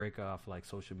break off like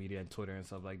social media and Twitter and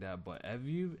stuff like that. But have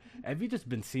you just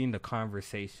been seeing the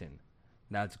conversation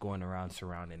that's going around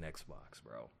surrounding Xbox,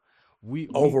 bro? We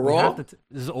have Overall? to.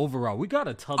 This is overall. We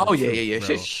gotta tell the Oh yeah, yeah, truth,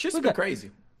 yeah. bro. Shit's We been got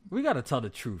crazy. we gotta tell the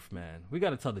truth, man. We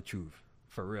gotta tell the truth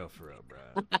for real,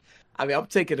 bro. I mean, I'm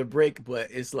taking a break,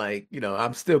 but it's like,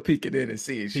 I'm still peeking in and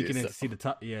seeing shit. Peeking in So to see the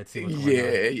top, yeah, to see what's going on.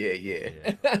 yeah, yeah, Yeah,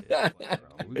 yeah, yeah.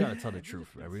 bro. We gotta tell the truth,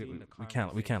 man.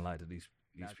 We can't lie to these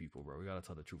people, bro. We gotta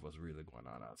tell the truth. What's really going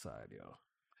on outside, yo?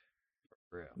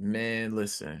 For real. Man,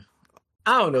 listen.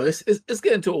 I don't know. It's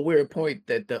getting to a weird point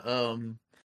that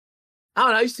I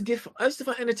don't know. I used to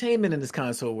find entertainment in this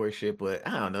console worship, but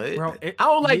I don't know. Bro. I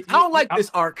don't like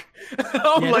this arc.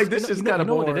 I'm Yeah, like this is kind you of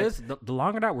know what it boring. is. The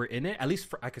longer that we're in it, at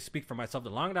least I can speak for myself. The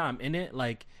longer that I'm in it,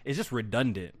 like it's just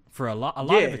redundant. For a lot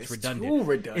Yeah, of it's redundant. too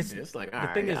redundant. It's like, all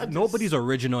The thing right, is, nobody's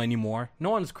original anymore.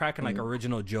 No one's cracking like Mm.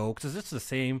 original jokes. It's just the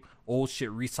same old shit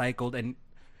recycled. And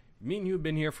me and you have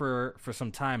been here for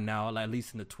some time now, like, at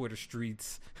least in the Twitter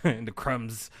streets, in the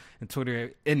crumbs, and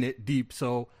Twitter in it deep.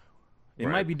 So it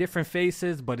might Right. be different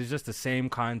faces, but it's just the same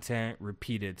content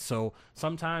repeated. So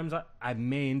sometimes I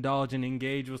may indulge and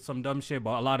engage with some dumb shit,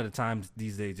 but a lot of the times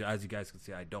these days, as you guys can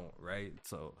see, I don't. Right?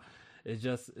 So it's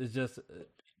just,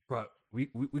 bro. We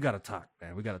gotta talk,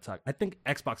 man. We gotta talk. I think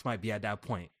Xbox might be at that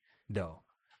point, though.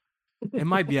 It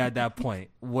might be at that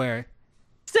point where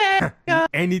Sega.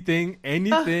 anything,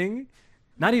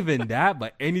 not even that,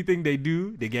 but anything they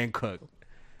do, they get cooked.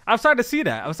 I'm starting to see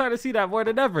that. I'm starting to see that more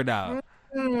than ever now.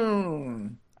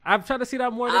 Mm. I'm trying to see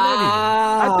that more than anything.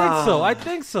 I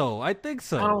think so. I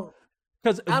don't,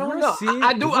 Because I don't know.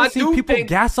 I if we're seeing do people think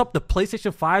gas up the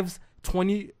PlayStation 5's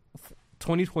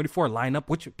 2024 lineup,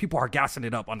 which people are gassing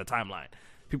it up on the timeline.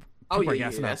 People are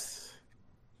gassing up.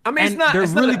 I mean, And it's they're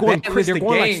not really a going bad crazy. list They're of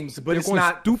going games, like but they're it's going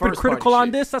not stupid first-party critical on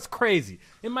shit. this. That's crazy.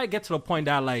 It might get to the point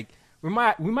that like we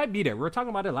might be there. We were talking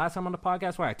about it last time on the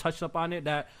podcast where I touched up on it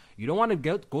that you don't want to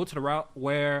go to the route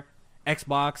where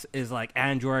Xbox is like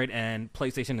Android and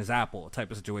PlayStation is Apple type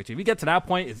of situation. If you get to that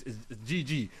point, it's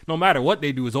GG. No matter what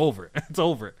they do, it's over. It's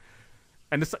over.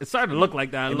 And it's starting to look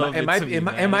like that a little bit.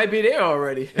 It might be there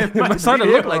already. It might start to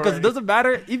look like, because it doesn't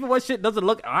matter. Even when shit doesn't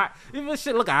look all right, even when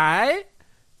shit look all right,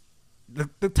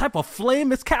 the type of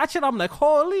flame it's catching, I'm like,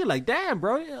 holy, like, damn,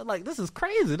 bro. Like, this is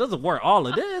crazy. It doesn't work all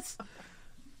of this.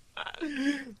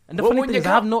 And the funny thing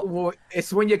is,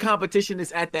 it's when your competition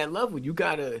is at that level. You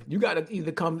gotta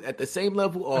either come at the same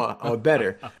level or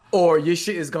better, or your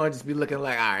shit is gonna just be looking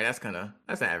like, all right,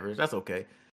 that's average, that's okay.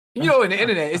 In the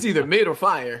internet, it's either mid or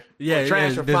fire, or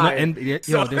trash or fire. There's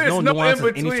no nuance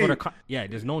in any sort of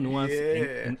there's no nuance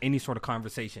Yeah. in any sort of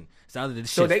conversation. It's either this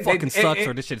shit fucking sucks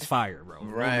or this shit's fire, bro. No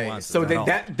Right. nuances So at all.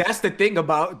 that's the thing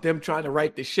about them trying to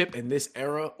right the ship in this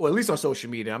era, or at least on social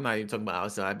media. I'm not even talking about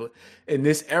outside, but in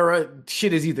this era,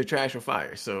 shit is either trash or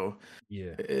fire. So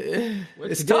yeah,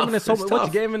 it's tough. What you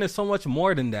giving is so much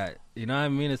more than that. You know what I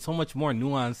mean? It's so much more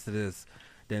nuance to this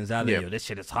than either, yo, this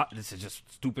shit is hot, this is just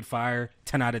stupid fire,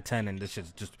 10 out of 10, and this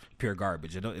shit's just pure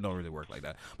garbage. It don't really work like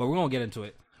that. But we're gonna get into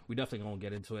it. We definitely gonna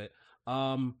get into it.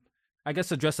 I guess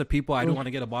address the people. I do want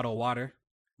to get a bottle of water.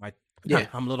 I'm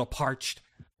a little parched.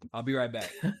 I'll be right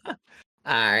back. All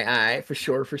right, for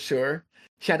sure.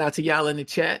 Shout out to y'all in the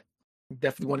chat.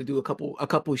 Definitely want to do a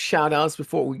couple shout outs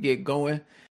before we get going.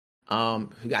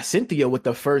 We got Cynthia with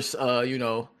the first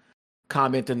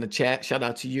comment in the chat. Shout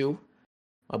out to you.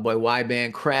 My boy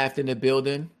Y-Band Craft in the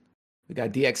building. We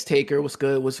got DX Taker. What's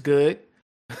good?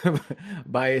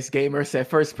 Bias Gamer said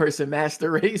first person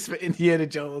master race for Indiana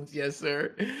Jones. Yes,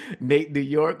 sir. Nate New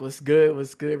York. What's good?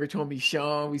 Rich homie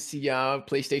Sean. We see y'all.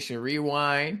 PlayStation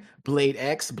Rewind. Blade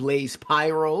X. Blaze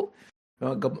Pyro.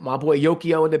 My boy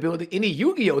Yokio in the building. Any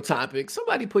Yu-Gi-Oh topics?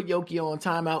 Somebody put Yokio on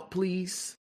timeout,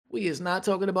 please. We is not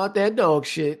talking about that dog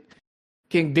shit.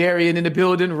 King Darian in the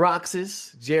building.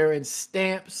 Roxas. Jaren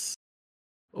Stamps.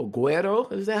 Guero,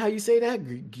 is that how you say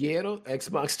that? Guero,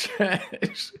 Xbox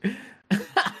trash.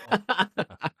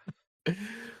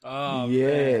 Oh,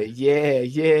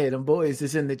 yeah. Them boys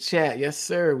is in the chat. Yes,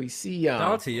 sir. We see y'all.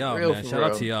 Shout out to y'all, man. Shout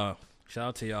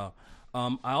out to y'all.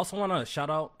 I also want to shout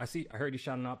out. I heard you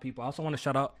shouting out people. I also want to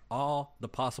shout out all the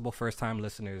possible first-time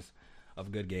listeners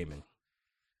of Good Gaming.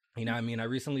 You know what I mean? I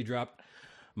recently dropped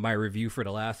my review for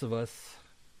The Last of Us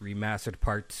Remastered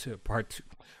Part 2.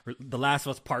 The Last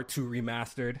of Us Part 2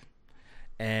 Remastered.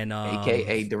 And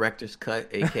AKA Director's Cut,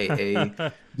 AKA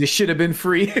this should have been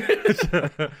free.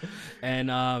 And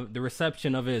the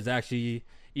reception of it is actually,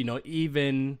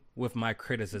 even with my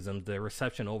criticisms, the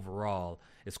reception overall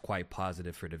is quite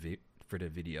positive for the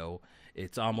video.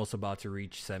 It's almost about to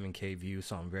reach 7K views,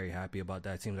 so I'm very happy about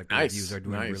that. It seems like the reviews are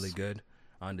doing really good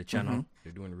on the channel. Mm-hmm.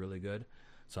 They're doing really good.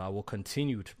 So I will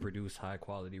continue to produce high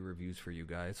quality reviews for you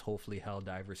guys. Hopefully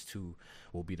Helldivers 2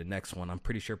 will be the next one. I'm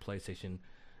pretty sure PlayStation,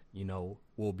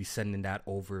 will be sending that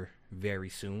over very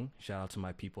soon. Shout out to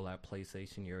my people at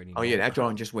PlayStation. You already know. Oh yeah, that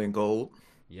drawing just went gold.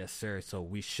 Yes, sir. So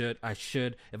I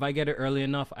should, if I get it early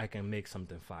enough, I can make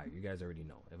something fire. You guys already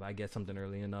know. If I get something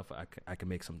early enough, I can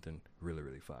make something really,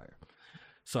 really fire.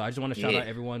 So I just want to shout out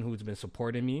everyone who's been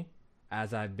supporting me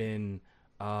as I've been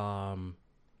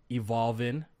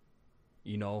evolving,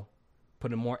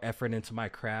 putting more effort into my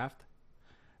craft.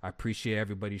 I appreciate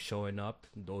everybody showing up,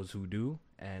 those who do,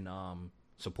 and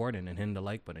supporting and hitting the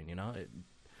like button.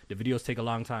 The videos take a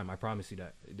long time. I promise you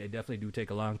that. They definitely do take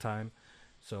a long time.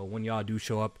 So when y'all do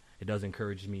show up, it does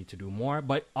encourage me to do more.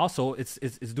 But also, it's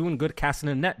doing good casting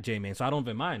the net, J-Man. So I don't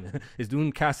even mind. It's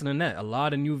doing casting the net. A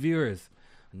lot of new viewers.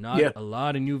 A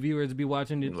lot of new viewers be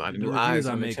watching the reviews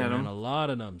I'm making, and a lot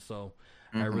of them. So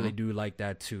I really do like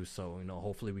that too. So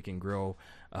hopefully we can grow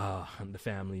the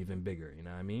family even bigger. You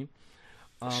know what I mean?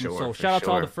 So shout out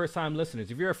to all the first time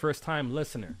listeners. If you're a first time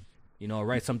listener,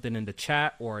 write something in the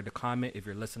chat or the comment if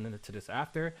you're listening to this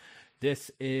after.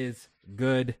 This is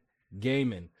Good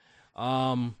Gaming.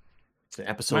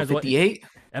 Episode 58.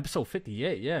 Episode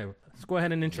 58. Yeah. Let's go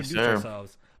ahead and introduce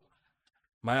ourselves.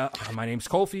 My name's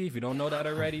Kofi, if you don't know that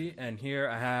already, and here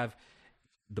I have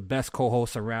the best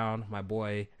co-host around, my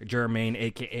boy Jermaine,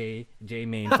 aka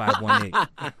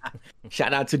Jmain518.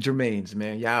 Shout out to Jermaine's,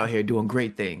 man. Y'all out here doing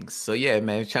great things. So yeah,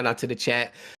 man, shout out to the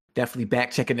chat. Definitely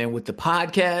back checking in with the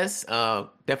podcast.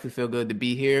 Definitely feel good to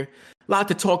be here. A lot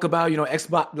to talk about,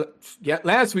 Xbox. Yeah,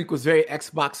 last week was very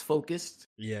Xbox focused.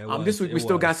 Yeah. This week we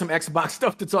still got some Xbox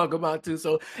stuff to talk about too.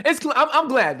 So I'm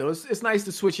glad though. It's nice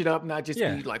to switch it up, not just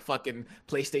be like fucking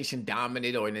PlayStation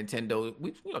dominant or Nintendo.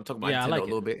 We talk about Nintendo a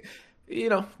little bit.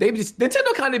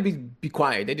 Nintendo kind of be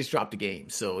quiet. They just drop the game,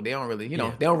 so they don't really, they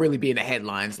don't really be in the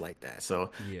headlines like that.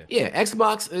 So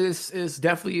Xbox is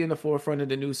definitely in the forefront of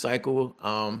the news cycle.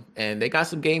 And they got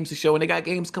some games to show, and they got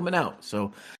games coming out.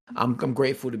 So I'm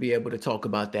grateful to be able to talk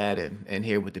about that and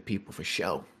hear with the people for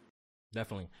show.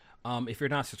 Definitely. If you're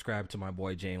not subscribed to my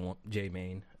boy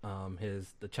J-Main,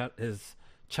 his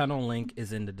channel link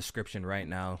is in the description right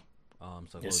now.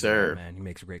 So yes, sir. Man, he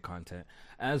makes great content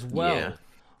as well. Yeah.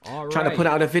 All right. Trying to put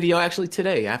out a video actually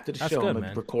today after the show. Good, I'm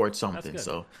gonna record something,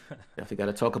 so definitely got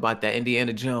to talk about that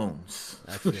Indiana Jones.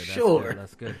 That's good. Sure,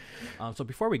 that's good. So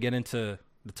before we get into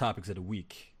the topics of the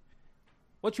week,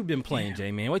 what you been playing,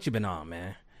 J-Man? What you been on,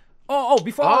 man?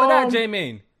 Before all of that,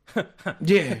 J-Man.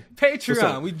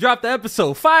 Patreon. We dropped the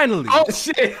episode finally. Oh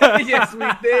shit! Yes, we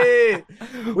did.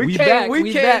 We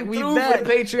came through for the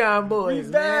Patreon boys.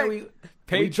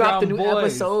 We dropped a new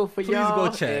episode for y'all. Please go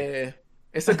check. Yeah.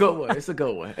 It's a good one. It's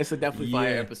a definitely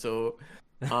fire episode.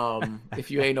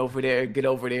 If you ain't over there, get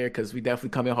over there because we definitely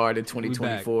coming hard in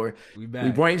 2024. We back.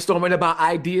 We brainstorming about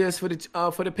ideas for the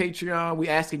Patreon. We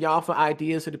asking y'all for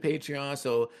ideas for the Patreon.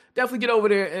 So definitely get over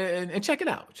there and check it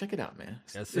out. Check it out, man.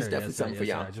 Yes, sir. It's definitely something for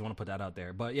y'all. I just want to put that out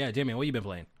there. But yeah, Jimmy, what you been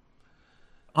playing?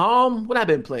 What I've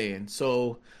been playing.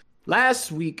 So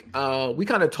last week, we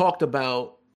kind of talked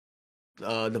about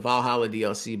the Valhalla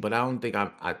DLC, but I don't think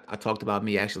I talked about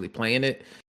me actually playing it.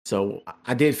 So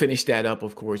I did finish that up,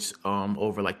 of course,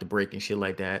 over like the break and shit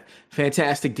like that.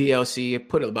 Fantastic DLC. I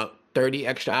put about 30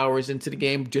 extra hours into the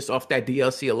game just off that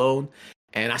DLC alone,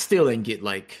 and I still didn't get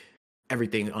like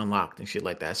everything unlocked and shit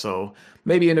like that. So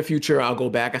maybe in the future I'll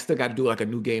go back. I still got to do like a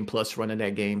new game plus run of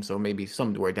that game, so maybe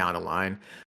somewhere down the line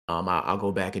I'll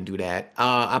go back and do that.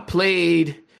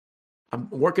 I'm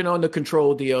working on the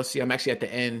Control DLC. I'm actually at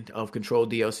the end of Control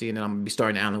DLC, and then I'm gonna be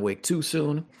starting Alan Wake 2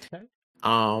 soon. Okay.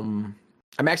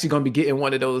 I'm actually gonna be getting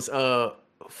one of those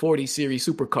 40 series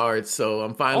super cards, so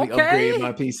I'm finally upgrading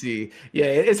my PC. Yeah,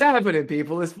 it's happening,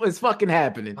 people. It's fucking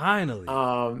happening. Finally.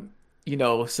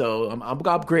 So I'm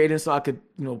upgrading so I could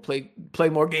play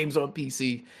more games on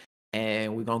PC,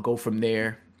 and we're gonna go from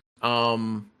there.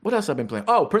 What else I've been playing?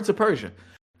 Oh, Prince of Persia.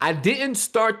 I didn't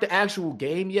start the actual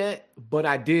game yet, but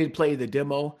I did play the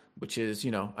demo, which is,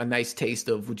 a nice taste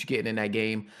of what you're getting in that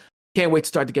game. Can't wait to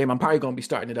start the game. I'm probably going to be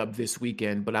starting it up this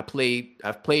weekend, but I've played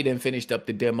and finished up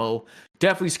the demo.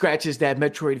 Definitely scratches that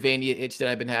Metroidvania itch that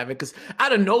I've been having, because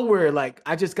out of nowhere, like,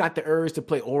 I just got the urge to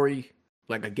play Ori,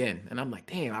 like, again. And I'm like,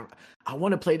 damn, I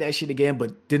want to play that shit again.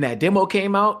 But then that demo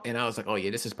came out, and I was like, oh, yeah,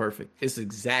 this is perfect. It's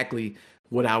exactly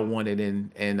what I wanted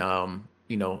in a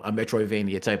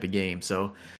Metroidvania type of game.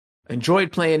 So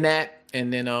enjoyed playing that,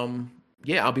 and then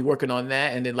I'll be working on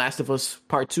that, and then Last of Us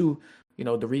Part 2, the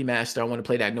remaster. I want to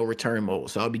play that no return mode,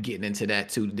 so I'll be getting into that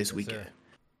too this weekend.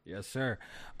 Yes, sir.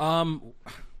 The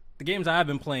games I've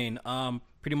been playing,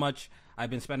 pretty much I've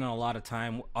been spending a lot of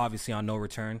time obviously on no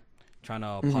return, trying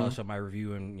to polish up my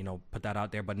review and, you know, put that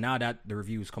out there. But now that the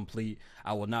review is complete,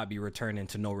 I will not be returning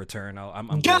to no return.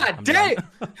 I'm God damn.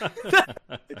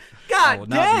 I will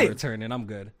not be returning. I'm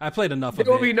good. I played enough of it.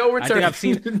 There will be no return.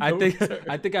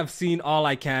 I think I've seen all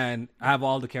I can. I have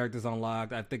all the characters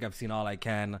unlocked. I think I've seen all I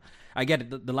can. I get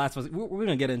it. The last one, we're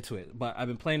gonna get into it. But I've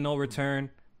been playing No Return.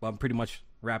 But I'm pretty much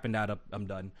wrapping that up. I'm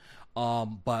done.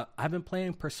 But I've been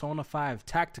playing Persona 5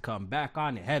 Tactica. I'm back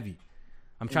on it heavy.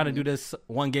 I'm trying to do this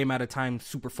one game at a time,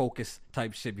 super focused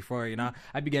type shit before, you know,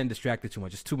 I be getting distracted too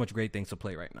much. There's too much great things to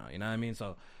play right now. You know what I mean?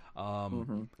 So,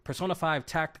 Persona 5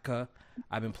 Tactica,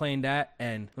 I've been playing that.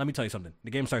 And let me tell you something.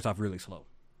 The game starts off really slow.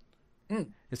 It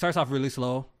starts off really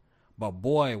slow. But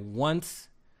boy, once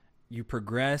you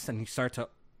progress and you start to,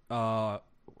 the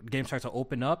game starts to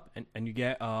open up and you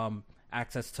get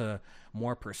access to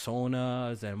more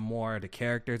personas and more of the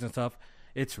characters and stuff.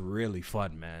 It's really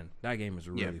fun, man. That game is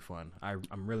really fun.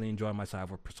 I'm really enjoying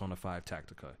myself with Persona 5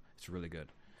 Tactica. It's really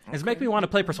good. Okay. It's making me want to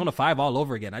play Persona 5 all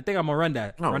over again. I think I'm gonna run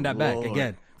that back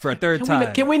again for a third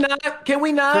time. Can we not?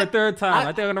 For a third time.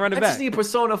 I think I'm gonna run it back. I just need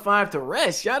Persona 5 to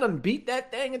rest. Y'all done beat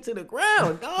that thing into the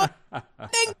ground, dog.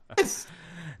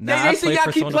 They say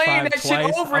y'all keep playing that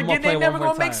shit over again. They never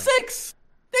gonna make 6.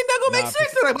 They're not gonna make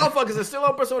 6. They're like, motherfuckers are still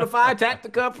on Persona 5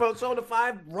 Tactica, Persona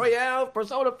 5 Royale,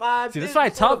 Persona 5. See, this is why I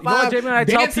tell you know what, Jamie, I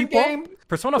tell people.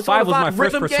 Persona 5 was my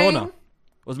first Persona.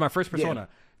 Was my first Persona.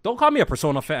 Don't call me a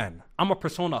Persona fan. I'm a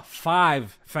Persona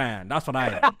 5 fan. That's what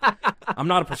I am. I'm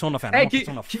not a Persona fan. I'm a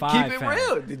Persona 5 fan. Keep it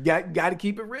real. Got to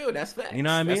keep it real. That's facts. You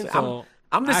know what I mean? So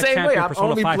I'm the same way. I've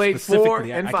only played 4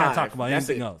 and 5. I can't talk about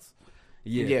anything else.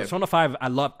 Yeah, Persona 5.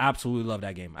 Absolutely love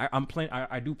that game. I'm playing.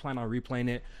 I do plan on replaying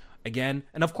it again,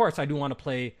 and of course, I do want to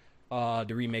play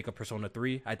the remake of Persona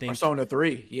 3. I think Persona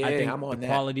 3. Yeah, I think I'm on the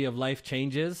quality of life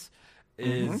changes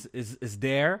is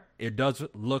there. It does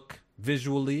look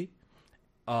visually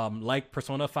like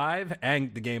Persona 5,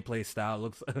 and the gameplay style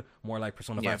looks more like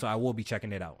Persona 5. So I will be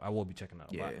checking it out.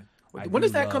 Yeah. When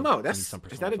does that come out? Is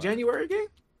that a January game?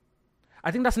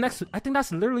 I think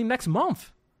that's literally next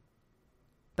month.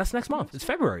 That's next month. It's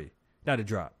February that it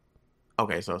dropped.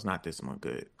 Okay, so it's not this month.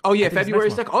 Good. Oh yeah, February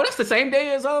 2nd. Oh, that's the same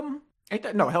day as ain't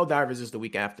that? No, Helldivers is the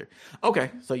week after. Okay,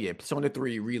 so yeah, Persona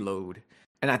 3 Reload,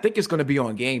 and I think it's gonna be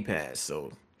on Game Pass.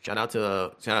 So shout out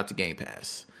to Game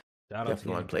Pass.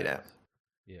 Definitely want to play that.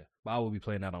 Yeah, but I will be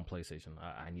playing that on PlayStation.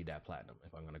 I need that platinum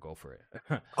if I'm gonna go for it.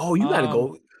 Oh, you gotta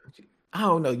go. I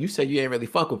don't know. You said you ain't really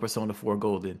fuck with Persona 4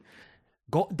 Golden.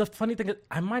 The funny thing is,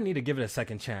 I might need to give it a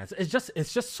second chance. It's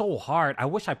just so hard. I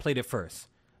wish I played it first.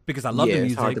 Because I love the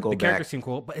music, the characters seem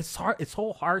cool, but it's hard. It's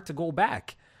so hard to go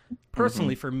back.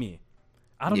 Personally, for me,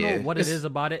 I don't know what it is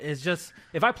about it. It's just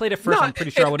if I played it first, I'm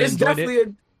pretty sure I would have enjoyed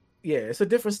it. It's a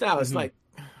different style. It's like,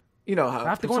 you know how I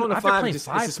have to Persona go. After 5 playing just,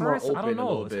 5 it's just more first, open I don't know. a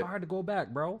little It's bit. hard to go back,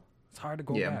 bro. It's hard to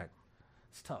go back.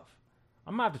 It's tough.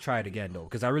 I'm gonna have to try it again though,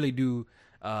 because I really do.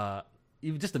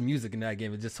 Even just the music in that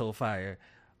game is just so fire.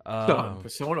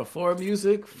 Persona 4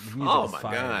 music. Oh my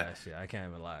god! Shit. I can't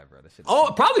even lie, bro. That shit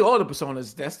probably all the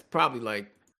Personas. That's probably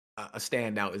like a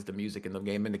standout is the music in the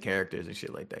game and the characters and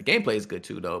shit like that. Gameplay is good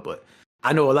too, though. But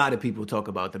I know a lot of people talk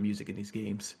about the music in these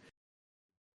games.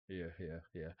 Yeah.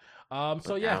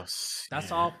 So yeah,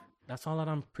 that's all. That's all that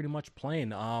I'm pretty much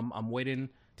playing. I'm waiting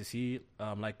to see.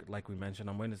 Like we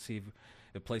mentioned, I'm waiting to see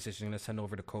if PlayStation is gonna send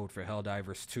over the code for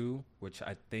Helldivers 2, which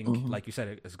I think, like you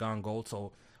said, it's gone gold.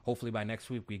 So hopefully by next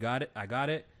week we got it. I got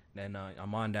it. Then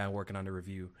I'm on down working on the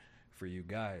review for you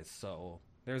guys. So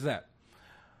there's that.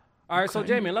 All right, so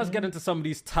Jamie, let's get into some of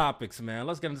these topics, man.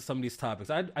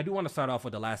 I do want to start off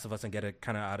with The Last of Us and get it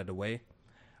kind of out of the way.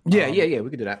 Yeah, we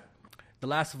can do that. The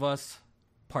Last of Us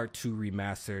Part 2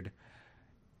 Remastered.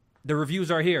 The reviews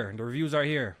are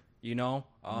here. You know,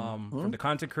 from the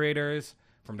content creators,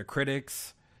 from the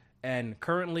critics, and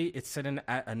currently it's sitting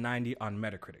at a 90 on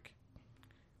Metacritic,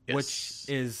 which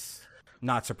is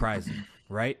not surprising,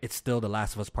 right? It's still The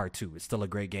Last of Us Part 2. It's still a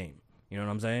great game. You know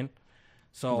what I'm saying?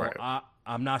 So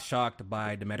I'm not shocked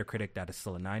by the Metacritic that it's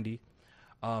still a 90.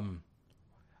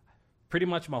 Pretty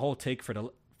much my whole take for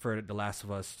the Last of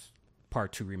Us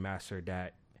Part 2 Remastered,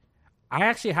 that I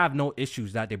actually have no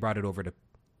issues that they brought it over to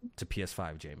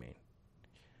PS5, Jamie.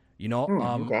 You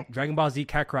know, Dragon Ball Z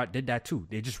Kakarot did that too.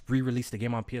 They just re-released the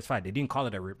game on PS5. They didn't call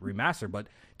it a remaster, but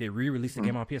they re-released the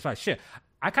game on PS5. Shit,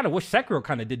 I kind of wish Sekiro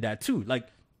kind of did that too. Like,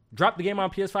 drop the game on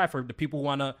PS5 for the people who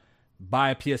want to buy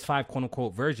a PS5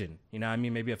 quote-unquote version. You know what I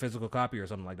mean? Maybe a physical copy or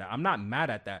something like that. I'm not mad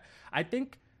at that. I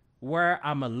think where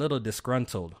I'm a little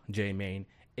disgruntled, J-Main,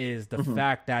 is the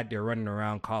fact that they're running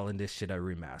around calling this shit a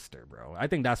remaster, bro. I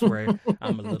think that's where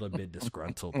I'm a little bit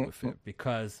disgruntled with it,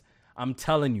 because I'm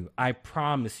telling you, I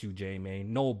promise you,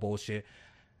 J-Main, no bullshit.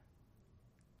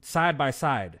 side by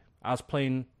side. I was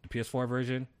playing the PS4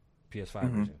 version, PS5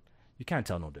 version. You can't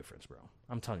tell no difference, bro.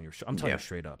 I'm telling you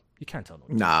straight up. You can't tell no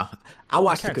difference. Nah, I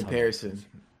watched the comparison.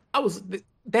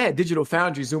 They had Digital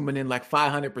Foundry zooming in like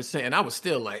 500%, and I was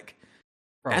still like,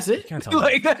 bro, that's it? You can't tell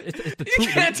like, it's the truth.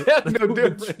 Can't tell no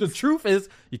difference. The truth is,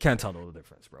 you can't tell no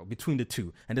difference, bro, between the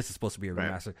two. And this is supposed to be a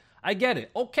remaster. Right. I get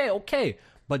it. Okay.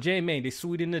 But J-Main,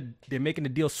 they're making the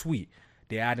deal sweet.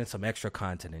 They're adding some extra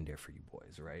content in there for you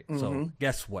boys, right? So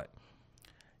guess what?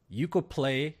 You could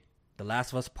play The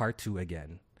Last of Us Part 2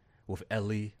 again with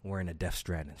Ellie wearing a Death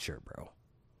Stranding shirt, bro.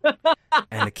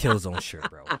 And a Killzone shirt,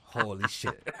 bro. Holy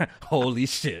shit.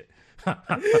 We need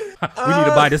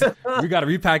to buy this. We got to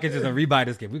repackage it and rebuy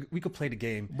this game. We could play the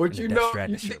game. But you know,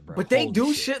 shirt, bro. But they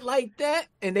do shit like that,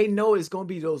 and they know it's gonna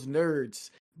be those nerds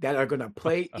that are gonna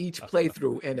play each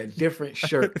playthrough in a different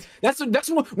shirt. That's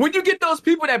when you get those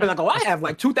people that be like, "Oh, I have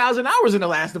like 2,000 hours in The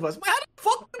Last of Us." How the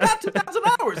fuck you got 2,000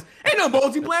 hours? Ain't no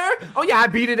multiplayer. Oh yeah, I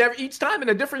beat it each time in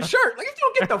a different shirt. Like, if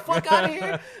you don't get the fuck out of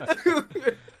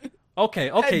here.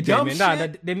 Okay, Jamie. Nah,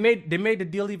 they made the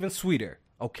deal even sweeter.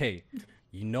 Okay,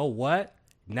 you know what?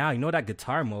 Now you know that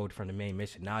guitar mode from the main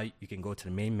mission. Now you can go to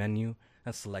the main menu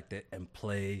and select it and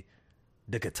play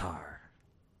the guitar.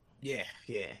 Yeah.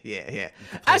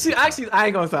 Actually, I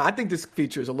ain't gonna say. I think this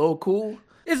feature is a little cool.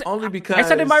 Only because I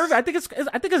said in my review, I think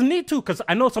it's neat too, because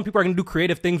I know some people are gonna do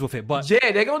creative things with it. But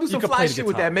yeah, they're gonna do some fly shit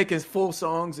with that, making full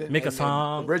songs and make a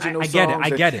song, original songs. I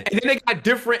get it. And then they got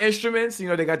different instruments. You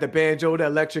know, they got the banjo, the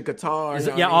electric guitar.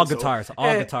 All guitars.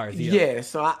 Yeah,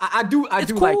 so I do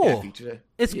cool. like that feature.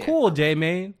 It's cool,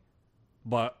 J-Main.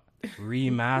 But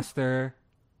remaster,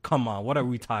 come on, what are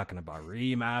we talking about?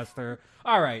 Remaster.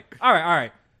 All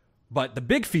right. But the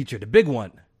big feature, the big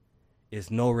one,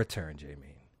 is no return, J-Main.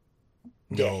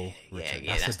 No return.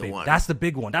 That's the one. That's the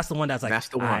big one. That's the one that's like, that's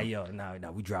the one.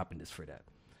 No, we dropping this for that.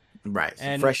 Right.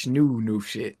 And fresh new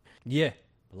shit. Yeah.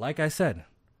 Like I said,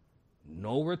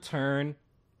 no return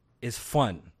is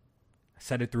fun. I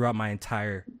said it throughout my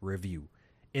entire review.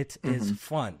 It is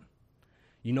fun.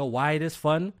 You know why it is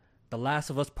fun? The Last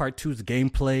of Us Part 2's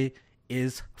gameplay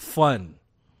is fun.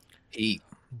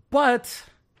 But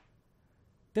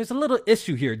there's a little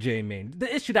issue here, J-Main.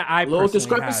 The issue that I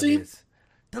personally have is,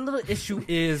 the little issue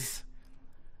is,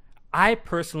 I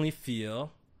personally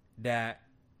feel that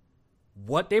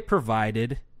what they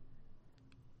provided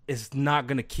is not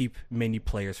going to keep many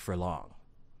players for long.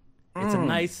 It's a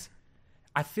nice...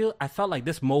 I felt like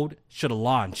this mode should have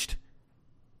launched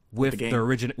with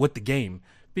the game.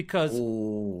 Because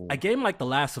a game like The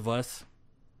Last of Us,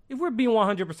 if we're being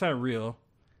 100% real,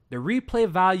 the replay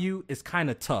value is kind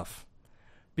of tough.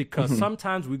 Because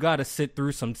sometimes we got to sit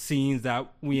through some scenes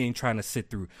that we ain't trying to sit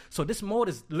through. So this mode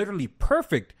is literally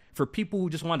perfect for people who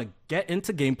just want to get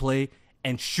into gameplay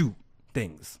and shoot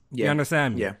things. Yeah. You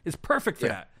understand me? Yeah. It's perfect for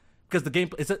that. Because the game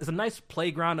it's a nice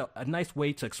playground, a nice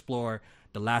way to explore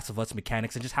The Last of Us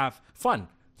mechanics and just have fun.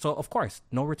 So, of course,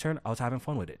 no return, I was having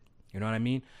fun with it. You know what I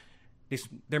mean?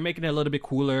 They're making it a little bit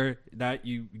cooler that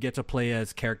you get to play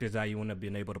as characters that you wouldn't have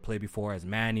been able to play before, as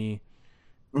Manny.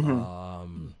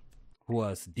 Who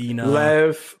was Dina,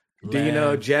 Lev,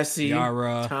 Dina, Jesse,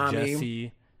 Yara, Tommy,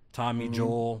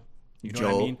 Joel. You know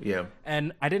what I mean? Yeah.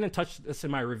 And I didn't touch this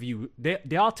in my review.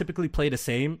 They all typically play the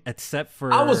same, except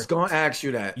for... I was going to ask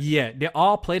you that. Yeah, they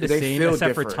all play the same,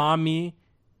 except for Tommy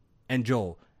and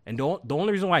Joel. And the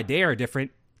only reason why they are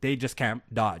different, they just can't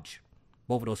dodge.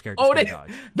 Both of those characters can't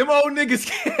dodge. Them old niggas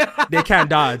can't. They can't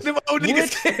dodge. Them old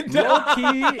niggas can't dodge.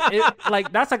 Low-key,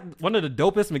 that's like one of the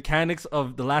dopest mechanics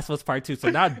of The Last of Us Part 2. So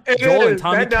now Joel and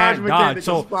Tommy can't dodge.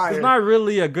 So it's not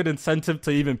really a good incentive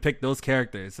to even pick those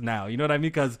characters now. You know what I mean?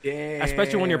 Because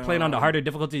especially when you're playing on the harder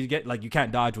difficulty, you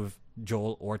can't dodge with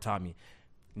Joel or Tommy.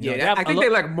 I think they're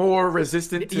like more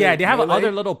resistant to they have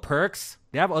other little perks.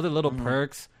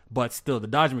 But still, the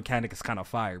dodge mechanic is kind of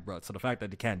fire, bro. So the fact that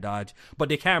they can't dodge, but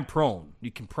they can prone. You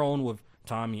can prone with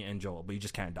Tommy and Joel, but you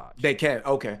just can't dodge. They can,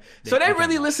 okay. So they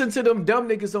really listened to them dumb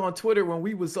niggas on Twitter when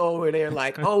we was over there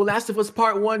like, oh, Last of Us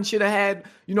Part 1 should have had,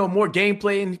 more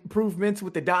gameplay improvements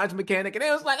with the dodge mechanic. And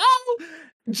it was like, oh,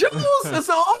 Jules is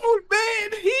an old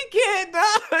man. He can't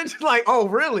dodge. Like, oh,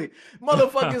 really?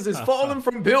 Motherfuckers is falling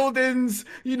from buildings,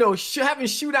 having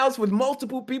shootouts with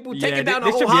multiple people, taking down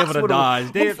a whole hospital.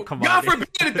 Be able to dodge. God forbid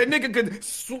if the nigga could,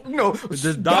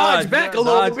 just dodge back a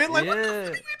little bit. Like, what the fuck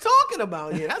are we talking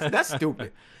about here? That's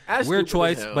stupid. That's weird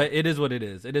choice, but it is what it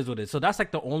is. It is what it is. So that's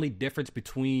like the only difference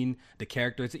between the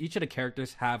characters. Each of the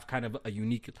characters have kind of a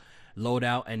unique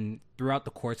loadout, and throughout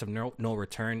the course of No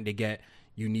Return, they get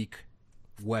unique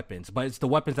weapons, but it's the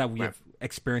weapons that we have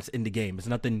experienced in the game. It's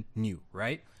nothing new,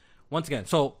 right? Once again,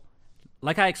 so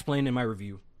like I explained in my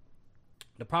review,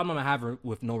 the problem I have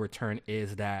with No Return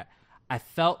is that I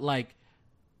felt like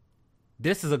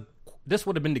this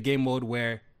would have been the game mode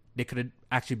where they could have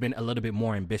actually been a little bit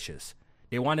more ambitious.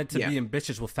 They wanted to be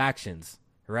ambitious with factions,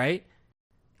 right?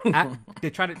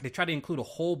 They try to include a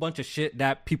whole bunch of shit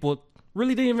that people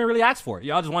really didn't even really ask for.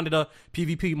 Y'all just wanted a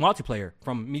PvP multiplayer.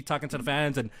 From me talking to the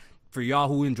fans and for y'all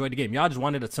who enjoyed the game, y'all just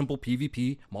wanted a simple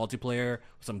PvP multiplayer,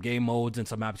 some game modes and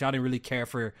some maps. Y'all didn't really care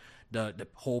for the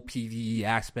whole PvE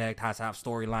aspect, has to have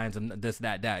storylines and this,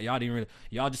 that.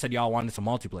 Y'all just said y'all wanted some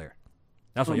multiplayer.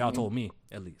 That's what y'all told me,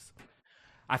 at least.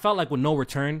 I felt like with No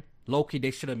Return, low-key,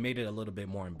 they should have made it a little bit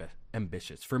more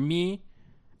ambitious. For me,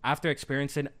 after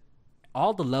experiencing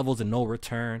all the levels in No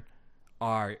Return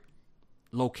are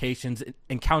locations,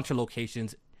 encounter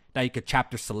locations that you could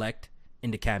chapter select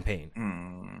in the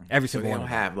campaign. Every single one.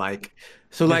 Have like,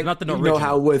 so there's like nothing you original. Know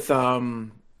how with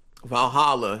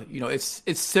Valhalla, you know, it's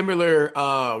similar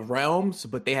realms,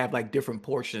 but they have like different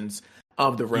portions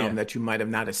of the realm that you might have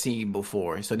not have seen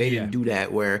before. So they didn't do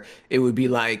that where it would be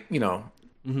like, you know,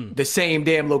 the same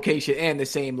damn location and the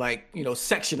same like, you know,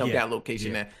 section of that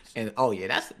location. And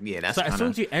that's so kinda, as soon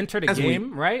as you enter the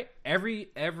game, right?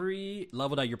 Every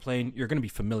level that you're playing, you're gonna be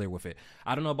familiar with it.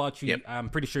 I don't know about you. Yep. I'm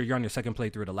pretty sure you're on your second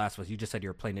playthrough of The Last of Us. You just said you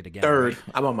were playing it again. Third. Right?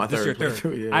 I'm on my third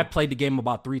playthrough. Yeah. I played the game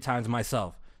about 3 times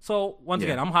myself. So once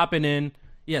again, I'm hopping in.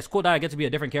 Yeah, it's cool that I get to be a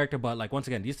different character, but like once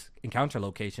again, these encounter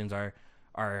locations are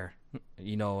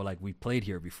you know, like we played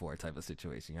here before type of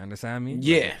situation. You understand me?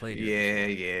 Yeah. Like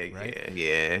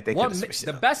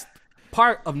The best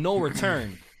part of No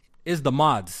Return is the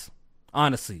mods,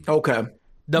 honestly. Okay.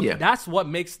 That's what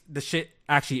makes the shit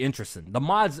actually interesting. The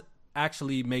mods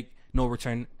actually make No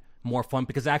Return more fun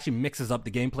because it actually mixes up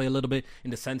the gameplay a little bit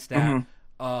in the sense that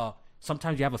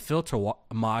sometimes you have a filter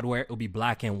mod where it'll be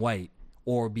black and white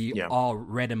or be all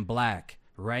red and black,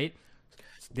 right?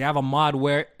 They have a mod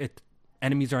where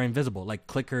enemies are invisible, like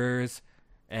clickers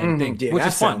and things, which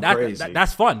is fun.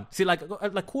 That's fun. See, like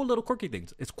cool little quirky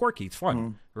things. It's quirky. It's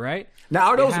fun, right? Now,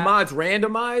 are those mods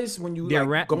randomized when you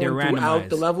going throughout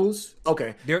the levels?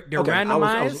 Okay, they're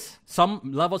randomized. Some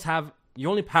levels you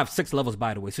only have 6 levels,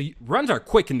 by the way. So runs are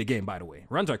quick in the game, by the way.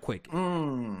 Runs are quick,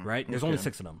 right? There's only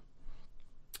 6 of them.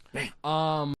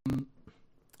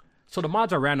 So the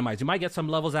mods are randomized. You might get some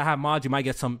levels that have mods. You might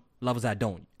get some levels that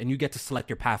don't, and you get to select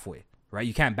your pathway. Right,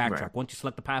 you can't backtrack. Right. Once you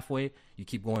select the pathway, you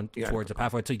keep going towards the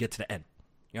pathway until you get to the end.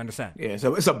 You understand? Yeah.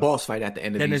 So it's a boss fight at the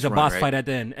end. Then there's a boss fight at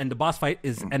the end, and the boss fight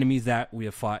is enemies that we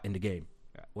have fought in the game.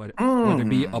 Whether it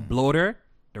be a bloater,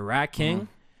 the Rat King.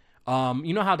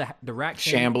 You know how the Rat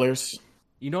King, Shamblers.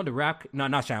 You know the Rat? No,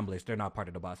 not Shamblers. They're not part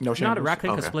of the boss. No, you know how the Rat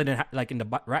King can split in like in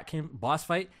the Rat King boss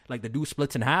fight, like the dude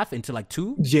splits in half into like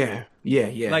 2. Yeah.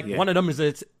 Like one of them is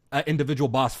it's an individual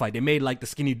boss fight. They made like the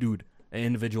skinny dude an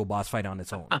individual boss fight on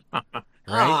its own.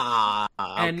 Right?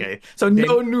 Okay. So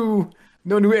no new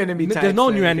enemy types. There's no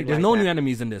new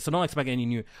enemies in this, so don't expect any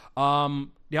new.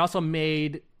 They also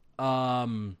made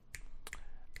the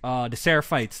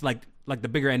Seraphites, like the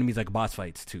bigger enemies, like boss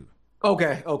fights too.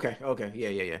 Okay.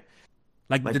 Yeah.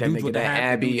 Like the dudes with the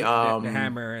Abby, the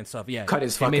hammer and stuff. Yeah, cut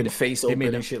his fucking face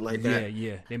open and shit like that.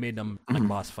 Yeah. They made them like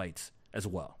boss fights as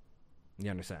well.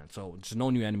 You understand? So there's no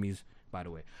new enemies, by the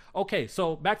way. Okay,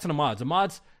 so back to the mods. The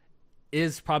mods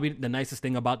is probably the nicest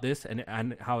thing about this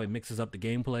and how it mixes up the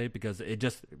gameplay because it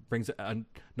just brings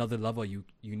another level of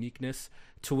uniqueness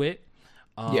to it.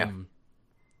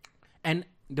 And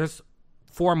there's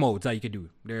 4 modes that you could do.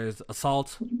 There's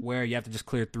Assault, where you have to just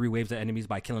clear 3 waves of enemies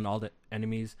by killing all the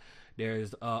enemies.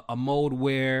 There's a mode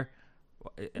where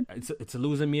it's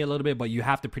losing me a little bit, but you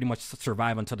have to pretty much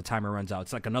survive until the timer runs out.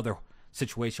 It's like another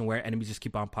situation where enemies just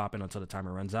keep on popping until the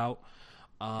timer runs out.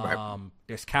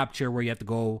 There's Capture, where you have to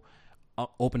go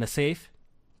open a safe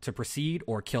to proceed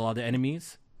or kill all the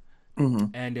enemies.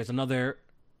 And there's another,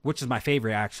 which is my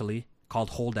favorite actually, called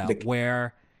Holdout,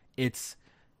 where it's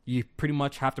you pretty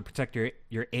much have to protect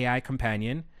your AI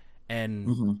companion,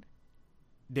 and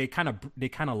they kind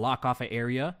of lock off an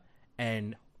area,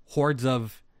 and hordes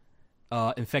of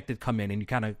infected come in, and you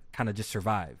kind of just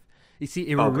survive. You see,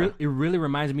 it really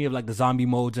reminds me of like the zombie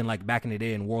modes and like back in the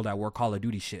day in World at War Call of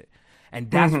Duty shit. And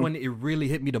that's when it really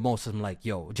hit me the most. I'm like,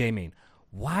 yo, J-Main,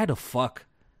 why the fuck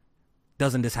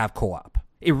doesn't this have co-op?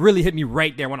 It really hit me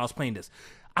right there when I was playing this.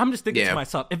 I'm just thinking to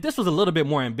myself, if this was a little bit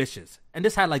more ambitious and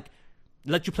this had like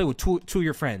let you play with two of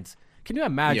your friends, can you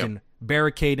imagine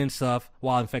barricading stuff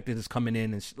while infected is coming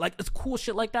in and like it's cool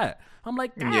shit like that? I'm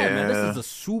like, man, this is a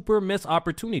super missed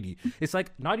opportunity. It's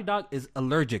like Naughty Dog is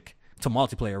allergic to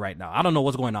multiplayer right now. I don't know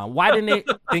what's going on. Why didn't they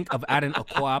think of adding a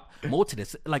co-op mode to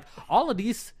this? Like all of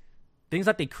these things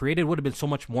that they created would have been so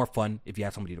much more fun if you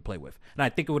had somebody to play with. And I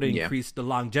think it would have increased the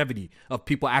longevity of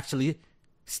people actually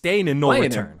staying in No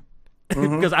Return.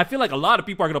 Because I feel like a lot of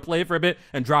people are going to play it for a bit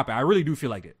and drop it. I really do feel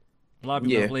like it. A lot of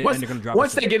people play it and they're going to drop it.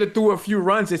 Once they get it through a few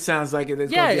runs, it sounds like it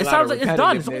sounds like it's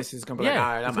done. It's going to be like, all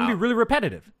right, it's going to be really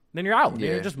repetitive. Then you're out. Yeah.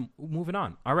 Then you're just moving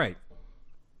on. All right.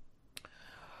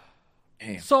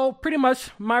 Damn. So pretty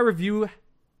much my review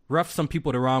roughed some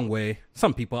people the wrong way.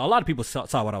 A lot of people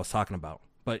saw what I was talking about.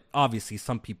 But obviously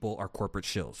some people are corporate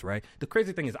shills, right? The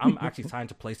crazy thing is I'm actually signed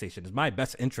to PlayStation. It's my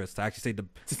best interest to actually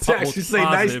say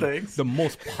nice things. The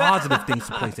most positive things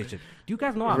to PlayStation. Do you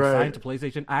guys know I'm signed to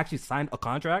PlayStation? I actually signed a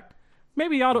contract.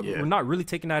 Maybe y'all are not really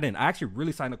taking that in. I actually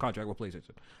really signed a contract with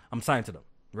PlayStation. I'm signed to them,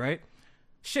 right?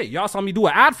 Shit, y'all saw me do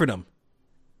an ad for them.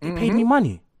 They paid me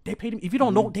money. They paid me. If you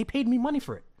don't know, they paid me money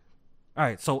for it. All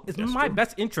right, so it's my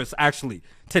best interest actually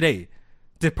today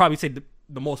to probably say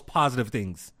the most positive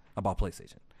things about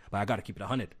PlayStation. But I got to keep it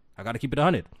 100.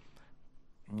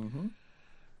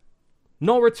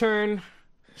 No Return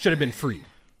should have been free.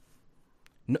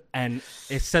 No, and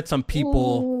it set some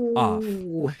people off.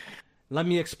 Let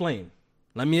me explain.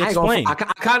 I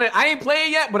ain't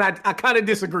playing yet, but I kind of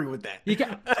disagree with that. You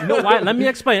know why? Let me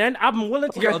explain. And I'm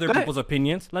willing to hear other people's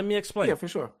opinions. Let me explain. Yeah, for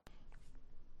sure.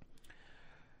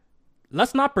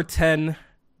 Let's not pretend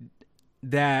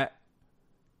that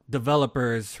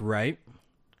developers, right,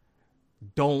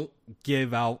 don't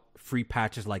give out free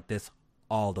patches like this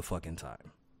all the fucking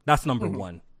time. That's number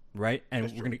one, right?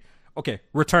 And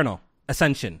Returnal,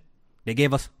 Ascension. They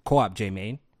gave us co-op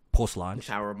J-Main post-launch.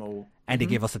 Tower mode. And they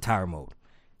gave us a tower mode.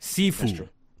 Sifu,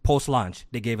 post-launch,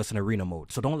 they gave us an arena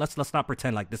mode. So let's not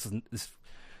pretend like this is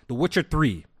The Witcher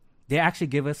 3. They actually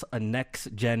give us a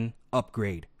next-gen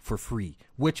upgrade for free,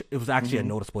 which it was actually a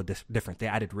noticeable difference. They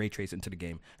added ray trace into the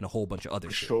game and a whole bunch of other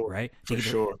shit, right? For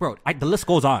sure. Bro, the list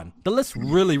goes on. The list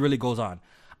really, really goes on.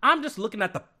 I'm just looking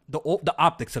at the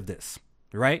optics of this,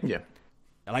 right? Yeah.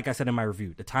 Like I said in my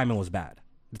review, the timing was bad.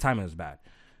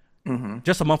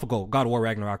 Just a month ago, God of War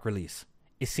Ragnarok release.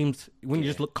 It seems, when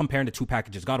you just comparing the two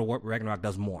packages, God of War Ragnarok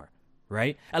does more.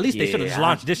 Right? At least they should have just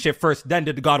launched this shit first, then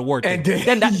did the God of War thing.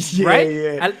 Then that, right?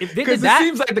 Yeah. If they did that, it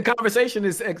seems like the conversation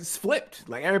is flipped.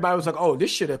 Like everybody was like, "Oh, this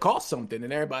should have cost something,"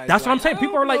 and everybody. That's what I'm saying.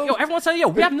 People are like, "Yo," everyone said, "Yo,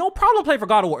 we have no problem paying for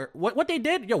God of War." What they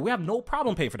did, yo, we have no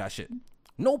problem paying for that shit.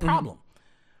 No problem.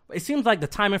 It seems like the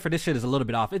timing for this shit is a little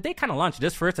bit off. If they kind of launched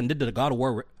this first and did the God of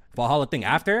War Valhalla thing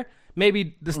after,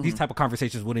 maybe these type of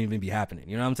conversations wouldn't even be happening.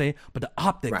 You know what I'm saying? But the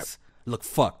optics look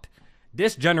fucked.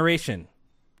 This generation,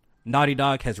 Naughty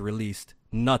Dog has released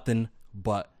nothing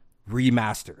but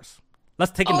remasters.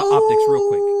 Let's take in the optics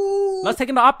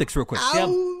real quick. They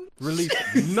have released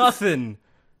nothing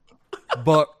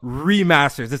but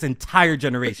remasters this entire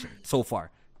generation so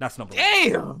far. That's number one.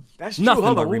 Damn, that's true.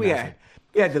 Hold on, who we at?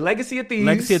 Yeah, the Legacy of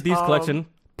Thieves. Collection,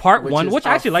 Part 1, which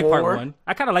I actually like Part 1.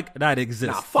 I kind of like that it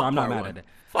exists, so I'm not mad at it.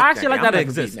 I actually like that it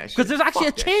exists because there's actually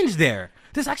a change there.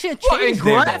 There's actually a change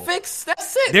there. Graphics,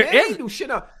 that's it. There is. Do shit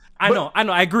up. I know,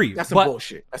 I agree. That's some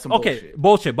bullshit. Okay,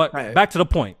 bullshit. But back to the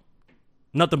point.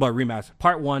 Nothing but remaster.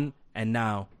 Part 1 and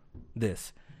now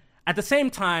this. At the same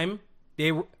time,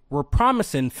 they were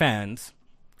promising fans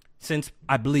since,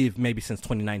 I believe, maybe since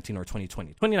 2019 or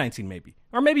 2020. 2019 maybe.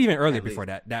 Or maybe even earlier before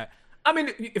that. I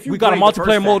mean, if you we got a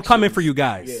multiplayer mode coming for you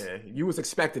guys. Yeah, you was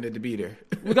expecting it to be there.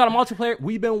 We got a multiplayer.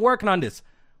 We've been working on this.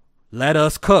 Let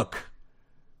us cook.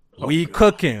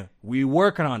 Cooking. We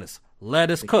working on this.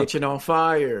 Let us cook. Kitchen on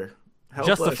fire.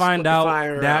 Just to find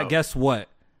out that, guess what?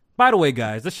 By the way,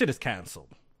 guys, this shit is canceled.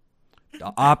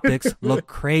 The optics look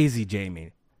crazy,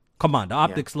 Jamie. Come on, the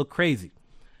optics look crazy.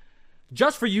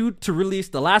 Just for you to release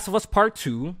The Last of Us Part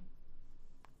 2,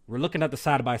 we're looking at the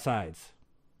side-by-sides.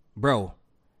 Bro,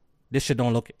 this shit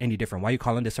don't look any different. Why are you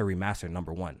calling this a remaster,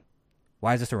 number one?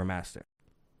 Why is this a remaster?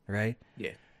 Right?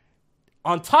 Yeah.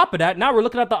 On top of that, now we're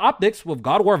looking at the optics with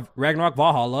God of War Ragnarok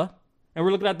Valhalla, and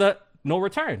we're looking at the No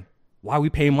Return. Why are we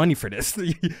paying money for this?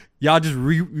 y'all just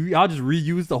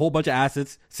reused a whole bunch of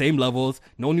assets, same levels,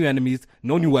 no new enemies,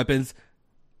 no new weapons.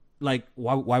 Like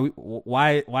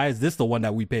why is this the one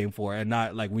that we paying for and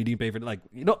not like we didn't pay for it? Like,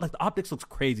 you know, like the optics looks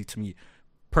crazy to me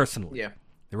personally. Yeah.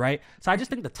 Right? So I just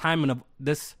think the timing of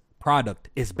this product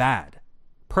is bad.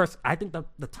 I think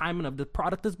the timing of the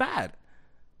product is bad.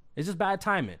 It's just bad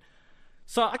timing.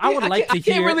 So I would like to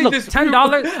hear. Really look,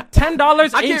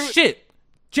 $10 ain't shit.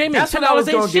 Jamie,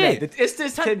 $10 ain't shit. It's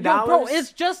just $10, bro.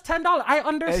 It's just $10. I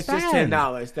understand. It's just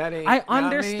 $10. That ain't. I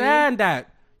understand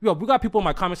that. Yo, we got people in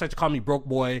my comment section calling me broke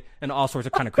boy and all sorts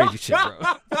of kind of crazy shit, bro.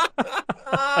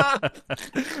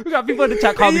 We got people in the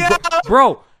chat calling me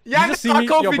bro. Yeah, you just see me,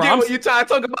 Kofi get what you trying to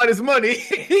talk about his money.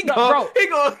 He go.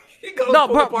 He gonna No,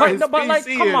 pull apart his but like,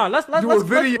 PC come on, let's do a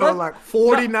video let's like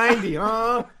 4090,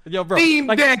 huh? yo, bro, Steam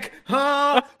like, Deck,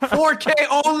 huh? 4K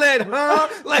OLED, huh?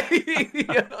 Like,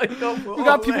 you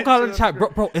got people calling the chat,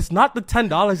 bro. It's not the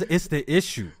 $10. It's the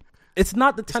issue. It's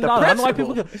not the $10. I don't know why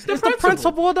people. It's the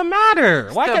principle of the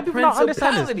matter. Why can't people not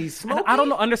understand this? And I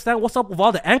don't understand what's up with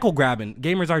all the ankle grabbing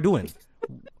gamers are doing.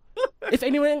 If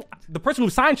anyone, the person who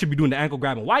signed should be doing the ankle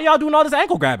grabbing. Why y'all doing all this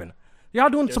ankle grabbing? Y'all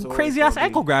doing some crazy ass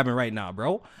ankle grabbing right now,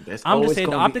 bro. I'm just saying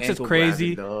the optics is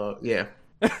crazy. Yeah.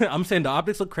 I'm saying the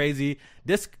optics look crazy.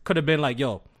 This could have been like,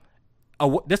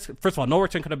 this first of all, No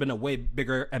Return could have been a way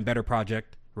bigger and better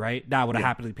project, right? That would have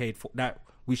happily paid for that.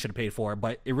 We should have paid for it,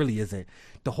 but it really isn't.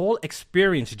 The whole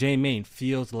experience, J-Main,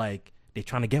 feels like they're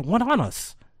trying to get one on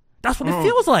us. That's what it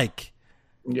feels like.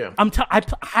 Yeah. I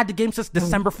had the game since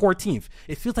December 14th.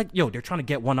 It feels like, they're trying to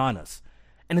get one on us.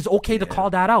 And it's okay to call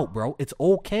that out, bro. It's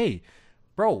okay.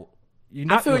 Bro,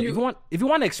 if you want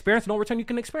to experience No Return, you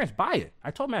can experience. Buy it.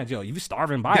 I told man, you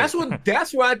starving, buy it.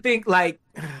 That's what I think, like,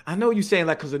 I know you're saying,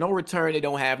 like, because of No Return, they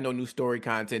don't have no new story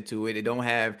content to it. It don't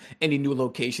have any new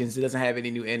locations. It doesn't have any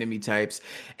new enemy types.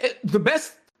 The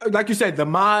best, like you said, the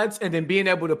mods, and then being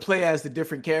able to play as the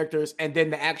different characters, and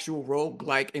then the actual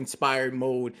roguelike inspired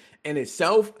mode in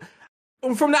itself.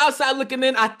 From the outside looking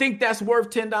in, I think that's worth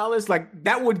 $10. Like,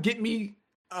 that would get me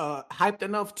hyped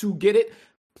enough to get it.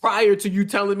 Prior to you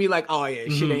telling me, like, oh yeah,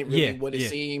 shit ain't really what it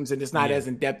seems, and it's not as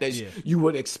in depth as you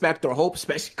would expect or hope,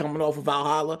 especially coming off of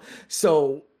Valhalla.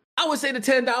 So I would say the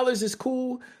 $10 is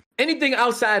cool. Anything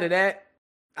outside of that,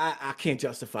 I can't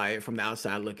justify it from the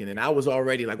outside looking in. I was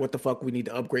already like, what the fuck we need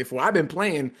to upgrade for? I've been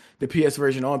playing the PS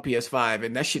version on PS5,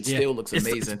 and that shit still looks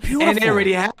amazing. It's and they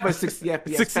already have a 60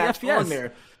 FPS patch on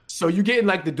there. So you're getting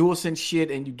like the DualSense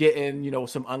shit, and you getting,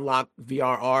 some unlocked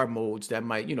VRR modes that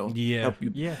might, help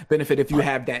you benefit if you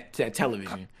have that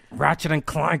television. Ratchet and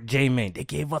Clank, J-Man, they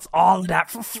gave us all of that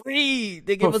for free.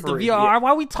 They gave us the VRR. Yeah.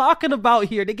 What are we talking about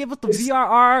here? They gave us the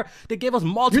VRR. They gave us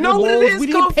multiple modes. We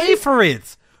didn't pay for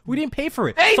it. We didn't pay for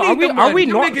it. So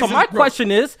my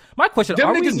question is, are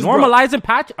we normalizing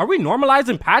patch? Are we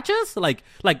normalizing patches? Like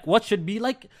what should be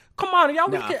like? Come on, y'all.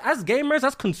 We could, as gamers,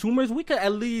 as consumers, we could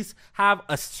at least have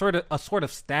a sort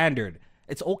of standard.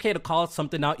 It's okay to call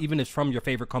something out, even if it's from your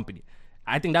favorite company.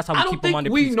 I think that's how we keep them on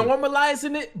the. We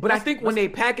normalizing it, but I think when they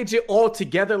package it all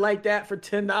together like that for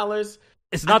 $10,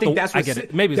 it's not. I get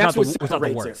it. Maybe it's not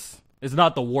the worst. It's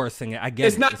not the worst thing. I get it.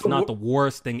 It's not the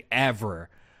worst thing ever.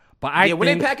 But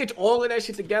when they package all of that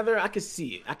shit together, I could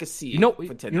see it. You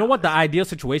know what? The ideal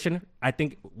situation, I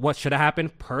think what should have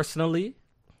happened personally,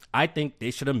 I think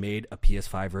they should have made a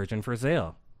PS5 version for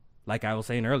sale. Like I was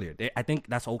saying earlier, I think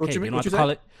that's okay. They don't have to call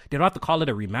it. They don't have to call it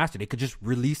a remaster. They could just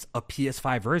release a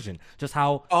PS5 version, just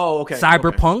how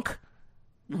Cyberpunk,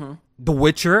 The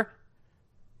Witcher,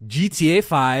 GTA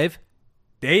 5.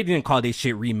 They didn't call their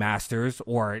shit remasters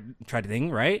or try to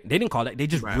think, right? They didn't call it. They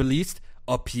just released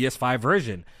a PS5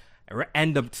 version.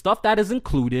 And the stuff that is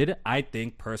included, I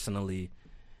think personally,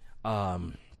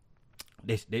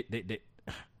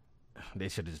 they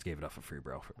should have just gave it up for free,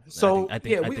 bro. So I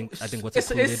think what's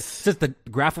included, since the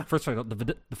graphic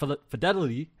the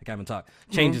fidelity, I can't even talk,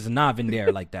 changes is not even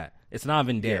there like that. It's not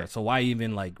even there. So why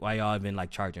y'all even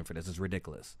charging for this? It's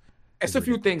ridiculous. It's a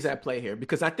few things at play here,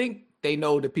 because I think they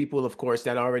know the people, of course,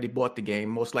 that already bought the game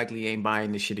most likely ain't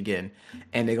buying this shit again,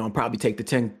 and they're gonna probably take the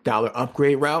 $10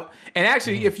 upgrade route. And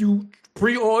actually, if you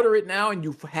pre-order it now and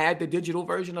you've had the digital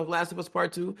version of Last of Us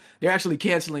Part 2, they're actually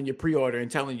canceling your pre-order and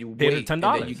telling you wait, and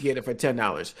then you get it for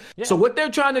 $10. Yeah. So what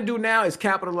they're trying to do now is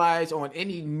capitalize on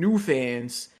any new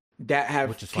fans that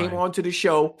have came onto the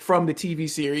show from the TV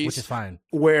series, which is fine,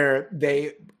 where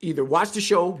they either watched the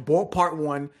show, bought Part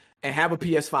 1, and have a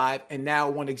PS5, and now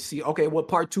want to see, okay, what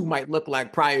Part 2 might look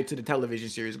like prior to the television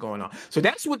series going on. So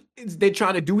that's what they're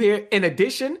trying to do here. In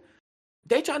addition,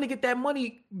 they're trying to get that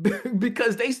money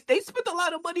because they spent a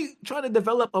lot of money trying to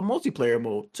develop a multiplayer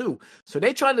mode too. So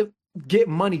they're trying to get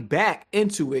money back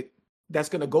into it that's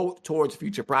going to go towards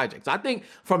future projects. I think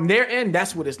from their end,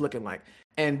 that's what it's looking like.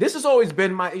 And this has always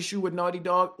been my issue with Naughty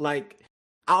Dog. Like,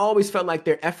 I always felt like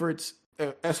their efforts,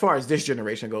 as far as this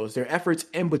generation goes, their efforts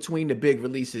in between the big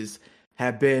releases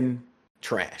have been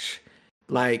trash.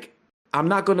 Like, I'm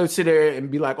not going to sit there and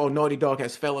be like, oh, Naughty Dog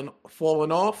has fallen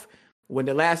off. When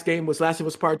the last game was Last of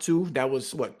Us Part 2, that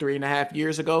was, 3.5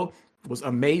 years ago, was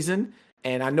amazing.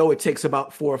 And I know it takes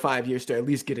about 4 or 5 years to at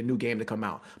least get a new game to come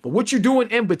out. But what you're doing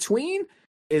in between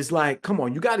is like, come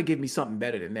on, you got to give me something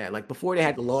better than that. Like, before they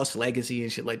had the Lost Legacy and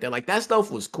shit like that. Like, that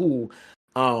stuff was cool.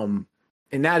 And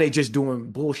now they just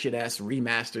doing bullshit ass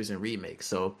remasters and remakes.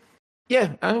 So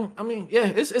Yeah, I mean,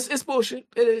 yeah, it's bullshit.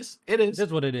 It is. It It is.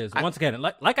 is what it is. Once again,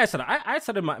 like I said, I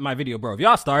said in my video, bro. If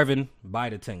y'all starving, buy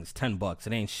the things. $10.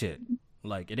 It ain't shit.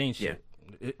 Like it ain't Yeah.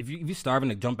 shit. If you starving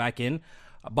to jump back in,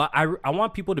 but I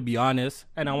want people to be honest,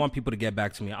 and I want people to get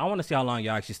back to me. I want to see how long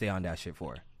y'all actually stay on that shit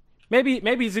for. Maybe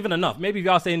it's even enough. Maybe if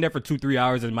y'all stay in there for 2-3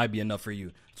 hours, it might be enough for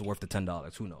you. It's worth the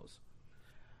 $10. Who knows?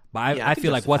 But I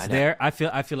feel like what's there. I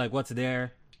feel like what's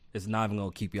there is not even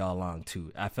gonna keep y'all long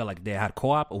too. I feel like if they had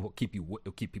co-op, it'll keep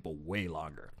people way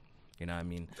longer. You know what I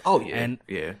mean? Oh yeah,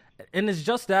 And it's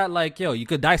just that, like, yo, you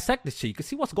could dissect this shit. You could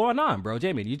see what's going on, bro,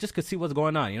 Jamie. You just could see what's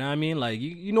going on. You know what I mean? Like,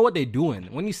 you know what they're doing.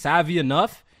 When you savvy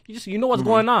enough, you know what's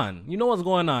going on. You know what's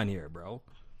going on here, bro.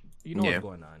 You know what's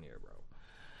going on here, bro.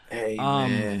 Hey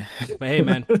man. But hey,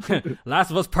 man, Last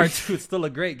of Us Part 2 is still a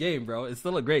great game, bro. It's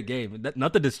still a great game.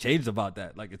 Nothing has changed about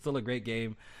that. Like, it's still a great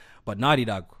game. But Naughty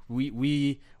Dog,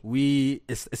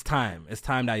 it's time. It's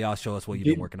time that y'all show us what you've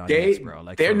been working on next, bro.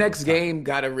 Like their next game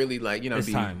gotta really, like, it's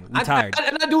be time. I'm tired.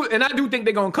 And I do think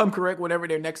they're gonna come correct whatever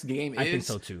their next game is. I think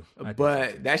so too.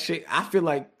 That shit, I feel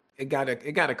like it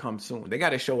gotta come soon. They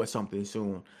gotta show us something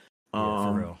soon.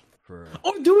 For real.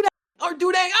 Or do they?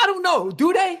 I don't know.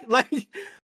 Do they? Like,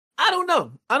 I don't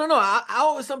know. I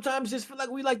always sometimes just feel like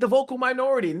we like the vocal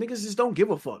minority. Niggas just don't give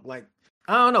a fuck. Like,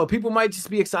 I don't know. People might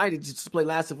just be excited just to play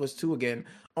Last of Us 2 again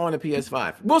on the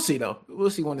PS5. We'll see though.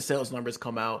 We'll see when the sales numbers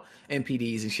come out,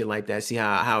 NPDs and shit like that. See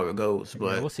how it goes.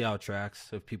 But we'll see how it tracks.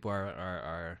 If people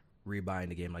are rebuying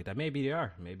the game like that, maybe they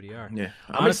are. Yeah,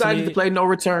 I'm excited to play No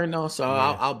Return though, so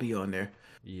I'll be on there.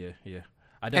 Yeah.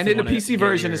 And then the PC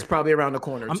version is probably around the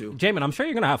corner too. Jamin, I'm sure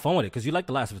you're gonna have fun with it because you like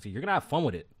the Last of Us 2. You're gonna have fun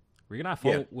with it. You're gonna have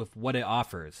fun with what it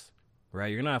offers. Right,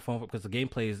 you're gonna have fun because the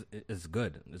gameplay is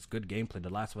good. It's good gameplay. The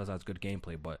Last of Us has good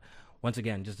gameplay, but once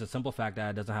again, just the simple fact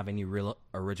that it doesn't have any real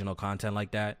original content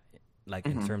like that, like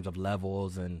in terms of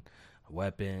levels and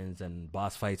weapons and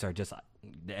boss fights are just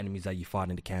the enemies that you fought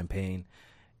in the campaign.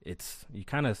 It's you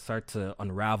kind of start to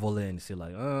unravel it and see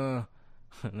like,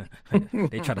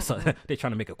 they trying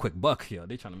to make a quick buck, yo.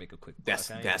 They trying to make a quick buck.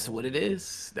 That's what it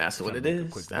is. That's what it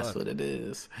is. That's what it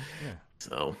is. Yeah.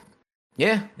 So.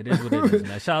 Yeah, it is what it is,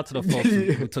 man. Shout out to the folks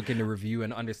who took in the review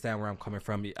and understand where I'm coming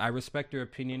from. I respect your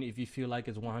opinion if you feel like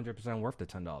it's 100% worth the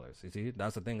 $10. You see,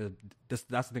 that's the thing. That's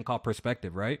the thing called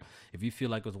perspective, right? If you feel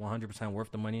like it's 100% worth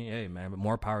the money, hey man,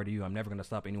 more power to you. I'm never gonna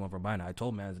stop anyone from buying it. I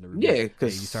told man in the review, yeah,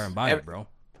 because you start buying it, bro.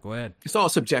 Go ahead. It's all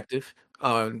subjective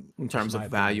in terms of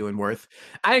value and worth.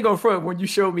 I ain't going front when you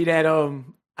showed me that.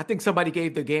 I think somebody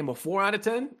gave the game a 4 out of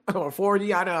 10 or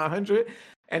 40 out of 100.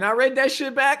 And I read that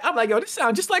shit back. I'm like, yo, this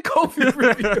sounds just like Kofi's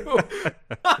review.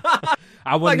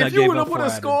 I wouldn't have given it a 4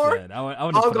 out of 10. I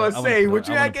was gonna say, would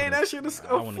you have gave that shit a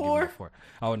 4?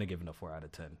 I wouldn't have given it a 4 out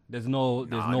of 10. There's no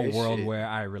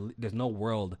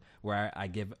world where I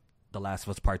give The Last of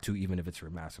Us Part 2, even if it's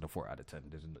remastered, a 4 out of 10.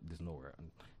 There's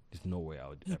no way I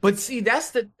would. But see,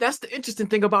 that's the interesting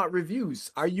thing about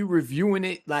reviews. Are you reviewing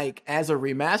it like as a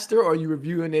remaster, or are you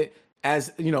reviewing it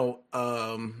as,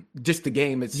 just the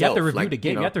game itself? You have to review the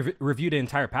game. You have to review the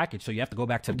entire package, so you have to go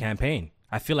back to the campaign.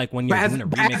 I feel like when you're doing a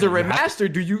remake, as a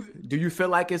remaster, do you feel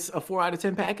like it's a 4 out of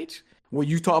 10 package? When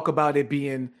you talk about it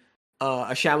being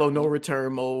a shallow no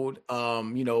return mode,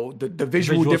 the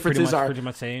visual differences are pretty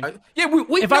much same. We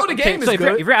know the game is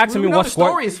good. If you're asking me what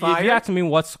score, if you're asking me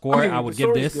what score I would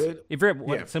give this, if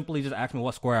you're simply just asking me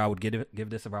what score I would give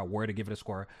this, if I were to give it a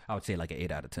score, I would say like an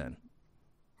 8 out of 10.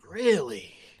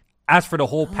 Really? As for the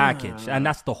whole package, and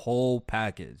that's the whole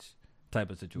package type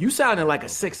of situation. You sounded like a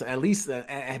 6, at least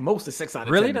at most a 6 out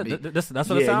of 10. Really? That's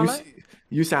what it sounds like?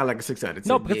 You sound like a 6 out of 10.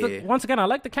 No, because once again, I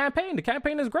like the campaign. The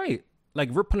campaign is great. Like,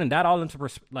 we're putting that all into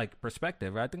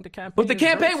perspective. I think the campaign. But the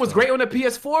campaign was great on the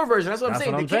PS4 version. That's what I'm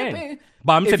saying. Campaign.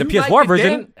 But I'm saying the PS4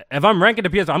 version. If I'm ranking the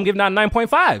PS4, I'm giving that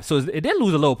 9.5. So it did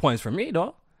lose a little points for me,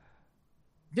 though.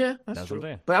 Yeah, that's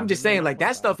true. But I'm just saying, like,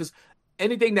 that stuff is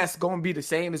anything that's going to be the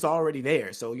same is already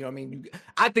there. So, you know what I mean?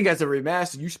 I think as a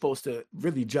remaster, you're supposed to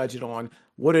really judge it on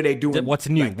what are they doing? What's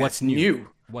new? Like, what's new?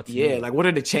 Like, what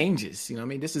are the changes? You know what I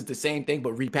mean? This is the same thing,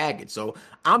 but repackaged. So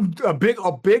I'm a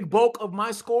big bulk of my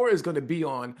score is going to be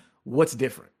on what's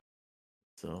different.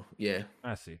 So, yeah.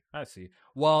 I see.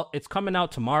 Well, it's coming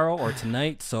out tomorrow or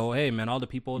tonight. So, hey, man, all the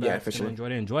people that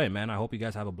enjoy it, man. I hope you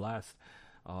guys have a blast.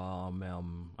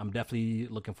 I'm definitely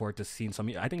looking forward to seeing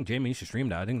some. I think Jamie, you should stream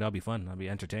that. I think that'll be fun. That'll be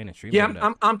entertaining.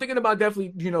 I'm thinking about definitely,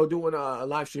 doing a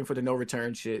live stream for the no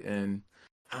return shit, and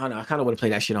I don't know. I kind of want to play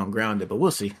that shit on Grounded, but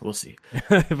we'll see.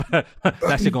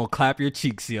 That shit gonna clap your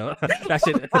cheeks, yo. That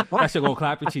shit gonna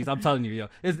clap your cheeks. I'm telling you, yo.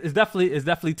 It's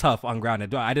definitely tough on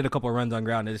Grounded. I did a couple of runs on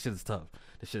Grounded. This shit is tough.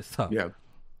 Yeah,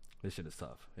 this shit is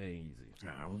tough. It ain't easy.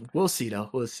 We'll see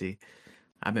though. We'll see.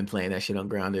 I've been playing that shit on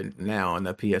Grounded now on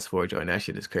the PS4 joint. That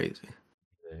shit is crazy.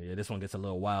 Yeah, this one gets a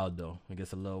little wild though. It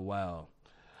gets a little wild.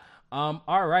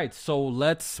 All right, so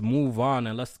let's move on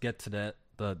and let's get to the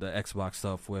Xbox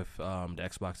stuff with the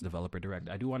Xbox Developer Direct.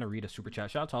 I do want to read a super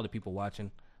chat. Shout out to all the people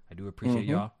watching. I do appreciate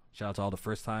y'all. Shout out to all the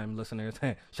first time listeners.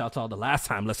 Shout out to all the last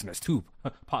time listeners too,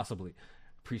 possibly.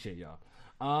 Appreciate y'all.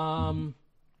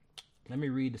 Let me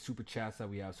read the super chats that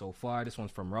we have so far. This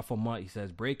one's from Rufflemut. He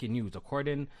says, breaking news.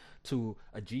 According to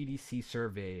a GDC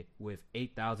survey with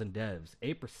 8,000 devs,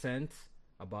 8%,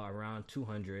 about around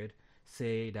 200,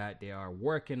 say that they are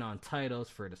working on titles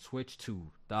for the Switch 2.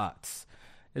 Thoughts?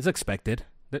 It's expected.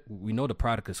 We know the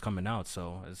product is coming out,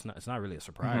 so it's not really a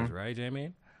surprise, right,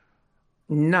 Jamie?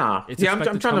 Nah.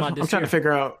 I'm trying to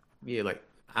figure out. Yeah, like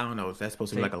I don't know. Is that supposed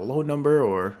to be like a low number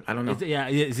or I don't know?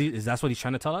 Is that what he's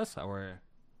trying to tell us, or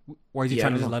is he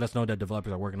trying to just let us know that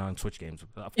developers are working on Switch games?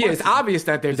 It's obvious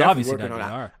that they're definitely working on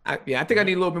that. I think I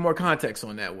need a little bit more context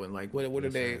on that one. Like, what are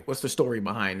they? What's the story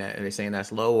behind that? Are they saying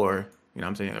that's low, or you know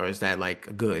what I'm saying, or is that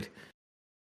like good?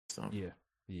 So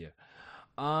yeah.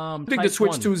 I think the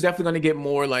Switch 2 is definitely going to get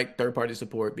more like third-party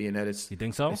support, being that it's. You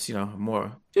think so? It's,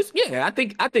 more. I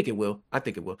think it will. I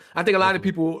think it will. I think a lot of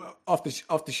people off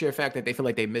the sheer fact that they feel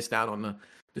like they missed out on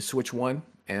the Switch 1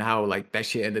 and how like that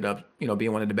shit ended up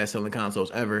being one of the best-selling consoles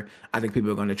ever. I think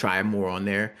people are going to try more on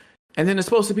there, and then it's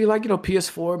supposed to be like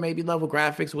PS4 maybe level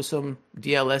graphics with some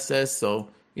DLSS, so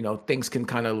things can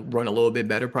kind of run a little bit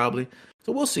better probably.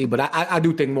 So we'll see, but I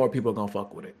do think more people are gonna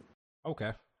fuck with it.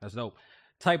 Okay, that's dope.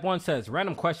 Type 1 says,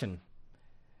 random question.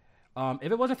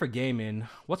 If it wasn't for gaming,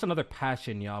 what's another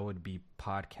passion y'all would be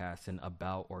podcasting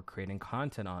about or creating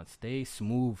content on? Stay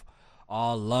smooth,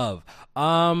 all love.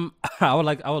 I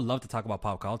would love to talk about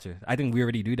pop culture. I think we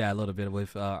already do that a little bit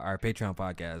with our Patreon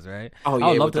podcast, right? Oh yeah, I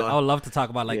would love to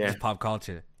talk about just pop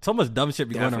culture. So much dumb shit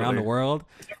going around the world,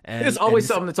 and there's always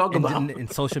something to talk about in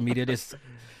social media. This.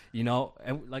 And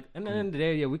like at the end of the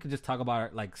day, we could just talk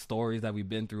about like stories that we've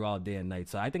been through all day and night.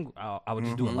 So I think I would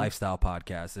just do a lifestyle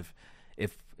podcast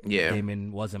if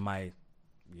gaming wasn't my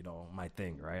my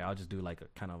thing, right? I'll just do like a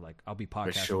kind of like I'll be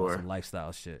podcasting about some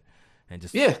lifestyle shit and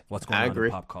just what's going on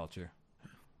in pop culture.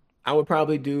 I would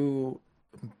probably do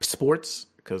sports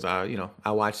because I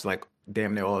watch like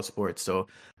damn near all sports, so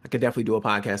I could definitely do a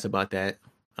podcast about that.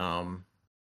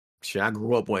 Shit, I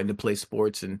grew up wanting to play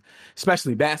sports and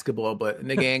especially basketball, but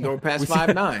nigga ain't going past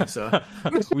 5'9". So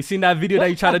we seen that video that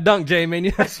you try to dunk, Jay, man.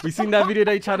 We seen that video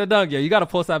that you try to dunk. Yeah, you got to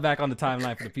post that back on the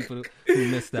timeline for the people who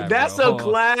missed that. That's a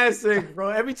classic, bro.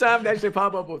 Every time that shit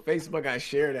pop up on Facebook, I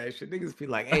share that shit. Niggas be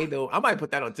like, "Hey, no, I might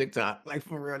put that on TikTok." Like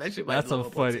for real, that shit. That's so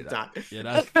funny. Yeah,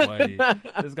 that's funny.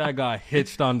 This guy got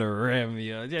hitched on the rim.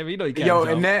 Yeah, Jamie, he can't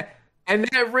jump. and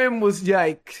that rim was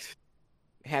like.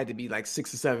 Had to be like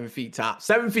 6 or 7 feet tops.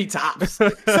 7 feet tops.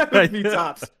 7 feet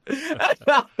tops.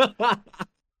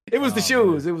 It was the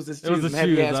shoes. It was the shoes. It was the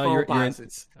heavy ass foam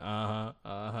posits. Yeah,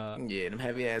 them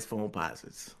heavy ass foam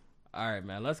posits. All right,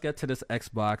 man. Let's get to this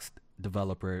Xbox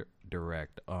Developer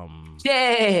Direct.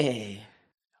 Yeah.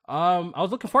 I was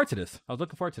looking forward to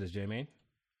this, J-Man.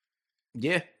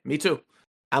 Yeah, me too.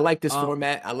 I like this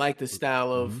format. I like the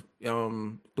style of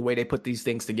the way they put these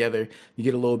things together. You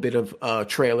get a little bit of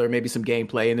trailer, maybe some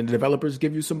gameplay, and then the developers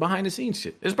give you some behind the scenes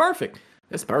shit. It's perfect.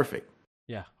 It's perfect.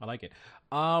 Yeah, I like it.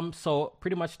 So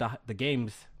pretty much the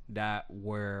games that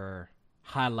were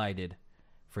highlighted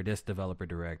for this developer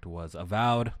direct was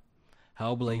Avowed,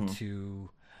 Hellblade 2.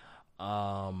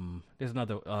 There's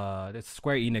another. This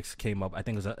Square Enix came up. I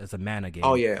think it's a Mana game.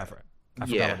 Oh yeah, I forgot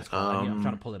what it's called. I'm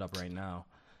trying to pull it up right now.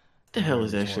 The hell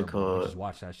is that shit called? I just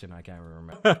watched that shit and I can't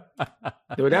remember.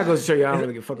 Dude, that goes to show you I don't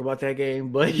really give a fuck about that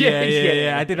game. But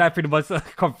yeah. I think that pretty much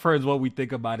confirms what we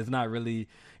think about. It's not really,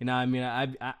 what I mean.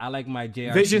 I like my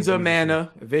JRPG. Visions of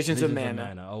Mana. Visions of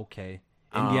Mana. Okay.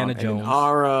 Indiana Jones.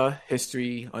 Aura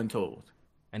History Untold.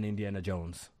 And Indiana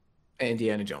Jones.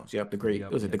 Indiana Jones. Yep.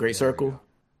 Was it the Great Circle?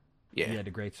 Yeah,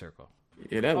 the Great Circle.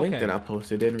 Yeah, that link that I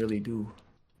posted didn't really do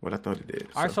what I thought it did.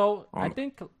 All right, so I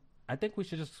think we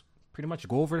should just pretty much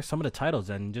go over some of the titles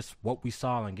and just what we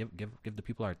saw and give the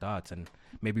people our thoughts and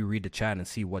maybe read the chat and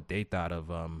see what they thought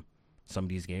of some of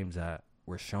these games that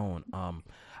were shown.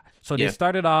 So they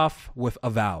started off with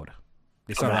Avowed.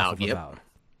 Avowed.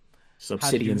 So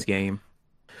Obsidian's game.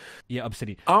 Yeah,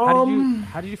 Obsidian.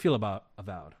 How did you feel about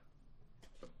Avowed?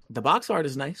 The box art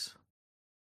is nice.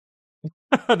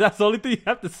 That's the only thing you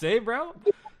have to say, bro?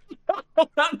 Yo,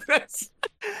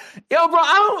 bro,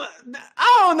 I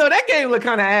don't know. That game look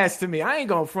kind of ass to me. I ain't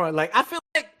gonna front. Like, I feel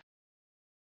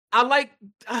like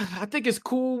I think it's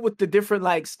cool with the different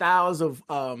like styles of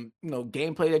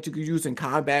gameplay that you could use in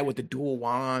combat with the dual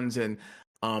wands and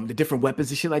the different weapons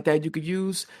and shit like that you could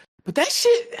use. But that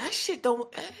shit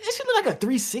look like a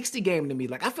 360 game to me.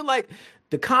 Like I feel like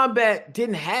the combat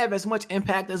didn't have as much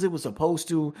impact as it was supposed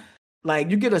to.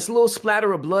 Like you get a little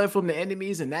splatter of blood from the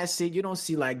enemies, and that's it. You don't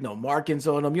see like no markings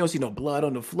on them. You don't see no blood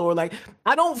on the floor. Like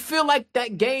I don't feel like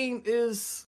that game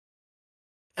is.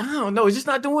 I don't know. It's just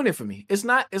not doing it for me. It's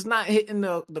not hitting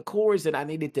the chords that I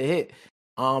needed to hit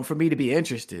for me to be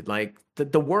interested. Like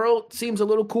the world seems a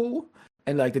little cool,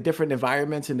 and like the different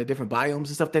environments and the different biomes and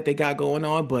stuff that they got going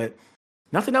on, but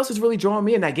nothing else is really drawing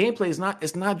me in. That gameplay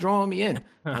is not drawing me in.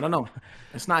 I don't know.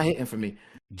 It's not hitting for me.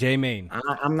 J-Main.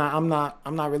 I'm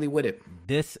not really with it.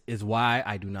 This is why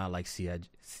I do not like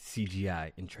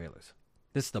CGI in trailers.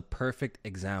 This is the perfect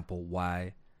example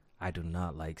why I do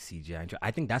not like CGI.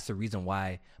 I think that's the reason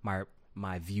why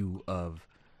my view of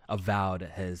Avowed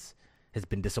has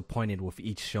been disappointed with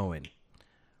each showing.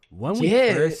 When we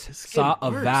first saw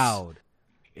Avowed,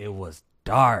 it was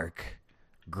dark,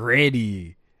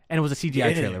 gritty, and it was a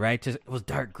CGI trailer, right? It was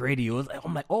dark, gritty.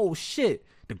 I'm like, oh shit,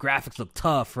 the graphics look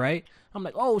tough, right? I'm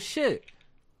like, oh shit,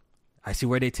 I see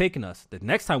where they're taking us. The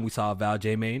next time we saw Avowed,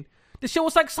 J-Main, this shit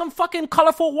was like some fucking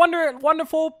colorful,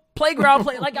 wonderful playground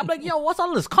play. Like I'm like, yo, what's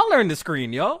all this color in the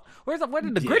screen, yo? Where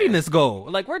did the grittiness go?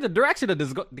 Like where'd the direction of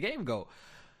the game go?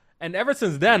 And ever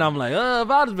since then, I'm like,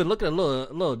 Avowed has been looking a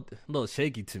little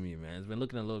shaky to me, man. It's been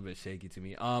looking a little bit shaky to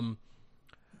me.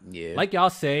 Yeah. Like y'all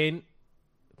saying,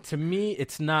 to me,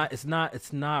 it's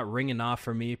not ringing off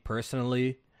for me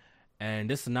personally. And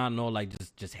this is not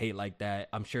just hate like that.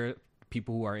 I'm sure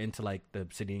people who are into like the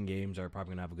Obsidian games are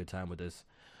probably gonna have a good time with this.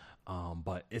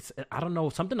 But I don't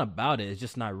know, something about it is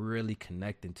just not really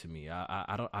connecting to me.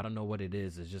 I don't know what it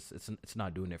is. It's just it's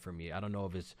not doing it for me. I don't know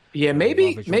if it's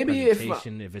maybe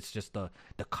if it's just the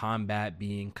combat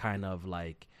being kind of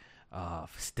like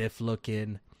stiff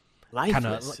looking,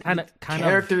 lifeless. Kind of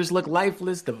characters look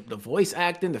lifeless. The voice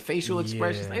acting, the facial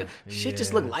expressions, shit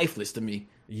just look lifeless to me.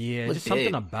 Yeah, just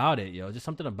something about it, yo. Just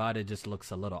something about it just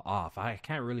looks a little off. I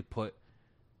can't really put.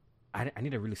 I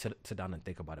need to really sit down and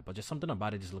think about it, but just something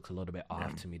about it just looks a little bit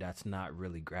off to me. That's not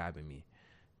really grabbing me.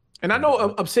 And I know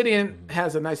Obsidian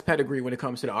has a nice pedigree when it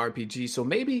comes to the RPG, so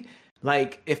maybe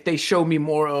like if they show me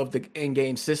more of the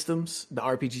in-game systems, the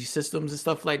RPG systems and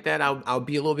stuff like that, I'll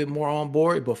be a little bit more on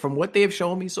board. But from what they've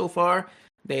shown me so far,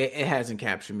 it hasn't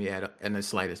captured me in the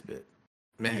slightest bit.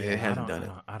 Man, it hasn't done it.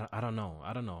 I don't know.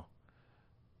 I don't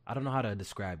know how to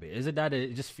describe it. Is it that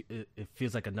it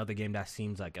feels like another game that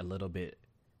seems like a little bit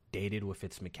dated with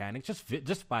its mechanics,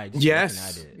 just by looking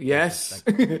at it. Yes.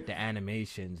 Like the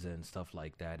animations and stuff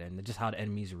like that, and just how the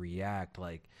enemies react.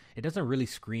 Like it doesn't really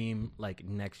scream like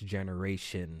next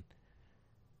generation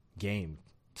game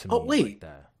to me. Oh wait, like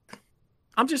that.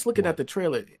 I'm just looking at the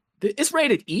trailer. It's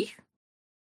rated E.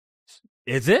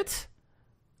 Is it?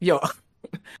 Yo,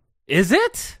 is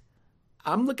it?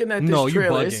 I'm looking at this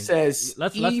trailer. It says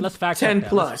let's fact check 10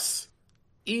 plus.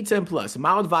 E10 plus,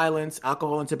 mild violence,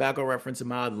 alcohol and tobacco reference, and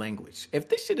mild language. If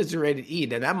this shit is rated E,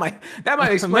 then that might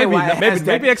explain why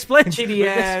maybe explain shitty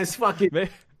ass fucking.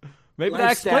 Maybe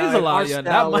that explains a lot. Yeah,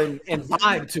 that might and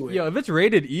vibe to it. Yo, if it's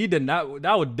rated E, then that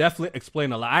would definitely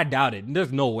explain a lot. I doubt it.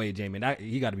 There's no way, Jamie.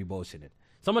 You got to be bullshitting.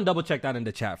 Someone double check that in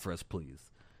the chat for us,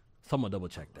 please. Someone double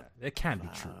check that. It can't be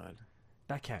true.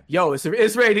 That can't be. Yo,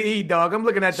 it's rated E, dog. I'm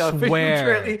looking at the official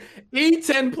trailer.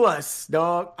 E10 plus,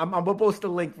 dog. I'm gonna post a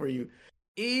link for you.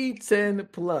 E10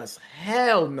 plus.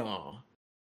 Hell no.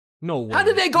 No way. How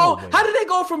did they go? How did they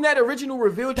go from that original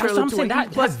reveal trailer to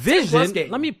that vision?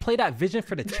 Let me play that vision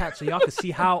for the chat so y'all can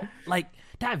see how like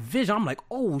that vision. I'm like,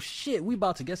 oh shit, we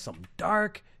about to get some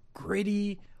dark,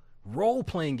 gritty role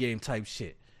playing game type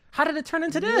shit. How did it turn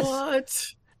into this?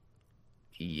 What?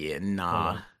 Yeah,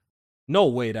 nah. No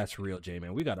way that's real,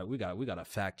 J-Man. We gotta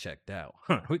fact check that.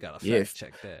 We gotta fact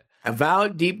check that.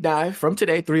 Avowed deep dive from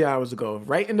today, 3 hours ago.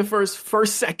 Right in the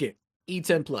first second.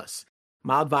 E10 plus.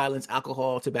 Mild violence,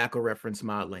 alcohol, tobacco reference,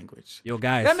 mild language. Yo,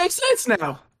 guys. That makes sense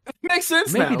now. It makes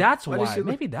sense now. Maybe that's why.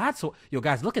 Maybe that's what. Yo,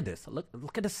 guys, look at this.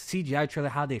 Look at this CGI trailer,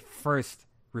 how they first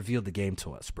revealed the game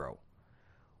to us, bro.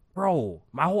 Bro,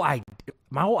 my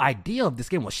whole idea of this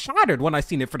game was shattered when I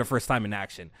seen it for the first time in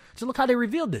action. Just look how they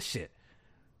revealed this shit.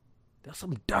 There's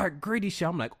some dark, gritty shit.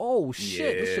 I'm like, oh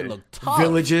shit, this shit look tough.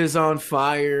 Villages on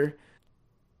fire.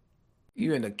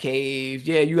 You in the cave.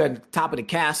 Yeah, you at the top of the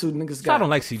castle. Niggas got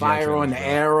fire on the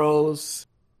arrows.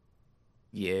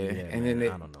 Yeah, and then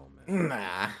I don't know,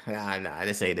 man. Nah,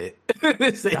 this ain't it.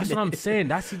 That's what I'm saying.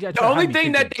 That CGI. The only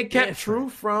thing that they kept true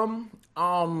from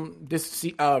this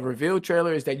reveal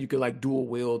trailer is that you could like dual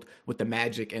wield with the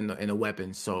magic and the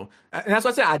weapons. So and that's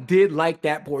what I said. I did like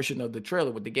that portion of the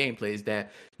trailer with the gameplay is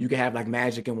that you could have like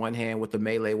magic in one hand with a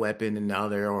melee weapon in the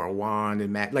other, or a wand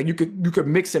and like you could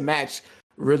mix and match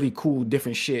really cool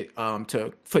different shit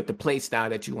to fit the play style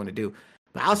that you want to do.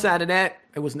 But outside of that,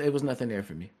 it was nothing there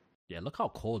for me. Yeah, look how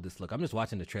cold this look. I'm just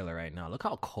watching the trailer right now. Look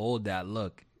how cold that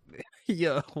look.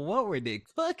 Yo, what were they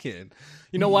cooking?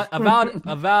 You know what?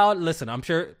 Avowed. Listen, I'm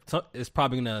sure it's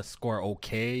probably gonna score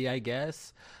okay, I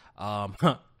guess.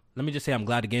 Let me just say, I'm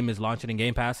glad the game is launching in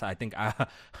Game Pass. I think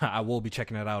I will be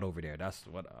checking it out over there. That's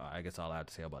what I guess all I have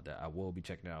to say about that. I will be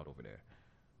checking it out over there.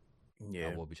 Yeah,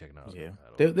 I will be checking it out. Yeah,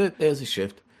 there's a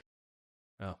shift.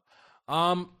 Oh,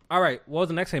 all right. What was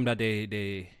the next game that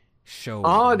they showed?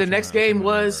 Oh, the next game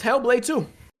was Hellblade 2.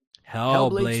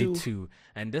 Hellblade 2.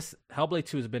 And this Hellblade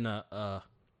 2 has been a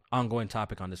ongoing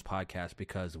topic on this podcast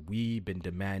because we've been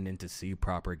demanding to see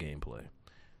proper gameplay.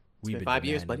 We've been 5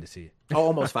 years, buddy. To see. Oh,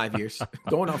 almost 5 years.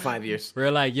 Going on 5 years.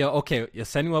 We're like, yo, okay,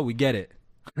 Senua, we get it.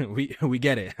 we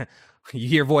get it. You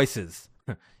hear voices.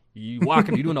 You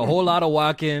walking. You're doing a whole lot of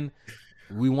walking.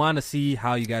 We want to see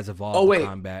how you guys evolve the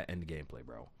combat and the gameplay,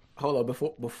 bro. Hold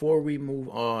on, before we move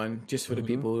on, just for the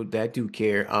people that do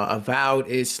care, Avowed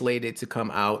is slated to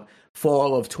come out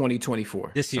fall of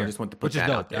 2024. This year. So I just want to put that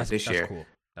out there this year. Cool.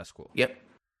 That's cool. Yep.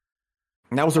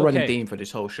 And that was a running theme for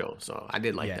this whole show, so I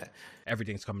did like that.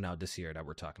 Everything's coming out this year that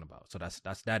we're talking about, so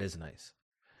that is nice.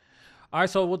 All right,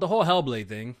 so with the whole Hellblade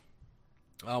thing,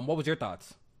 what was your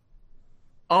thoughts?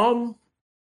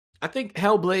 I think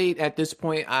Hellblade at this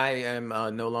point, I am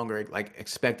no longer like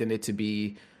expecting it to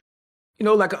be,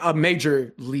 like a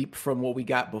major leap from what we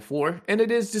got before. And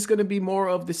it is just going to be more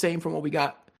of the same from what we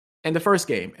got in the first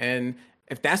game. And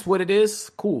if that's what it is,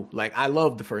 cool. Like, I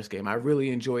love the first game. I really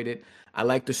enjoyed it. I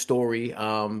like the story.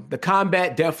 The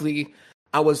combat, definitely,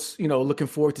 I was, looking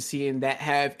forward to seeing that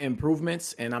have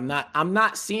improvements. And I'm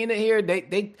not seeing it here.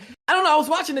 They I don't know. I was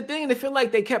watching the thing and it felt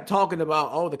like they kept talking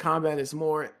about, the combat is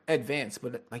more advanced.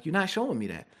 But like, you're not showing me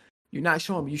that. You're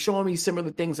showing me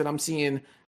similar things that I'm seeing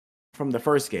from the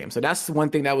first game. So that's the one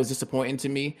thing that was disappointing to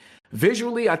me.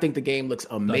 Visually, I think the game looks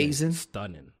amazing.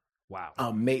 Stunning. Wow.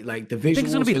 Like the visuals. You think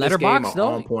it's gonna be letterbox though?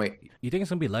 On point. You think it's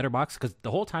gonna be letterbox? Because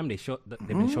the whole time they've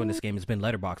been showing this game, it's been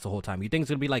letterbox the whole time. You think it's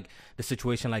gonna be like the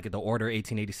situation like the Order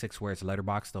 1886 where it's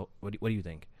letterbox though? What do you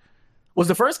think? Was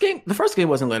the first game? The first game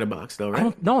wasn't letterbox though,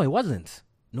 right? No, it wasn't.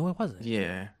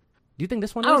 Yeah. Do you think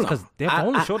this one is? Because they have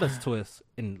only showed us to us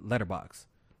in letterbox.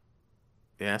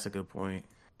 Yeah, that's a good point.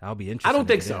 That'll be interesting. I don't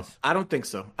think so. I don't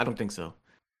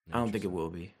think it will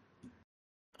be.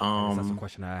 That's a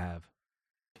question I have.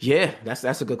 Yeah,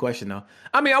 that's a good question though.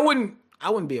 I mean, I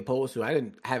wouldn't be opposed to it. I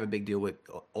didn't have a big deal with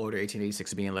Order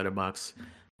 1886 being letterbox.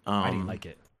 I didn't like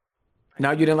it. Now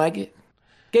you didn't like it?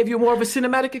 Gave you more of a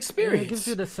cinematic experience. Yeah, it gives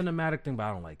you the cinematic thing, but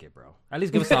I don't like it, bro. At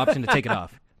least give us the option to take it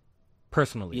off.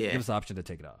 Personally, give us the option to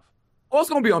take it off. Well, it's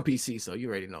gonna be on PC, so you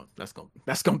already know that's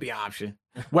gonna be an option.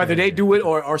 Whether they do it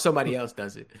or somebody else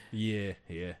does it. Yeah.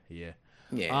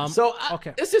 So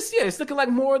it's just it's looking like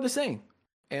more of the same.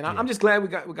 And I'm just glad we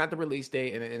got the release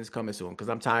date and it's coming soon because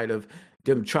I'm tired of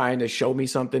them trying to show me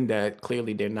something that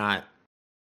clearly they're not.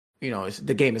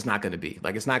 The game is not going to be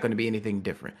like it's not going to be anything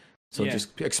different. So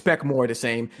just expect more of the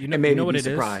same. And maybe be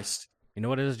surprised. You know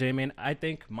what it is, J-Man? I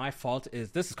think my fault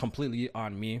is this is completely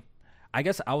on me. I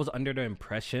guess I was under the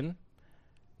impression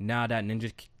now that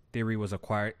Ninja Theory is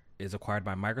acquired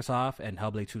by Microsoft and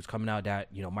Hellblade 2 is coming out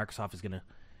that Microsoft is gonna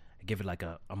give it like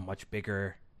a much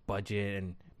bigger budget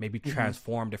and maybe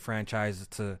transform the franchise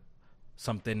to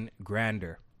something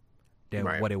grander than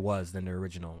what it was than the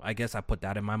original. I guess I put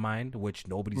that in my mind, which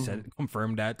nobody said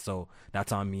confirmed that, so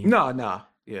that's on me. No.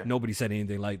 Yeah. Nobody said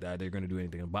anything like that. They're gonna do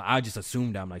anything, but I just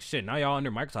assumed that. I'm like, shit. Now y'all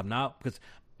under Microsoft now because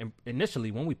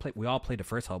initially when we all played the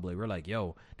first Hellblade, we're like,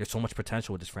 yo, there's so much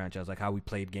potential with this franchise. Like how we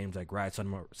played games like Rise,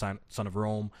 Son of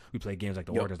Rome. We played games like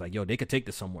The Orders. Like, yo, they could take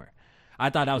this somewhere. I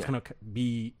thought that was gonna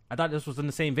be. I thought this was in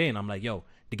the same vein. I'm like, yo,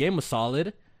 the game was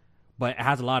solid, but it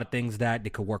has a lot of things that they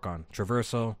could work on: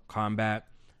 traversal, combat,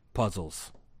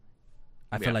 puzzles.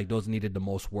 I feel like those needed the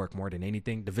most work more than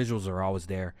anything. The visuals are always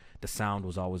there. The sound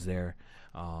was always there.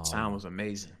 Sound was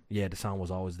amazing. Yeah, the sound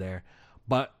was always there.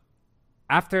 But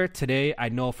after today, I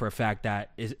know for a fact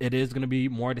that it is going to be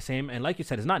more the same. And like you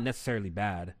said, it's not necessarily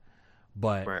bad.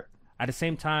 But at the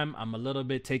same time, I'm a little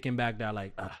bit taken back that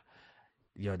like,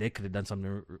 they could have done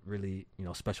something really,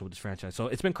 special with this franchise. So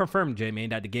it's been confirmed, J-Man,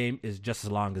 that the game is just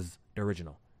as long as the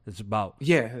original. It's about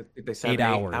 8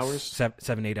 hours.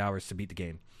 7-8 hours to beat the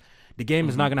game. The game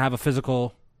is not going to have a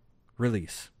physical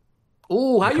release.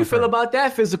 Ooh, how you feel about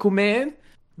that, physical man?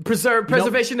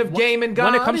 preservation of game and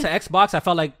God. When it comes to Xbox, I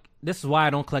felt like this is why I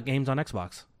don't collect games on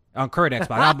Xbox. On current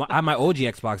Xbox. I have my OG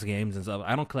Xbox games and stuff.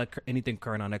 I don't collect anything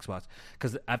current on Xbox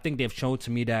because I think they've shown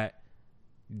to me that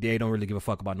they don't really give a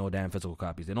fuck about no damn physical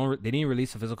copies. They didn't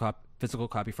release a physical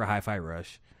copy for Hi-Fi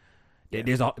Rush.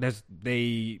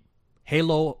 Yeah.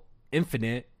 Halo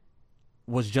Infinite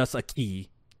was just a key.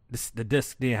 The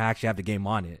disc didn't actually have the game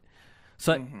on it.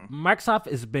 So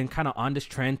Microsoft has been kind of on this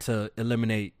trend to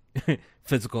eliminate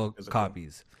physical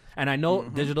copies. And I know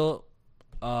digital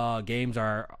games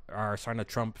are starting to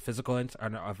trump physical and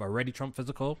have already trumped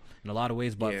physical in a lot of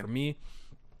ways. But for me,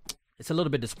 it's a little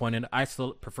bit disappointing. I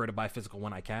still prefer to buy physical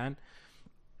when I can.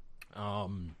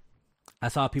 I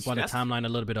saw people on the timeline a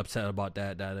little bit upset about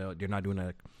that you're not doing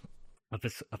a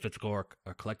physical or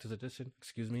collector's edition.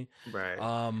 Excuse me. Right.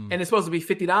 And it's supposed to be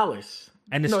 $50.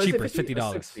 And it's cheaper. It's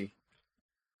 $50.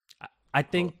 I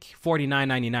think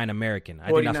 $49.99 American.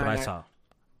 I think that's what I saw.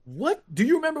 What? Do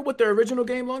you remember what the original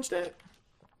game launched at?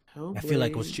 I feel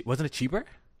like wasn't it cheaper?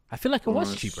 I feel like it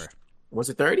was cheaper. Was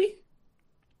it 30?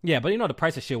 Yeah, but the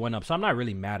price of shit went up, so I'm not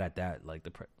really mad at that. Like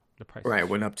the price. Right,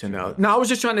 went up $10. No, I was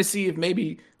just trying to see if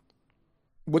maybe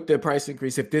with the price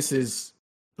increase, if this is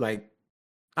like,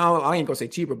 I ain't gonna say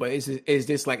cheaper, but is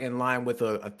this like in line with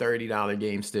a $30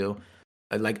 game still?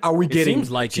 Like, are we getting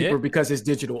like cheaper because it's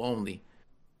digital only?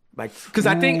 Like, because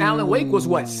I think Alan Wake was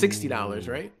what, $60,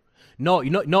 right?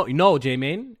 No,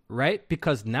 J-Main, right?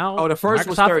 Because now the first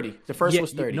was 30. The first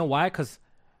was 30. You know why? Because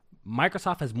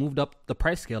Microsoft has moved up the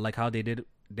price scale, like how they did.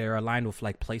 They're aligned with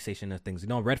like PlayStation and things.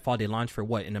 Redfall they launched for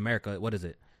what in America? What is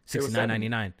it?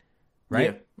 $69.99,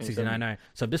 right? Yeah, $69.99.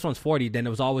 So if this one's $40, then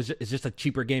it's just a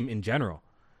cheaper game in general.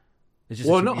 It's just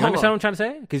you understand what I'm trying to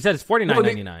say? Because you said it's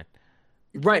 $49.99.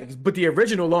 Right, but the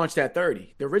original launched at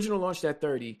 30. The original launched at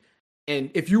 30.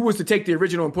 And if you was to take the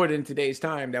original and put it in today's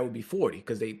time, that would be 40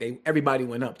 because everybody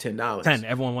went up $10.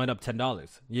 Everyone went up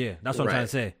 $10. Yeah, that's what I'm trying to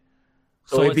say.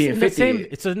 So it's in the same.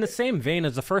 It's in the same vein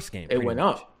as the first game. It went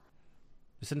up.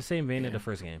 It's in the same vein as the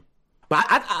first game. But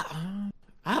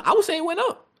I would say it went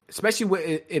up, especially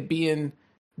with it being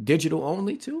digital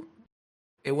only too.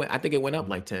 I think it went up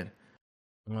like 10.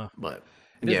 But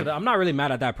I'm not really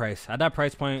mad at that price. At that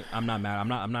price point, I'm not mad.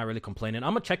 I'm not really complaining.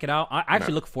 I'm gonna check it out. I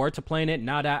actually look forward to playing it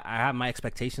now that I have my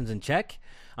expectations in check.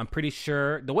 I'm pretty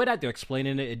sure the way that they're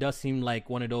explaining it, it does seem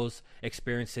like one of those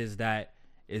experiences that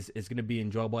is gonna be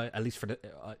enjoyable. At least for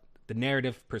the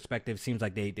narrative perspective, seems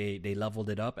like they leveled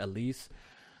it up at least.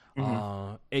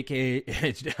 AKA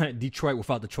it's Detroit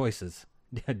without the choices.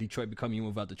 Detroit become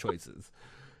human without the choices.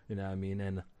 You know what I mean?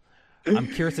 And I'm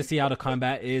curious to see how the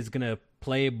combat is gonna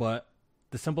play, but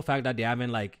the simple fact that they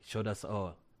haven't like showed us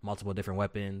multiple different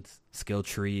weapons, skill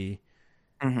tree,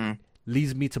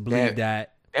 leads me to believe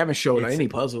that they haven't showed any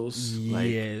puzzles.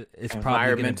 Yeah, it's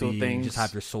probably gonna be things. You just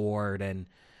have your sword, and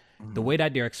the way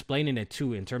that they're explaining it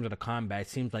too, in terms of the combat, it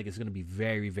seems like it's gonna be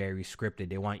very, very scripted.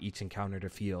 They want each encounter to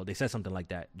feel. They said something like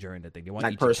that during the thing. They want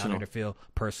each encounter to feel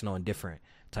personal and different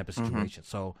type of situation.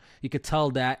 So you could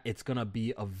tell that it's gonna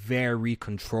be a very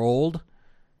controlled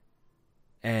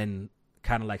and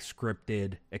kind of like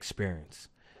scripted experience.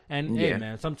 And hey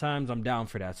man, sometimes I'm down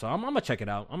for that. So I'm gonna check it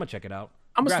out. I'm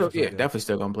definitely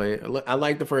still gonna play it. I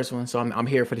like the first one, so I'm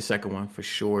here for the second one for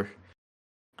sure.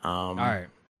 All right.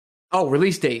 Oh,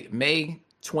 release date May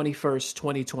 21st,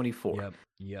 2024.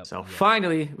 Yep. So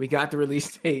finally we got the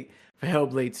release date for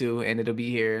Hellblade 2, and it'll be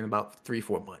here in about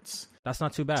 3-4 months. That's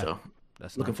not too bad. So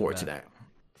that's looking forward to that.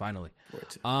 Finally.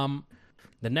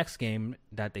 The next game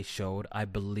that they showed, I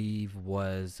believe,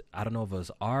 was, I don't know if it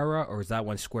was Aura or is that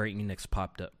when Square Enix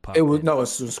popped it was in? No,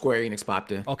 it's Square Enix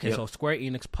popped in. Okay, so Square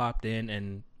Enix popped in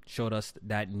and showed us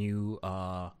that new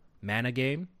Mana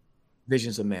game.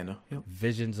 Visions of Mana. Yep.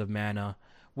 Visions of Mana,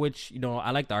 which, I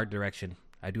like the art direction.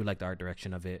 I do like the art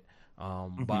direction of it.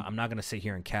 But I'm not going to sit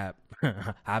here and cap.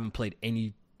 I haven't played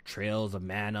any Trails of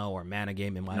Mana or Mana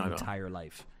game in my entire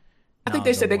life. I think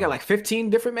they said they got like 15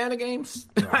 different Mana games.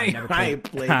 I ain't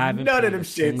played none of them shits.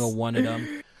 Single one of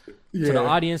them. To the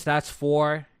audience, that's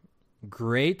 4.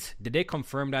 Great. Did they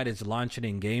confirm that it's launching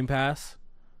in Game Pass?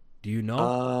 Do you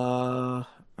know?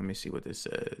 Let me see what this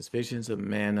says. Visions of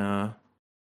Mana.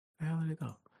 Where the hell did it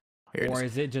go? Or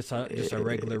is it just a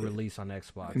regular release on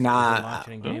Xbox? Nah. Is it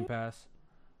launching in Game Pass?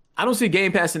 I don't see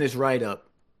Game Pass in this write-up.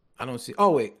 I don't see. Oh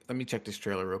wait, let me check this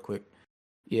trailer real quick.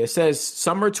 Yeah, it says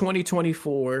summer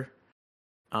 2024.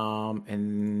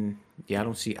 And I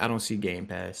don't see Game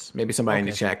Pass. Maybe somebody in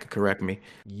the chat could correct me.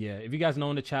 Yeah, if you guys know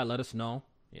in the chat, let us know.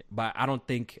 Yeah, but I don't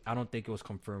think it was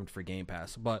confirmed for Game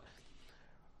Pass. But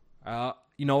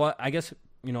you know what? I guess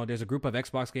there's a group of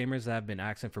Xbox gamers that have been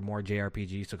asking for more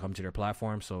JRPGs to come to their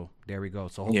platform. So there we go.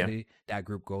 So hopefully that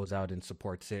group goes out and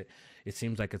supports it. It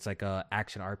seems like it's like a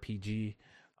action RPG.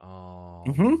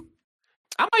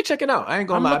 I might check it out. I ain't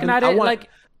gonna lie. I'm looking at it like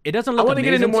it doesn't look. I want to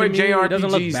get into more JRPGs it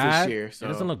doesn't look bad. This year. So. It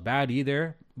doesn't look bad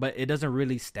either, but it doesn't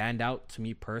really stand out to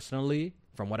me personally.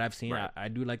 From what I've seen, I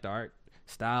do like the art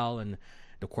style and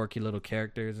the quirky little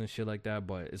characters and shit like that.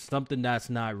 But it's something that's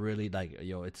not really like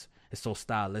it's so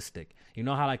stylistic. You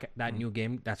know how like that new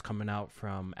game that's coming out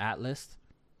from Atlas.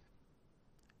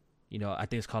 I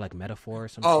think it's called like Metaphor or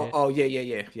something. Oh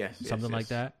yeah. Something like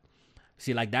that.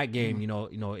 See, like that game,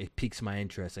 it piques my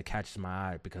interest. It catches my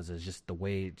eye because it's just the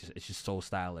way it's just so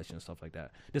stylish and stuff like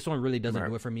that. This one really doesn't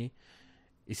do it for me.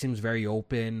 It seems very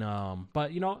open,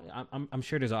 but I'm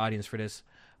sure there's an audience for this.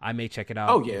 I may check it out.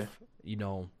 Oh yeah.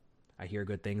 If, I hear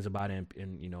good things about it,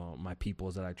 and my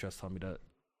peoples that I trust tell me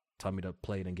to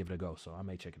play it and give it a go. So I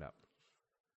may check it out.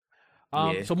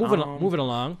 So moving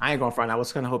along. I ain't gonna front. I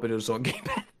was kind of hoping it was on Game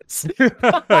Pass.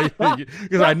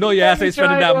 Because I know your ass ain't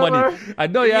spending that money. I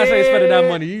know your ass ain't spending that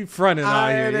money. You fronting out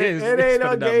here. It ain't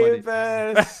no Game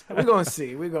Pass. We're gonna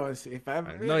see. If I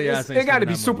know your ass ain't it gotta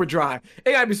be super dry.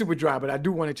 It gotta be super dry. But I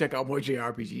do want to check out more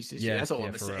JRPGs this year. That's all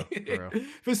I'm gonna say.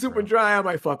 If it's super dry, I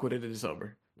might fuck with it in the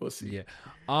summer. We'll see. Yeah.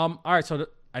 All right. So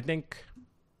I think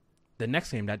the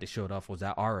next game that they showed off was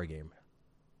that Aura game.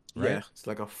 Right? Yeah, it's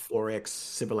like a 4X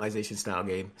Civilization style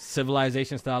game.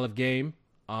 Civilization style of game.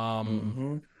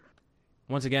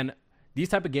 Once again, these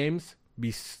type of games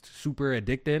be super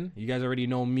addicting. You guys already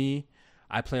know me.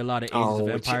 I play a lot of Ages of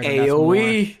Empires.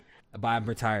 AOE. But I'm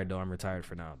retired though. I'm retired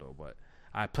for now though. But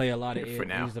I play a lot of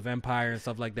Ages of Empire and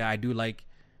stuff like that. I do like.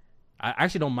 I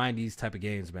actually don't mind these type of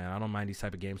games, man. I don't mind these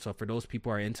type of games. So for those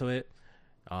people who are into it,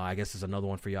 I guess it's another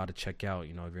one for y'all to check out.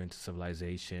 If you're into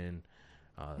Civilization,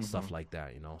 stuff like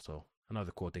that. So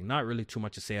another cool thing. Not really too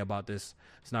much to say about this.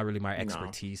 It's not really my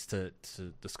expertise to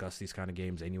discuss these kind of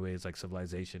games anyways, like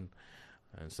Civilization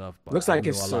and stuff. But looks like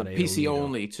it's PC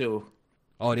only too.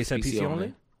 Oh, they said PC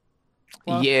only?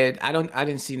 Well, yeah, I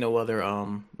didn't see no other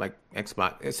like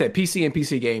Xbox. It said PC and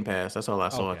PC Game Pass. That's all I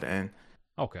saw at the end.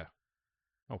 Okay.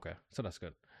 So that's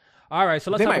good. All right, so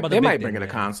let's talk about the big thing. They might bring in the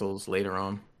consoles later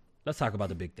on. Let's talk about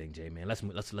the big thing, Jay, man. Let's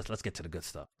get to the good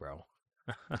stuff, bro.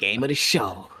 Game of the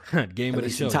show. Game of the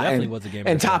show. Definitely was a game of the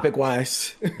show. And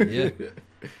topic-wise. Yeah.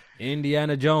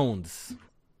 Indiana Jones.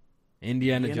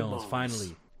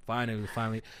 Finally.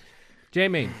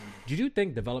 J-Main, did you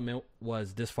think development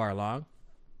was this far along?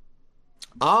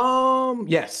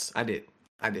 Yes, I did.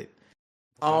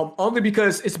 Only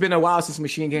because it's been a while since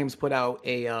Machine Games put out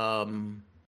a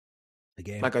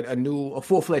game, like a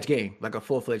full-fledged game, like a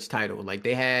full-fledged title. Like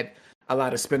they had a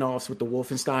lot of spinoffs with the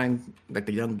Wolfenstein, like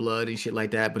the Young Blood and shit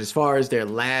like that. But as far as their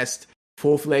last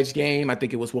full-fledged game, I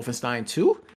think it was Wolfenstein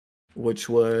 2, which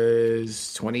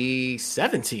was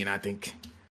 2017, I think.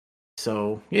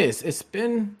 So yes, it's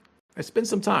been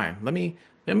some time. Let me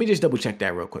just double check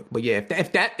that real quick. But yeah,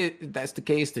 if that's the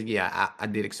case, then yeah, I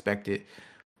did expect it.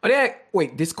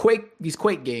 These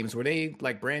Quake games, were they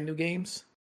like brand new games?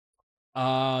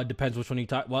 Depends which one you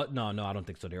talk. Well, no, I don't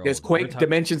think so. There's old. Quake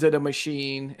Dimensions of the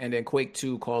Machine, and then Quake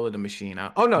 2 Call of the Machine.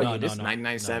 This is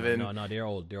 997. No, they're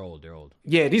old.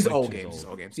 Yeah, these are old games.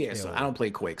 Yeah, so I don't play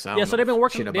Quake. So so they've been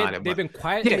working about it. They've been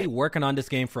quietly working on this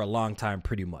game for a long time,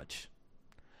 pretty much.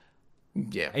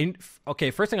 Yeah. And,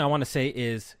 okay, first thing I want to say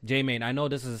is, J-Main, I know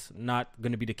this is not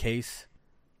going to be the case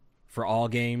for all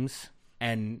games,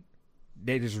 and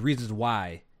there's reasons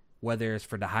why. Whether it's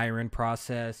for the hiring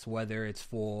process, whether it's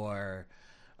for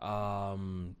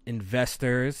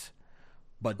investors.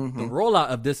 But the rollout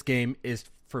of this game is,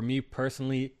 for me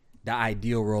personally, the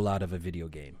ideal rollout of a video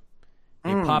game.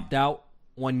 It popped out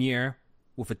one year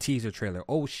with a teaser trailer.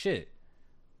 Oh, shit.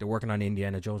 They're working on the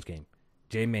Indiana Jones game.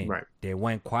 J-Main, they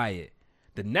went quiet.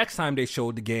 The next time they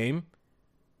showed the game,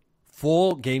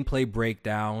 full gameplay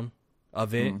breakdown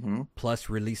of it, plus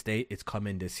release date, it's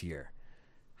coming this year.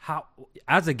 How,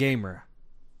 as a gamer,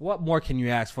 what more can you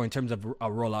ask for in terms of a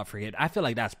rollout for it? I feel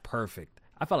like that's perfect.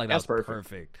 That's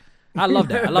perfect. I love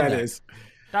that.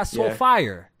 That's so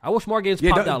fire. I wish more games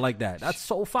popped out like that. That's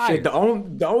so fire. Shit, the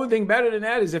only thing better than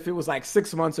that is if it was like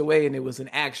 6 months away and it was an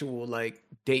actual like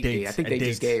date. I think they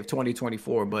just gave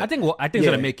 2024, but I think it's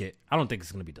gonna make it. I don't think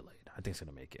it's gonna be delayed. I think it's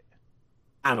gonna make it.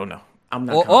 I don't know. I'm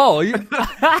not. You think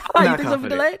it's gonna be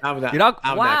delayed?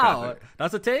 Wow,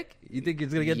 that's a take. You think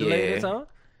it's gonna get delayed or something?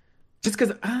 Just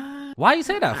because. Why you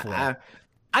say that for?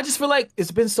 I just feel like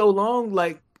it's been so long.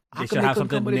 Like they should have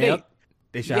something nailed.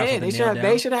 They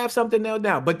should have something nailed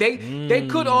down. But they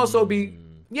could also be.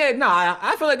 Yeah, no,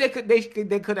 I feel like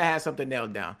they could have had something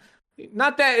nailed down.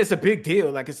 Not that it's a big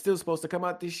deal. Like it's still supposed to come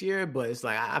out this year, but it's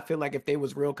like I feel like if they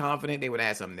was real confident, they would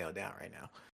have something nailed down right now.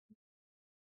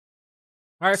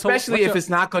 All right, so Especially if it's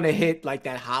not going to hit like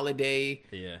that holiday.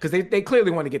 Yeah. Because they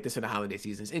clearly want to get this in the holiday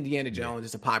seasons. Indiana Jones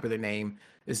is a popular name.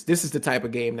 This is the type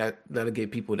of game that'll get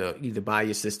people to either buy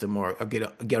your system or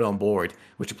get on board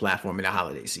with your platform in the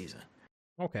holiday season.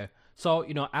 Okay. So,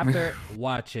 after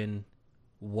watching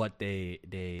what they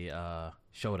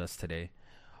showed us today,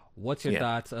 what's your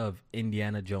thoughts of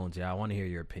Indiana Jones? Yeah, I want to hear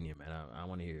your opinion, man. I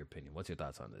want to hear your opinion. What's your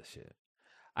thoughts on this shit?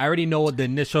 I already know what the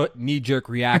initial knee-jerk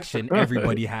reaction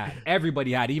everybody had.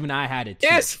 Everybody had. Even I had it, too.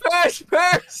 It's first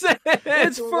person!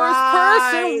 It's first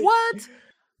person! What?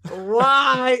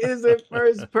 Why is it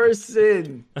first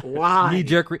person? Why?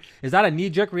 Knee-jerk. Is that a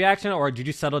knee-jerk reaction, or did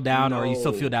you settle down, or you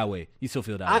still feel that way? You still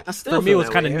feel that way? I still For me, feel it was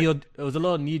kind of it was a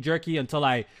little knee-jerky until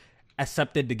I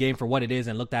accepted the game for what it is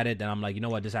and looked at it. Then I'm like, you know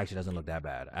what? This actually doesn't look that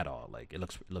bad at all. Like, it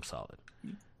looks solid.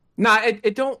 Nah,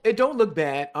 it don't look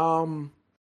bad.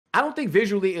 I don't think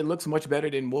visually it looks much better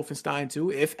than Wolfenstein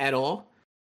 2, if at all.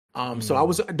 So I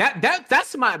was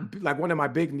that's my one of my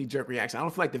big knee jerk reactions. I don't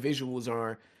feel like the visuals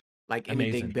are like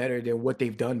anything better than what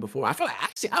they've done before. I feel like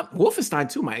actually Wolfenstein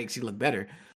 2 might actually look better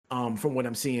from what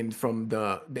I'm seeing from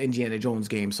the Indiana Jones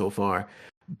game so far.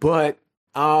 But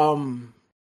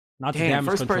not the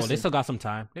damage control. Person. They still got some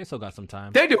time.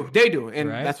 They do. And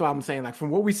that's why I'm saying, like,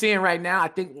 from what we're seeing right now, I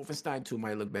think Wolfenstein 2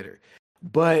 might look better.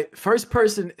 But first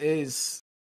person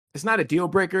it's not a deal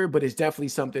breaker, but it's definitely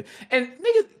something. And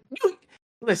nigga,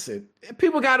 listen,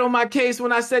 people got on my case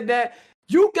when I said that.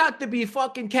 You got to be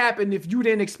fucking capping if you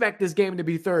didn't expect this game to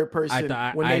be third person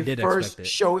when they first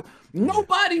showed.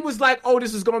 Nobody was like, "Oh,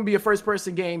 this is going to be a first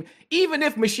person game," even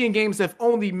if Machine Games have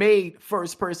only made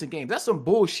first person games. That's some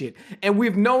bullshit. And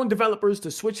we've known developers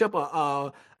to switch up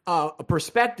a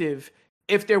perspective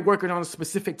if they're working on a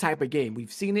specific type of game.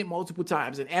 We've seen it multiple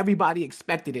times, and everybody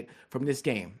expected it from this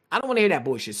game. I don't want to hear that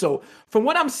bullshit. So, from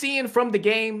what I'm seeing from the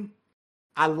game,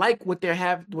 I like what they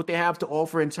have to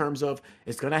offer in terms of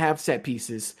it's gonna have set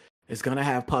pieces, it's gonna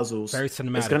have puzzles, very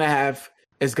cinematic.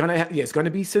 It's gonna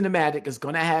be cinematic. It's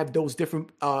gonna have those different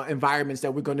environments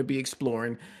that we're gonna be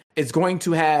exploring. It's going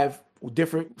to have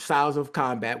different styles of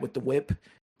combat with the whip,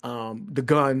 the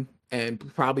gun,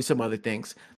 and probably some other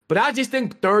things. But I just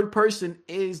think third person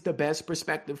is the best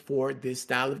perspective for this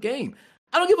style of game.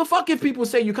 I don't give a fuck if people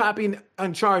say you copying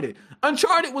Uncharted.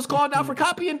 Uncharted was called out for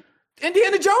copying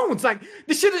Indiana Jones. Like,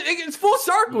 this shit, it's full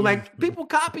circle. Like, people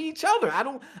copy each other. I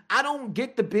don't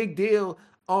get the big deal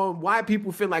on why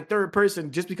people feel like third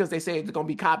person just because they say it's gonna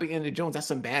be copying Indiana Jones. That's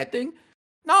some bad thing.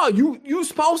 No, you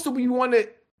supposed to. You want to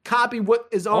copy what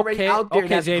is already out there.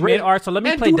 Okay, Jay, made art. So let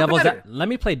me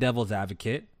play devil's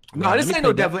advocate. No, this ain't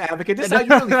no devil advocate. This is how you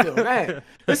really feel, man.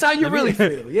 This is how you really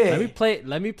feel. Yeah.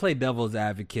 Let me play devil's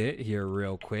advocate here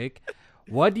real quick.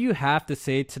 What do you have to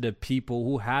say to the people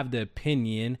who have the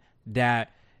opinion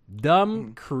that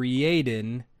them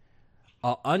creating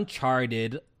a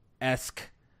Uncharted-esque,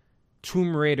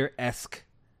 Tomb Raider-esque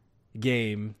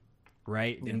game,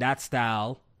 right? In that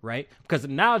style, right? Because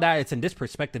now that it's in this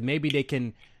perspective, maybe they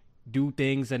can do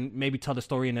things and maybe tell the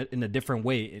story in a different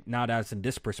way now that it's in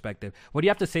this perspective. What do you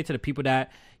have to say to the people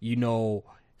that,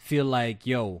 feel like,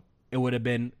 it would have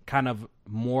been kind of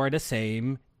more the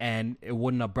same and it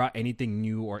wouldn't have brought anything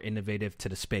new or innovative to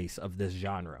the space of this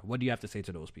genre? What do you have to say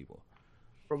to those people?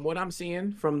 From what I'm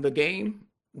seeing from the game,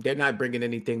 they're not bringing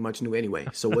anything much new anyway.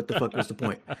 So what the fuck was the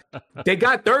point? They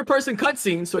got third-person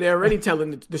cutscenes, so they're already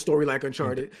telling the story like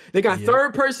Uncharted. They got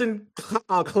third-person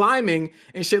climbing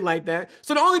and shit like that.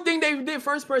 So the only thing they did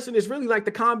first-person is really like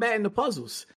the combat and the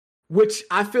puzzles, which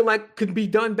I feel like could be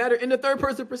done better in the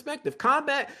third-person perspective.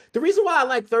 Combat, the reason why I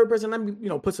like third-person, let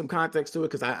me put some context to it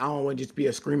because I don't want to just be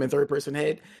a screaming third-person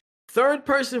head.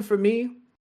 Third-person for me,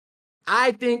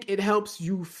 I think it helps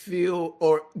you feel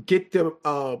or get the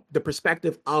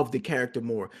perspective of the character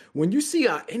more. When you see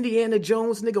a Indiana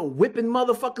Jones nigga whipping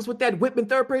motherfuckers with that whip in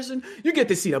third person, you get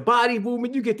to see the body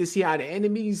movement. You get to see how the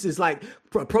enemies is like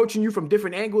approaching you from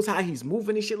different angles, how he's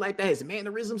moving and shit like that, his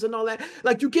mannerisms and all that.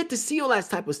 Like, you get to see all that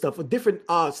type of stuff with different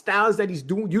styles that he's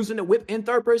doing using the whip in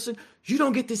third person. You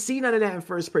don't get to see none of that in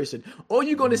first person. All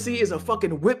you're going to see is a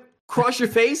fucking whip cross your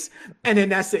face, and then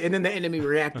that's it. And then the enemy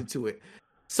reacted to it.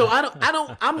 So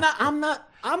I'm not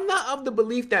of the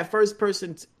belief that first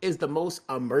person is the most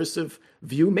immersive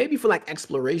view, maybe for like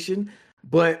exploration,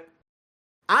 but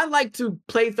I like to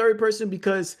play third person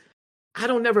because I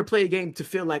don't never play a game to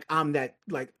feel like I'm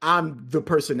the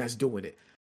person that's doing it.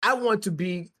 I want to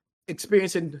be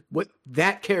experiencing what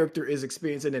that character is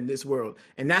experiencing in this world.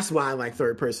 And that's why I like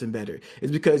third person better.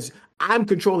 It's because I'm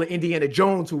controlling Indiana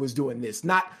Jones who is doing this,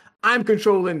 not I'm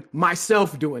controlling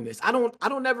myself doing this. I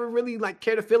don't ever really like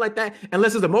care to feel like that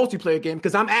unless it's a multiplayer game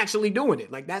because I'm actually doing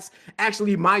it. Like that's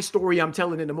actually my story I'm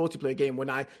telling in the multiplayer game when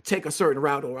I take a certain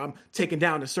route or I'm taking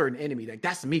down a certain enemy. Like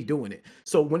that's me doing it.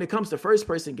 So when it comes to first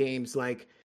person games, like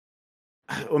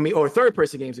or third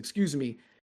person games, excuse me,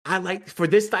 I like for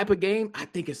this type of game, I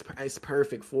think it's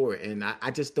perfect for it. And I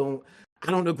just don't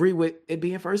agree with it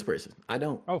being first person. I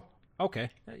don't. Oh, okay.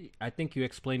 I think you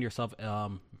explained yourself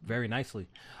very nicely.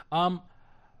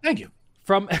 Thank you.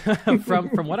 From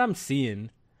from what I'm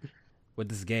seeing with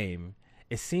this game,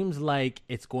 it seems like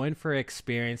it's going for an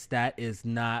experience that is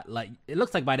not like it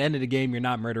looks like by the end of the game you're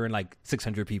not murdering like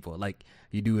 600 people like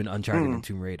you do in Uncharted and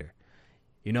Tomb Raider.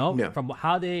 You know, Yeah. from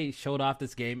how they showed off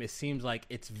this game, it seems like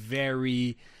it's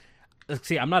very. Let's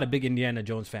see, I'm not a big Indiana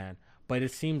Jones fan, but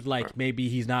it seems like maybe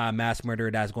he's not a mass murderer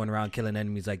that's going around killing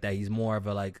enemies like that. He's more of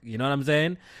a like, you know what I'm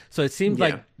saying? So it seems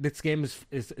like this game is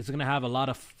going to have a lot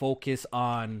of focus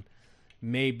on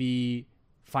maybe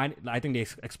I think they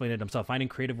explained it themselves, finding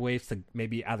creative ways to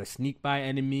maybe either sneak by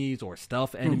enemies or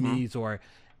stealth enemies or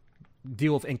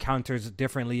deal with encounters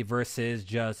differently versus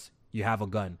just you have a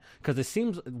gun. Because it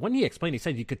seems when he explained, he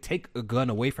said you could take a gun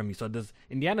away from you. So does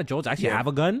Indiana Jones actually have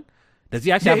a gun? Does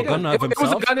he actually have a gun of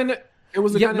himself? It was a gun in it. It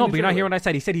was a gun. No, but you're not hearing what I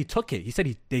said. He said he took it. He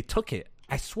said they took it.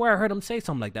 I swear I heard him say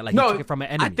something like that. Like he took it from an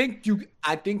enemy.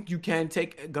 I think you can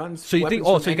take guns. So you think?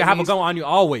 Oh, so you can have a gun on you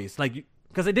always, like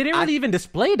because they didn't really even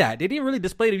display that. They didn't really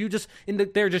display that you just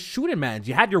there just shooting mans.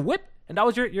 You had your whip, and that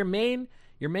was your main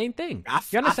thing.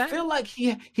 You understand? I feel like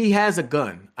he has a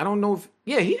gun. I don't know if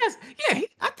he has. Yeah,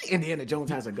 I think Indiana Jones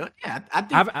has a gun. Yeah, I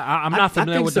think I'm not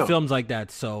familiar with the films like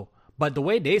that, so. But the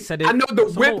way they said it, I know the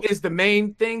whip is the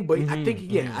main thing, but I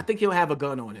think I think he'll have a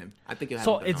gun on him. I think he'll have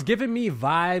a gun it's giving me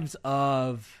vibes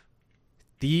of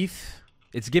Thief.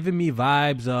 It's giving me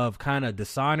vibes of kind of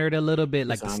Dishonored a little bit,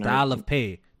 like the style of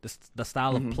play, the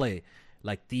style of play,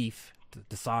 like Thief,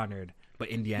 Dishonored, but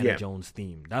Indiana Jones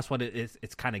theme. That's what it is.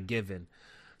 It's kind of given.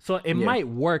 So it might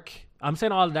work. I'm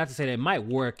saying all of that to say that it might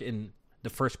work in the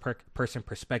first person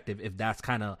perspective if that's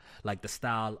kind of like the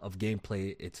style of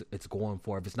gameplay it's going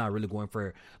for, if it's not really going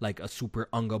for like a super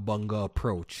unga bunga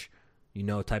approach, you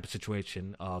know, type of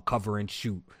situation, cover and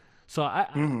shoot. So I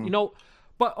you know,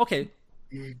 but okay,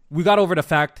 we got over the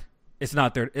fact it's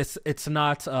not third person,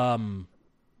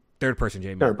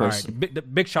 Jamie. Third person. All right, the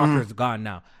big shocker is gone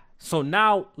now. So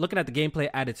now looking at the gameplay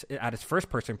at its first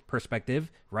person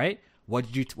perspective, right?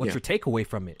 What's your takeaway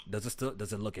from it? Does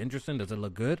it look interesting? Does it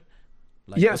look good?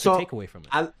 Like, what's your takeaway from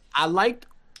it? I liked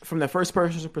from the first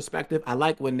person perspective. I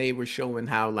like when they were showing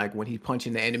how like when he's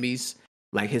punching the enemies,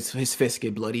 like his fists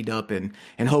get bloodied up, and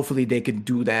hopefully they could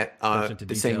do that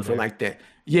the same for like that.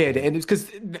 Yeah, the enemies,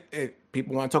 because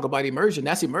people want to talk about immersion.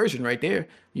 That's immersion right there.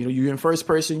 You know, you're in first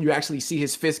person. You actually see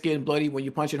his fist getting bloody when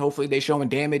you punch it. Hopefully they showing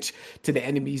damage to the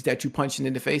enemies that you punching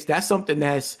in the face. That's something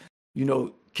that's, you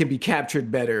know, can be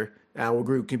captured better. Our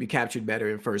group can be captured better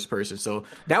in first person. So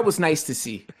that was nice to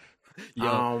see.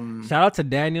 Yo, shout out to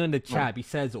Daniel in the chat. He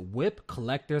says whip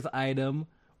collector's item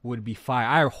would be fire.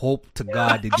 I hope to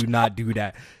God they do not do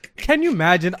that. Can you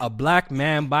imagine a black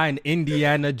man buying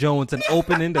Indiana Jones and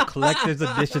opening the collector's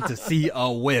edition to see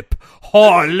a whip?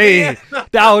 Holy,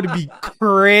 that would be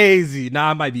crazy. Now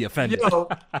I might be offended. Yo,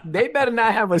 they better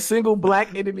not have a single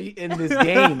black enemy in this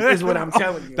game, is what I'm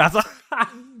telling you.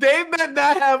 They better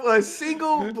not have a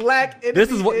single black enemy. This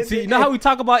is what, see, you know how we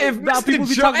talk about, now people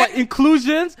be talking about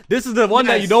inclusions? This is the one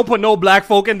that you don't put no black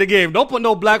folk in the game. Don't put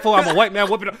no black folk. I'm a white man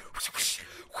whipping up.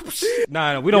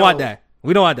 Nah, we don't want that.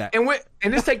 We don't want that.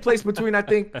 And this take place between, I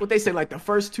think, what they say, like the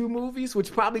first two movies,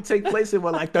 which probably take place in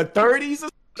like the 30s or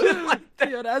something like that.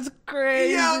 Yo, that's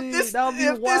crazy. Yo, if this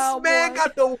man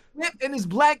got the whip and his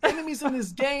black enemies in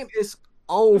this game, it's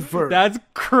over. That's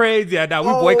crazy. Now we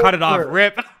boycotted off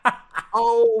rip.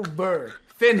 Over.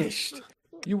 Finished.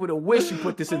 You would have wished you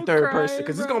put this in third person,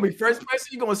 because it's going to be first person.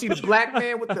 You're going to see the black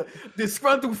man with the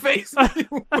disgruntled face.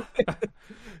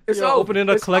 It's opening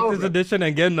a collector's edition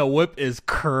and getting a whip is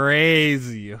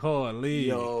crazy. Holy.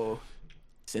 Yo,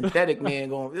 synthetic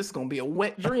man this is gonna be a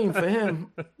wet dream for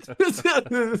him.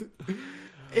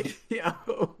 Yo.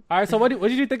 All right, so what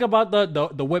did you think about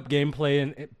the whip gameplay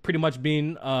and it pretty much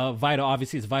being vital?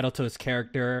 Obviously, it's vital to his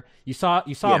character. You saw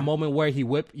a moment where he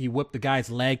whipped the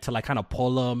guy's leg to like kind of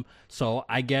pull him. So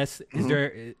I guess is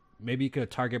there maybe you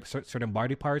could target certain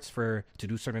body parts to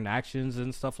do certain actions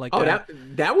and stuff like that? Oh,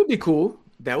 that would be cool.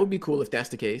 That would be cool if that's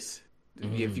the case.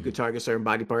 If you could target certain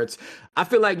body parts. I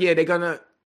feel like, they're gonna...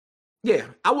 Yeah,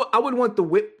 I would want the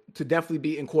whip to definitely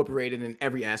be incorporated in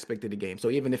every aspect of the game.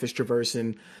 So even if it's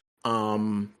traversing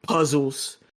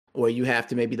puzzles, or you have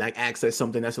to maybe like access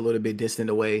something that's a little bit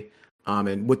distant away,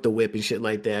 and with the whip and shit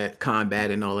like that,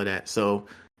 combat and all of that. So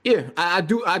yeah, I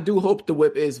do hope the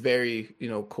whip is very,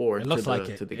 core It looks like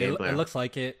to it. the It gameplay. looks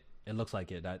like it. It looks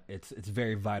like it. That it's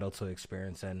very vital to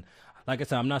experience. And like I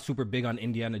said, I'm not super big on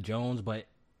Indiana Jones, but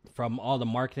from all the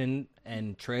marketing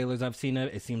and trailers I've seen,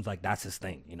 it seems like that's his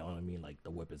thing. You know what I mean? Like the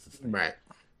whip is his thing. Right.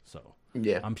 So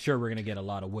Yeah. I'm sure we're gonna get a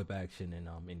lot of whip action in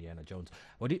Indiana Jones.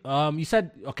 What do you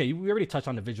said? Okay, we already touched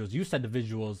on the visuals. You said the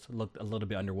visuals looked a little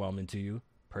bit underwhelming to you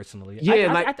personally.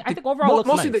 Yeah, I think overall it looks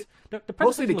mostly nice. mostly the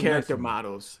presentation looks nice character to me.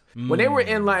 models. When they were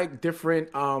in like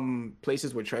different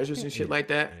places with treasures and shit like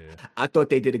that, I thought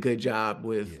they did a good job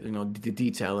with the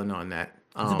detailing on that.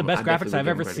 Is it the best graphics I've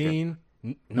ever seen?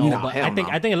 No, but I think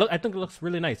it looks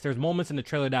really nice. There's moments in the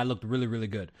trailer that looked really, really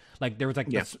good. Like there was like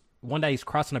this one that he's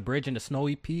crossing a bridge in the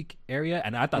snowy peak area,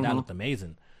 and I thought that looked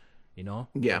amazing. Yeah,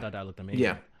 I thought that looked amazing.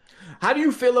 Yeah. How do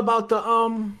you feel about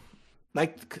the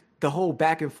like the whole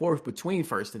back and forth between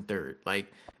first and third?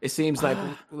 Like it seems like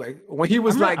when he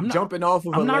was jumping off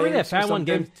of. I'm not really a fan when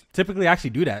games typically actually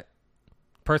do that.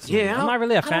 Personally, yeah, I'm not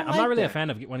really a fan. I'm not really that. a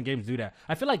fan of when games do that.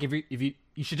 I feel like if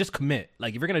you should just commit.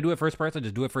 Like if you're gonna do it first person,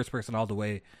 just do it first person all the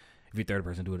way. If you're third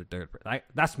person, do it third person.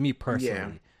 That's me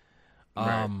personally.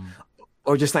 Right.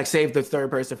 Or just like save the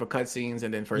third person for cutscenes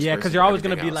and then first. Yeah, because you're always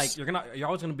gonna be like you're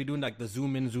always gonna be doing like the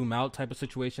zoom in, zoom out type of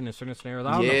situation in certain scenarios.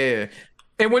 I don't know.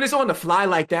 And when it's on the fly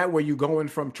like that, where you're going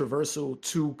from traversal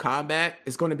to combat,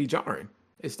 it's going to be jarring.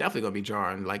 It's definitely going to be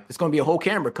jarring. Like it's going to be a whole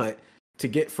camera cut to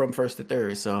get from first to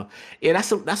third. So yeah,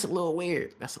 that's a little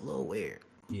weird. That's a little weird.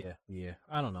 Yeah.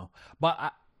 I don't know,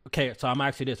 but okay. So I'm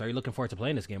actually this. Are you looking forward to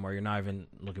playing this game, or you're not even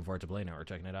looking forward to playing it or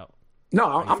checking it out? No,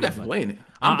 I'm definitely playing it.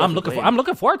 I'm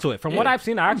looking forward to it. From what I've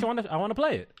seen, I actually want to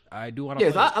play it. I do want to.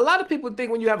 Yeah, a lot of people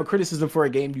think when you have a criticism for a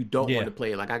game, you don't want to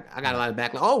play it. Like I got a lot of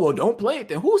backlash. Oh well, don't play it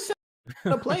then. Who said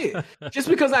to play it? Just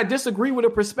because I disagree with a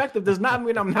perspective does not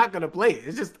mean I'm not going to play it.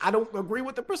 It's just I don't agree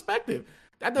with the perspective.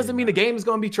 That doesn't mean the game is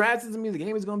going to be trash. Doesn't mean the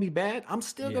game is going to be bad. I'm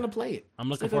still going to play it. I'm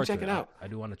looking forward to check it out. I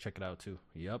do want to check it out too.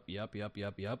 Yep. Yeah.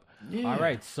 All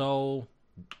right, so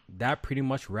that pretty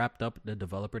much wrapped up the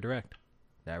developer direct.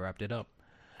 That wrapped it up.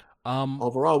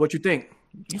 Overall, what you think?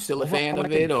 You still a fan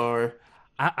of it, or?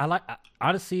 I like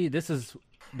honestly, this is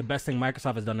the best thing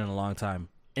Microsoft has done in a long time.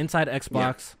 Inside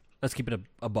Xbox, let's keep it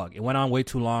a bug. It went on way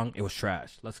too long. It was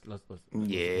trash. Let's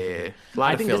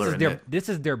I think this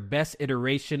is their best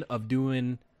iteration of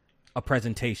doing a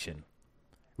presentation.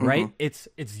 Right? It's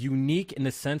unique in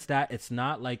the sense that it's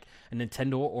not like a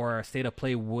Nintendo or a State of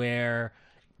Play where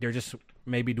they're just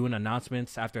maybe doing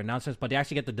announcements after announcements, but they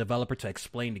actually get the developer to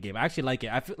explain the game. I actually like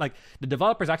it. I feel like the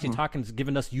developer's actually talking,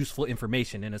 giving us useful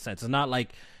information in a sense. It's not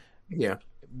like,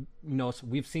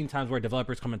 we've seen times where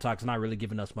developers come and talk. It's not really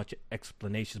giving us much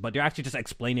explanations, but they're actually just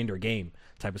explaining their game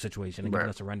type of situation and giving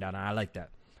us a rundown. And I like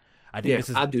that. I think this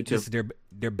is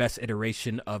their best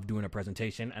iteration of doing a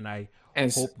presentation, and I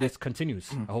hope this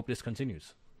continues. I hope this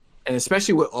continues. And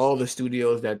especially with all the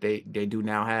studios that they do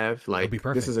now have, like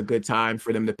this is a good time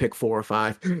for them to pick 4 or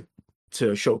 5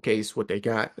 to showcase what they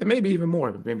got, and maybe even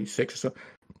more, maybe 6 or so.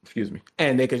 Excuse me,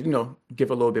 and they could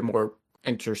give a little bit more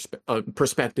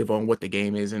perspective on what the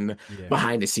game is and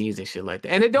behind the scenes and shit like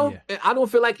that. And I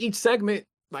don't feel like each segment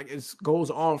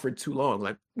goes on for too long.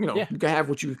 Like you can have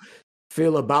what you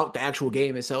feel about the actual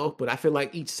game itself, but I feel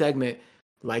like each segment,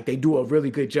 like they do a really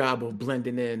good job of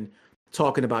blending in.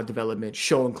 Talking about development,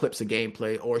 showing clips of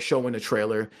gameplay, or showing a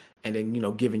trailer, and then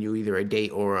giving you either a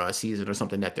date or a season or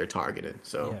something that they're targeting.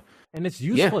 So, and it's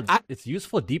useful. It's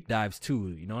useful deep dives too.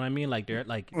 You know what I mean? Like they're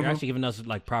actually giving us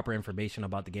like proper information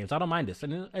about the games. I don't mind this,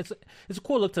 and it's a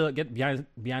cool look to get behind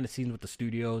the scenes with the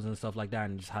studios and stuff like that,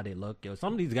 and just how they look.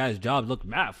 Some of these guys' jobs look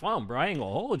mad fun, bro. I ain't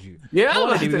gonna hold you. Yeah, I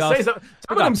was about to say some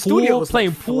of them studios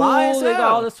playing pool, they got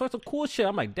all this sorts of cool shit.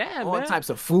 I'm like, damn, all man. types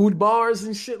of food bars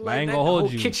and shit like that. I ain't gonna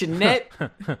hold you. Kitchenette.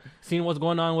 Seeing what's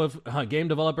going on with game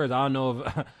developers, I don't know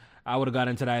if I would have got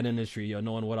into that industry,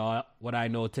 knowing what I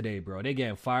know today, bro. They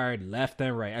getting fired left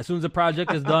and right. As soon as the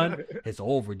project is done, it's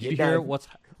over. Did you hear what's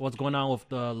going on with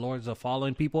the Lords of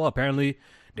Fallen people? Apparently,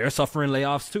 they're suffering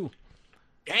layoffs too.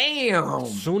 Damn.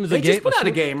 As soon as they just put out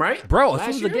a game, right? Bro, as soon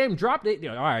as the game dropped,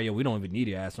 all right, we don't even need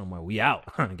your ass no more. We out.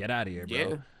 Get out of here, bro.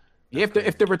 Yeah.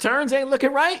 If the returns ain't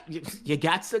looking right, you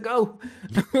got to go.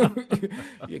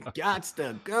 You got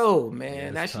to go,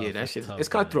 man. That shit. It's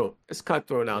cutthroat. It's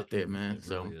cutthroat out there, man. It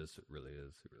really is. It really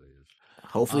is.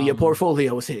 Hopefully your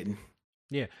portfolio is hitting.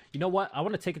 Yeah. You know what? I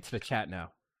want to take it to the chat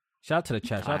now. Shout out to the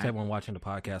chat. Shout out to everyone watching the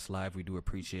podcast live. We do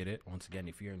appreciate it. Once again,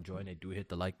 if you're enjoying it, do hit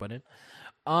the like button.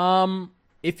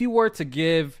 If you were to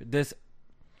give this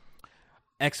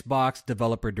Xbox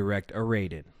Developer Direct a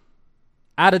rating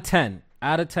out of 10,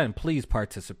 please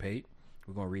participate.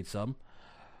 We're gonna read some.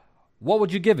 What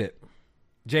would you give it,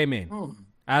 J-Main?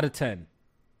 Out of 10.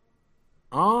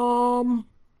 What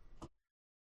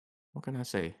can I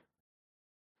say?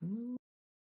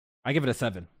 I give it a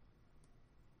 7.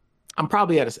 I'm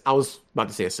probably at I was about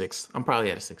to say a 6. I'm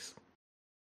probably at a 6.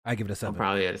 I give it a 7. I'm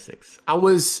probably at a 6.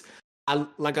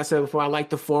 Like I said before, I like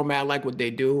the format, I like what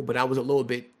they do, but I was a little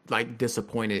bit like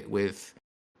disappointed with,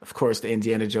 of course, the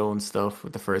Indiana Jones stuff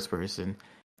with the first person,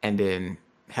 and then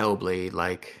Hellblade.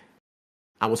 Like,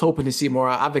 I was hoping to see more.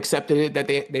 I've accepted it that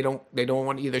they don't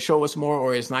want to either show us more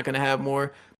or it's not going to have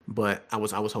more. But I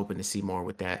was hoping to see more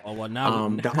with that. Oh well,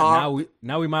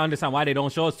 now we might understand why they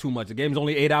don't show us too much. The game's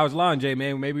only 8 hours long, Jay,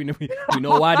 man. Maybe we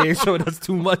know why they showed us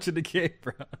too much of the game,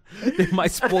 bro. They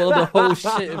might spoil the whole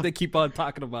shit if they keep on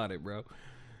talking about it, bro.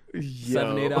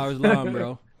 7-8 hours long,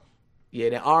 bro. Yeah,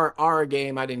 the R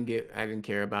game I didn't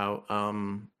care about.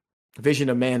 Vision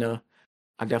of Mana,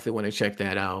 I definitely want to check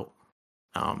that out.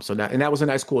 So that was a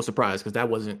nice cool surprise because that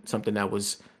wasn't something that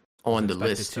was on the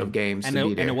list of games and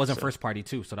it wasn't first party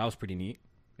too, so that was pretty neat.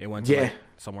 It went to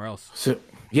somewhere else. So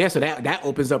that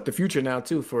opens up the future now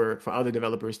too for other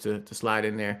developers to slide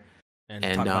in there and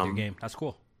talk about your game. That's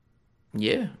cool.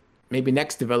 Yeah, maybe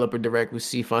next developer direct we'll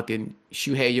see fucking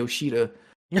Shuhei Yoshida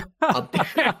up there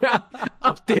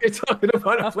talking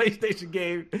about a PlayStation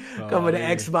game coming to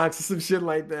Xbox or some shit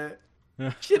like that.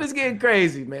 Shit is getting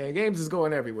crazy, man. Games is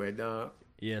going everywhere, dog.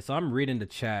 Yeah, so I'm reading the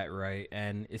chat, right?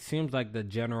 And it seems like the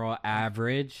general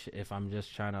average, if I'm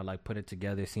just trying to like put it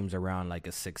together, seems around like a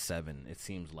 6-7. It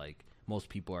seems like most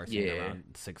people are seeing around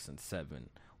 6 and 7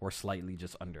 or slightly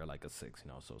just under like a 6, you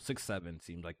know. So 6-7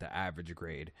 seems like the average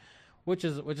grade, which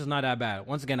is not that bad.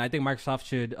 Once again, I think Microsoft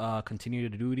should continue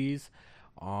to do these.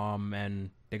 And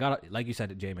they got, like you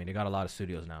said, J-Man, they got a lot of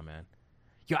studios now, man.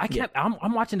 Yo, I can't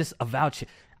I'm watching this Avowed shit.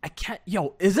 I can't,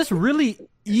 is this really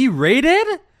E-rated?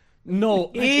 No,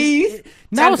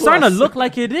 now it's starting to look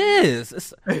like it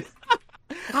is.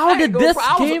 How did this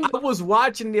game? I was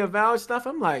watching the Avowed stuff.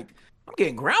 I'm like, I'm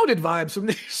getting Grounded vibes from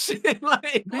this shit.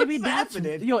 Like, maybe that's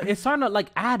happening? It's starting to like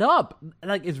add up.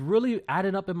 Like, it's really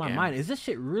adding up in my mind. Is this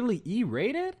shit really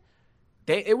E-rated?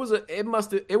 It was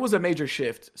a major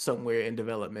shift somewhere in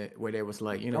development where they was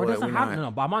like, you know what? No,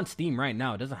 but I'm on Steam right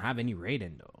now. It doesn't have any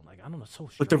rating though. Like, I don't know, so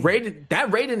strange. But the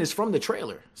rating is from the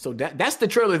trailer. So that's the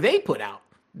trailer they put out.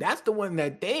 That's the one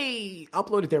that they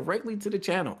uploaded directly to the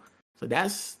channel. So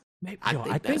that's maybe.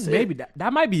 I think maybe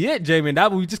that might be it, Jamie.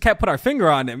 That we just can't put our finger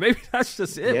on it. Maybe that's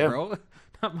just it, bro.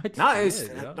 That might I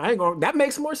ain't gonna. That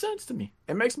makes more sense to me.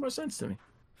 It makes more sense to me.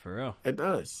 For real, it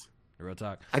does. Real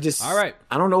talk. All right.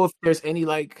 I don't know if there's any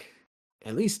like,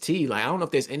 at least T. Like I don't know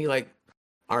if there's any like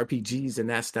RPGs in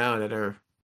that style that are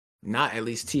not at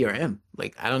least T or M.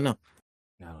 Like I don't know.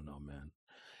 I don't know, man.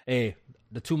 Hey.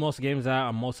 The two most games that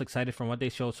I'm most excited from what they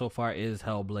showed so far is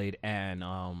Hellblade and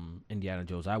Indiana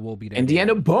Jones. I will be there.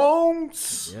 Indiana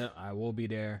Bones. Yeah, I will be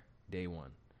there day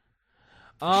one.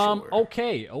 Sure.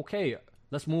 Okay.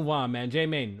 Let's move on, man.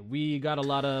 J-Main, we got a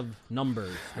lot of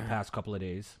numbers the past couple of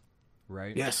days,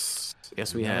 right? Yes,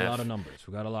 we have a lot of numbers.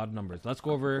 We got a lot of numbers. Let's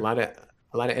go over a lot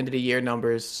of end of the year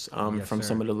numbers from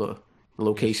some of the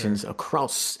locations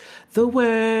across the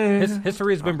world.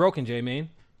 History has been broken, J-Main.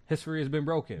 History has been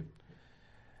broken.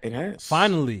 It has.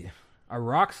 Finally, a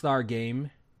Rockstar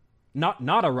game, not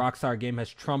a Rockstar game,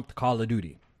 has trumped Call of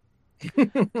Duty.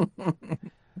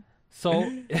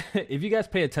 So, if you guys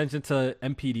pay attention to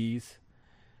MPDs,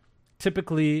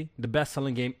 typically the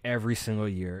best-selling game every single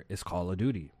year is Call of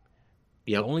Duty.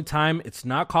 Yep. The only time it's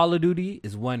not Call of Duty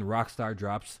is when Rockstar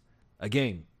drops a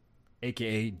game,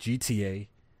 a.k.a. GTA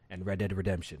and Red Dead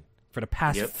Redemption, for the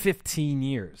past 15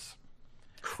 years.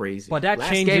 Crazy. But that Last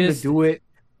changes. Game to do it.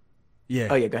 Yeah.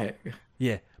 Oh, yeah, go ahead.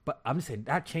 Yeah, but I'm just saying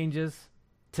that changes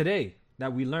today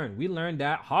that we learned. We learned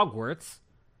that Hogwarts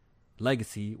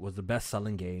Legacy was the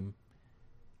best-selling game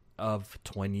of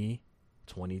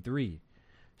 2023.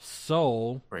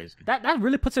 So crazy. That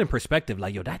really puts it in perspective.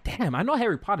 Like, yo, I know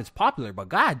Harry Potter's popular, but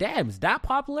goddamn, is that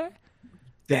popular?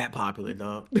 That popular,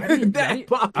 dog.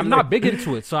 Popular. I'm not big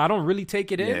into it, so I don't really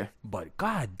take it in. Yeah. But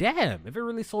goddamn, if it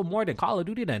really sold more than Call of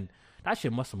Duty, then that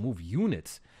shit must have moved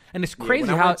units. And it's crazy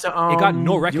how it got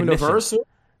no recognition Universal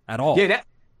at all. Yeah,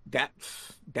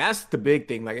 that's the big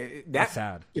thing. Like that's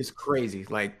sad. It's crazy.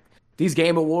 Like these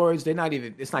Game Awards, it's not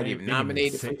even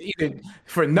nominated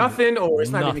for nothing, or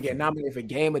it's not even getting nominated for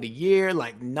Game of the Year.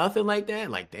 Like nothing like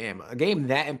that. Like damn, a game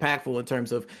that impactful in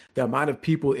terms of the amount of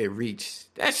people it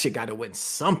reached. That shit got to win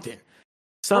something.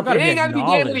 Something. It ain't got to be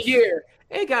Game of the Year.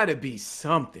 It got to be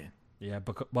something. Yeah,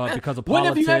 because of politics. When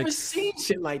have you ever seen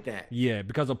shit like that? Yeah,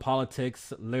 because of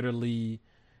politics, literally,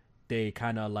 they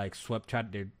kind of like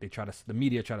the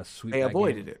media try to sweep. They that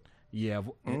avoided game. it. Yeah,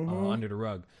 under the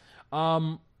rug.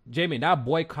 Jamie, that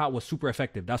boycott was super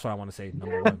effective. That's what I want to say.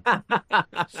 Number one,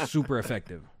 super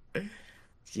effective.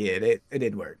 Yeah, it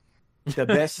did work. The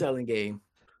best selling game.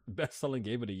 Best selling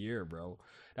game of the year, bro.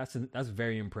 That's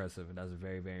very impressive. That's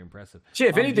very, very impressive. Shit,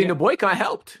 if anything, Yeah, the boycott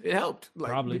helped. It helped.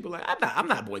 Like probably. people like, I'm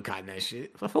not boycotting that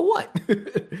shit. For what?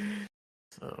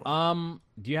 So,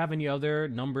 do you have any other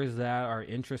numbers that are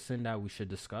interesting that we should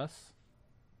discuss?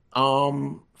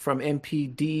 From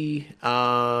MPD,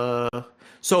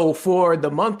 so for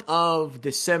the month of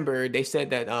December, they said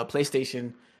that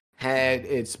PlayStation had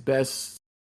its best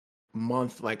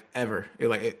month like ever.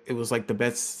 It was like the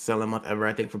best selling month ever,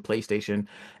 I think, for PlayStation.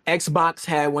 Xbox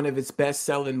had one of its best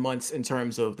selling months in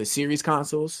terms of the series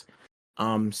consoles.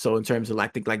 So in terms of like,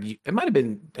 I think like it might have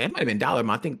been dollar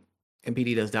amount. I think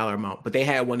MPD does dollar amount, but they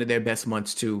had one of their best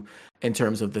months too in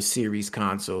terms of the series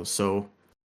consoles. So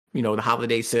the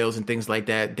holiday sales and things like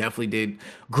that definitely did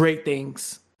great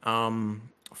things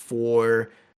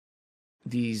for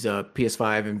these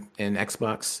PS5 and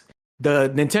Xbox.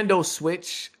 The Nintendo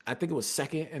Switch, I think it was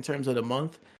second in terms of the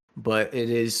month, but it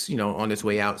is, on its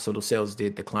way out. So the sales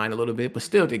did decline a little bit, but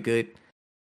still did good.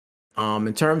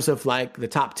 In terms of like the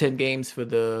top 10 games for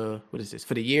for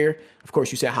the year, of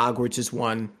course, you said Hogwarts is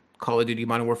 1, Call of Duty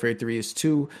Modern Warfare 3 is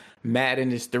 2,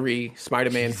 Madden is 3,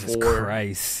 Spider-Man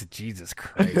 4. Jesus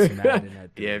Christ, Madden.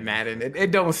 Yeah, Madden.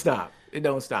 It don't stop. It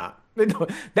don't stop.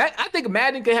 I think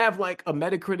Madden could have like a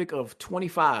Metacritic of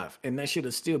 25, and that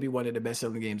should still be one of the best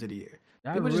selling games of the year.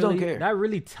 People just don't care. That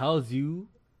really tells you,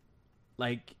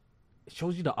 like, it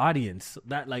shows you the audience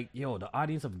that, like, the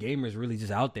audience of gamers really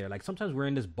just out there. Like, sometimes we're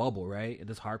in this bubble, right?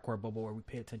 This hardcore bubble where we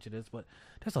pay attention to this, but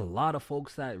there's a lot of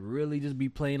folks that really just be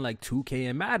playing like 2K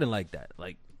and Madden like that.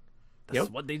 Like, that's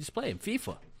what they just play in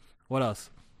FIFA. What else?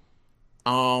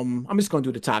 I'm just gonna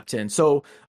do the top 10. So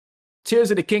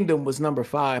Tears of the Kingdom was number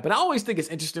 5, but I always think it's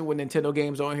interesting when Nintendo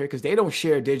games are on here because they don't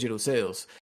share digital sales.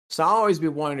 So I always be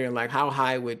wondering, like, how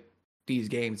high would these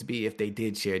games be if they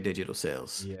did share digital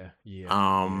sales? Yeah.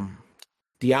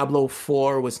 Diablo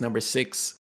 4 was number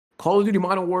 6. Call of Duty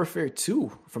Modern Warfare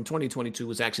 2 from 2022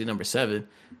 was actually number 7.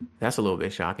 That's a little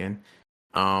bit shocking.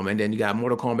 And then you got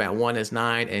Mortal Kombat 1 is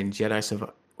 9 and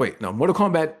Mortal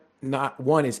Kombat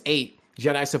 1 is 8,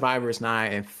 Jedi Survivor is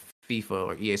 9, and FIFA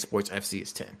or EA Sports FC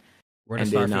is 10. Where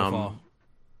does Starfield fall?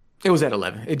 It was at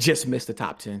 11. It just missed the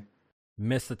top 10.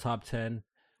 Missed the top 10.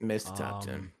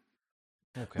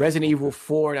 Okay. Resident Evil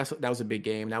 4, that was a big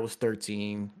game. That was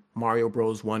 13. Mario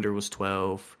Bros. Wonder was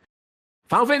 12.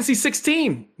 Final Fantasy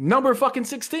 16, number fucking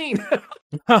 16.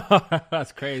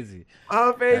 That's crazy.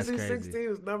 Final Fantasy 16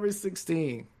 was number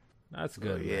 16. That's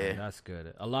good, man. That's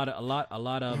good. A lot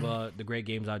of the great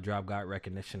games I dropped got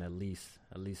recognition at least.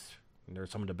 They're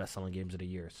some of the best selling games of the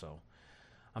year. So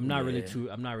I'm not really too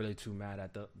mad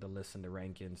at the list and the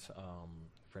rankings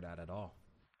for that at all.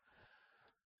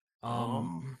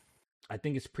 I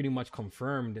think it's pretty much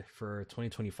confirmed for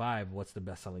 2025 what's the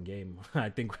best selling game. I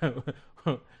think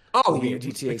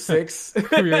GTA 6.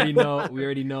 we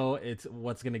already know it's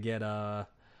what's gonna get that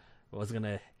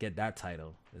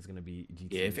title is gonna be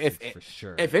GTA 6 for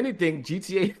sure. If anything,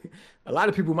 GTA, a lot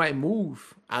of people might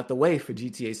move out the way for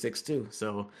GTA 6 too.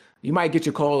 So you might get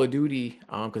your Call of Duty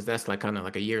because that's like kind of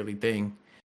like a yearly thing.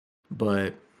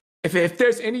 But if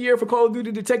there's any year for Call of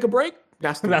Duty to take a break,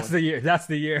 that's the year. That's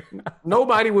the year.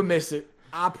 Nobody would miss it.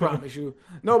 I promise you.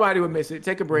 Nobody would miss it.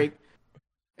 Take a break.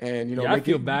 And, I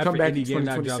feel bad for any game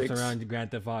that drops around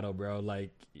Grand Theft Auto, bro. Like,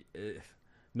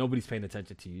 nobody's paying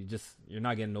attention to you. You're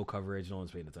not getting no coverage. No one's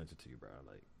paying attention to you, bro.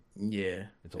 Like, yeah,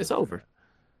 it's over.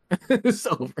 It's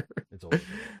over. It's over.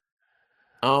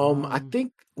 I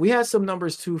think we had some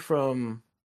numbers too from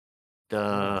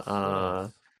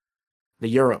the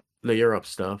Europe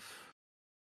stuff.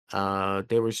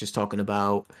 They were just talking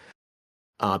about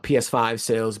PS5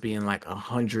 sales being like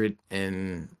 100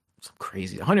 and some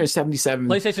crazy 177.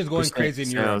 PlayStation's going crazy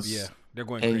in Europe. Yeah, they're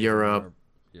going crazy in Europe.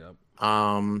 Yep.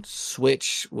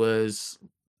 Switch was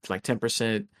like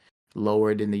 10%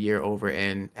 lower than the year over,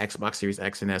 and Xbox Series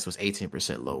X and S was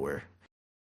 18% lower.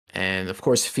 And of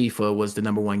course, FIFA was the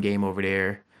number 1 game over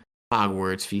there.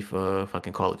 Hogwarts, FIFA,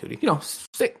 fucking Call of Duty.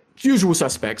 Usual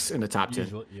suspects in the top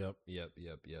 10. Yep.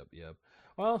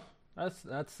 Well, that's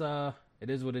it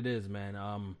is what it is,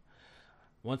 man.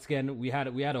 Once again, we had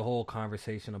a whole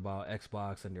conversation about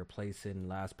Xbox and their place in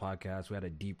last podcast. We had a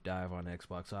deep dive on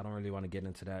Xbox, so I don't really want to get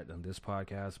into that on this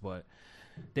podcast, but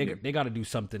they got to do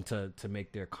something to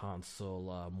make their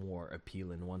console more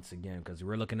appealing once again, because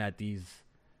we're looking at these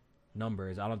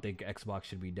numbers, I don't think Xbox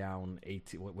should be down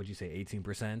 18. What would you say,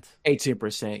 18%?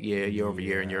 18%, yeah, year over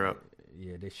year in Europe.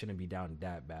 Yeah, they shouldn't be down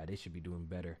that bad. They should be doing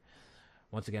better.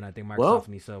 Once again, I think Microsoft Well,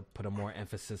 needs to put a more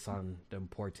emphasis on the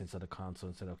importance of the console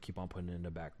instead of keep on putting it in the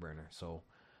back burner. So,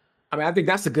 I mean, I think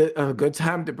that's a good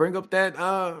time to bring up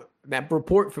that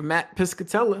report from Matt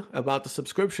Piscatella about the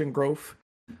subscription growth.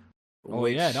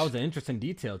 Yeah, that was an interesting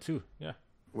detail too. Yeah,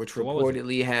 which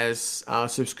reportedly has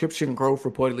subscription growth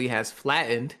reportedly has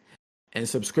flattened, and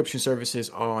subscription services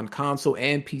on console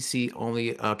and PC only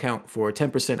account for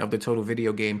 10% of the total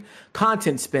video game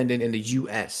content spending in the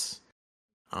US.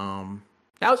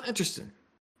 That was interesting.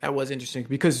 That was interesting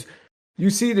because you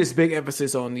see this big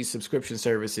emphasis on these subscription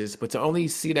services, but to only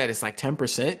see that it's like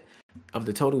 10% of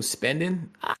the total spending,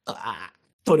 I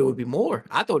thought it would be more.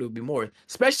 I thought it would be more,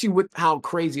 especially with how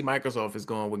crazy Microsoft is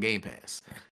going with Game Pass.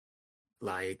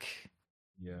 Like,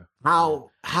 yeah,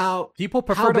 how people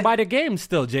prefer to buy the games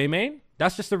still, J-Main.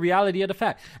 That's just the reality of the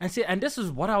fact. And this is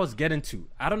what I was getting to.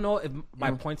 I don't know if my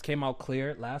points came out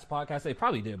clear last podcast. They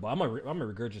probably did, but I'm gonna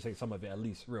regurgitate some of it at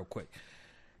least real quick.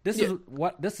 This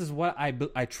is what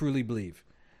I truly believe.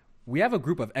 We have a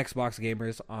group of Xbox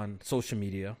gamers on social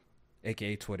media,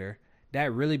 aka Twitter,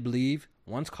 that really believe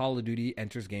once Call of Duty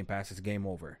enters Game Pass, it's game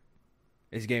over.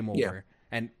 It's game over,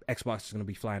 and Xbox is gonna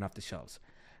be flying off the shelves.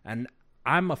 And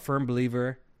I'm a firm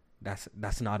believer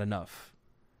that's not enough.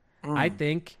 I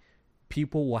think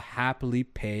people will happily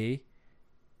pay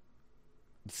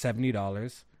 $70,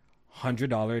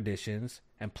 $100 editions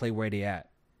and play where they at.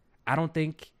 I don't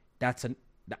think that's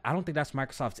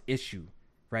Microsoft's issue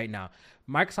right now.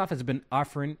 Microsoft has been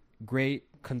offering great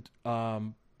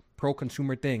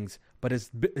pro-consumer things, but it's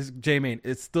J-Main,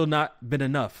 it's still not been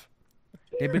enough.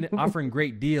 They've been offering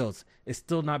great deals. It's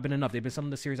still not been enough. They've been selling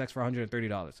the Series X for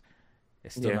 $130.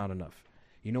 It's still not enough.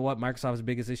 You know what Microsoft's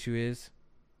biggest issue is?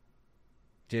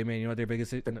 J-Man, you know what their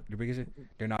biggest issue?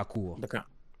 They're not cool.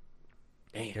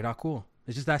 Damn. They're not cool.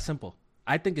 It's just that simple.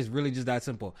 I think it's really just that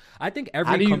simple. I think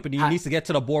every company needs to get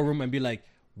to the boardroom and be like,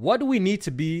 what do we need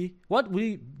to be? What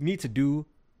we need to do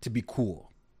to be cool?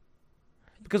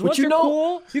 Because once you're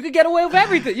cool, you can get away with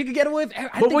everything. You can get away with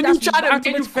everything. But when you try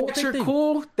to manufacture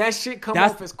cool, that shit comes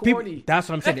off as corny. That's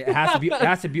what I'm saying. It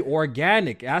has to be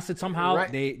organic. It has to somehow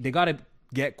they gotta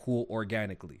get cool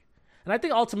organically. And I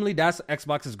think ultimately that's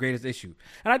Xbox's greatest issue.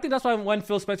 And I think that's why when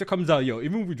Phil Spencer comes out,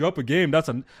 even if we drop a game that's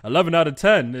an 11 out of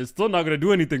 10, it's still not going to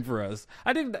do anything for us.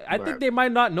 I think they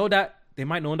might not know that. They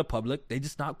might know in the public, they're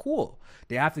just not cool.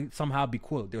 They have to somehow be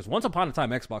cool. There's once upon a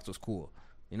time Xbox was cool.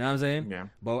 You know what I'm saying? Yeah.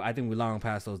 But I think we're long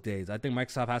past those days. I think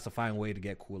Microsoft has to find a way to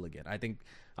get cool again. I think,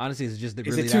 honestly, it's just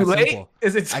really that simple.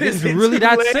 Is it really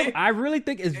that simple? I really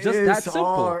think it's just that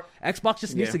simple. Xbox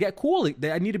just needs to get cool.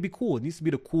 They need to be cool. It needs to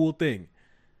be the cool thing.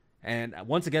 And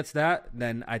once it gets that,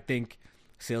 then I think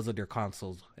sales of their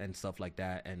consoles and stuff like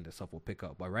that and the stuff will pick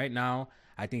up. But right now,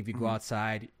 I think if you go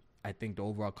outside, I think the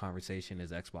overall conversation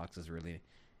is Xbox is really,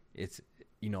 it's,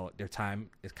 their time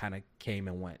is kind of came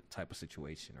and went type of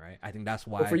situation, right? I think that's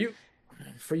why. But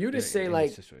for you to say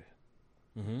like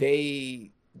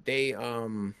they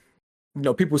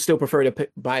people still prefer to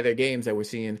buy their games that we're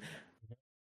seeing.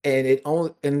 And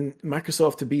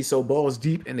Microsoft to be so balls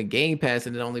deep in the Game Pass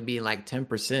and it only being like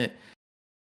 10%.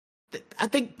 I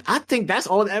think that's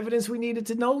all the evidence we needed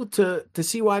to know to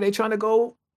see why they're trying to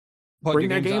go bring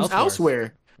their games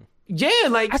elsewhere. Yeah,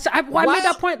 like why made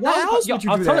that point? Why else would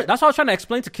you do that? That's what I was trying to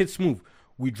explain to Kid Smooth.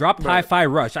 We dropped Hi-Fi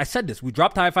Rush. I said this. We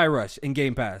dropped Hi-Fi Rush in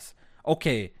Game Pass.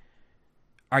 Okay,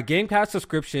 our Game Pass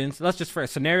subscriptions. Let's just for a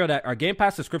scenario that our Game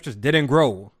Pass subscriptions didn't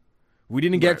grow. We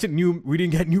didn't get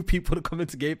new people to come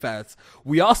into Game Pass.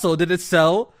 We also didn't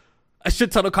sell a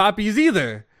shit ton of copies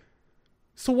either.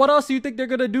 So what else do you think they're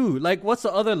gonna do? Like, what's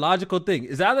the other logical thing?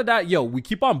 Is either that, we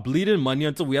keep on bleeding money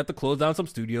until we have to close down some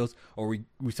studios, or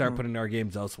we start putting our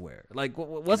games elsewhere. Like,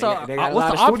 what's the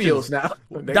options now?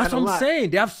 That's what I'm saying.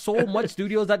 They have so much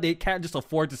studios that they can't just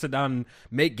afford to sit down and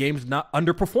make games not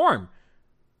underperform,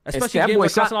 especially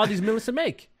games that costing all these millions to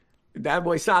make. That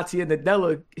boy Satya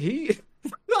Nadella, he.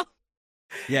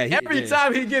 Yeah, every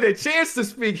time he get a chance to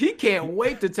speak, he can't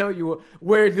wait to tell you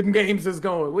where the games is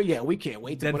going. Well, we can't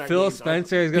wait to. Then Phil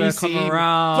Spencer is gonna come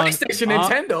around. PlayStation,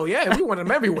 Nintendo, we want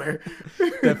them everywhere.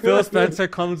 Then Phil Spencer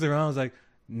comes around, is like,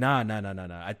 nah.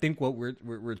 I think what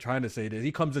we're trying to say is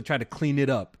he comes to try to clean it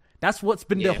up. That's what's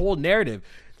been the whole narrative.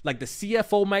 Like the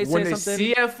CFO might say something.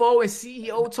 When the CFO and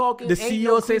CEO talking, the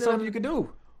CEO say something you can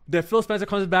do. That Phil Spencer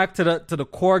comes back to the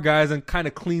core guys and kind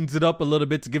of cleans it up a little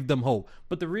bit to give them hope.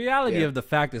 But the reality of the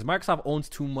fact is Microsoft owns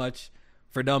too much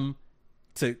for them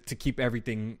to keep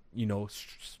everything,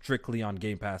 strictly on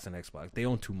Game Pass and Xbox. They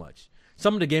own too much.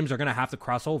 some of the games are gonna have to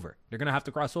cross over. They're gonna have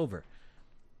to cross over.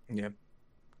 Yeah.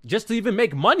 Just to even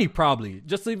make money, probably.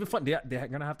 Just to even fun. They're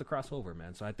gonna have to cross over,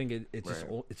 man. So I think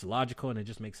it's logical and it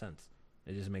just makes sense.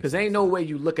 It just makes sense. Because ain't no way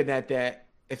you looking at that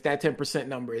if that 10%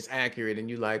 number is accurate and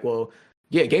you like, well,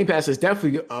 yeah, Game Pass is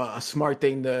definitely a smart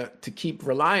thing to keep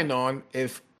relying on.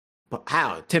 But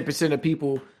how 10% of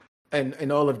people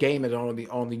and all of gaming are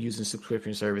only using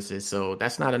subscription services, so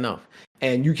that's not enough.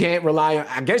 And you can't rely on.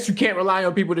 I guess you can't rely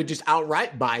on people to just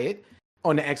outright buy it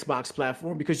on the Xbox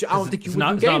platform because I don't think you would do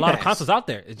Game Pass. There's not a lot of consoles out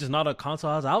there. It's just not a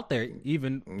consoles out there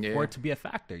even for it to be a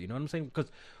factor. You know what I'm saying?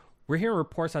 Because we're hearing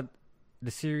reports that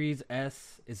the Series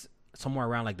S is somewhere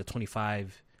around like the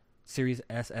 25. Series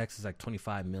SX is like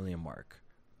 25 million mark.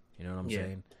 You know what I'm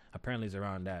saying? Apparently it's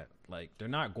around that. Like they're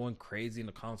not going crazy in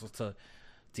the consoles to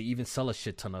even sell a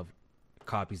shit ton of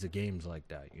copies of games like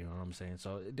that. You know what I'm saying?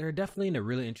 So they're definitely in a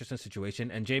really interesting situation.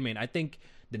 And J-Man, I think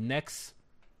the next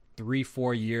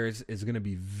 3-4 years is going to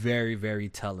be very, very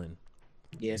telling.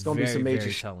 Yeah, it's going to be some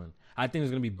major telling. I think there's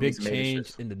going to be big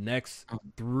change in the next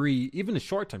 3, even the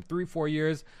short term, 3-4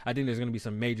 years. I think there's going to be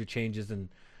some major changes in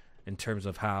terms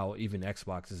of how even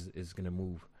Xbox is going to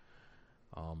move,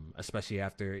 especially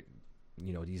after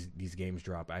these games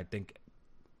drop. I think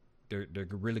they're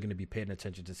really going to be paying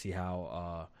attention to see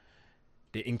how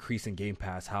the increase in Game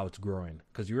Pass, how it's growing.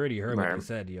 Because you already heard what they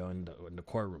said, in the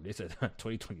courtroom. They said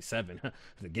 2027,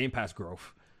 the Game Pass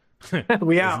growth.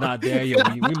 We out. It's not there yet.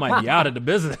 We might be out of the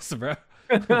business, bro.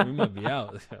 We might be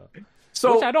out.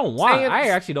 So, which I don't want. I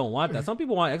actually don't want that. Some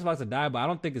people want Xbox to die, but I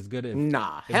don't think it's good if we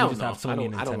just have Sony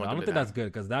and Nintendo. I don't think that's good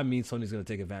because that means Sony's going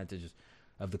to take advantage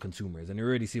of the consumers, and you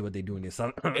already see what they're doing.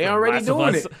 They already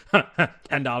doing it.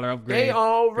 $10 upgrade. They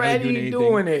already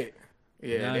doing it.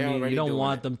 Yeah, you don't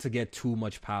want them to get too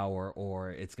much power,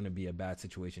 or it's going to be a bad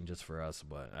situation just for us.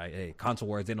 But hey, console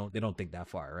wars, they don't think that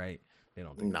far, right? They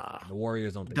don't. Think that. The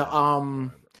Warriors don't think that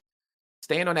far.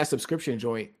 Staying on that subscription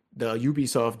joint, the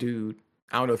Ubisoft dude,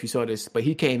 I don't know if you saw this, but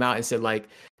he came out and said like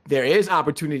there is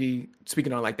opportunity.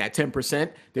 Speaking on like that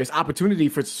 10%, there's opportunity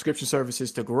for subscription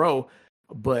services to grow,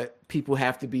 but people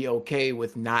have to be okay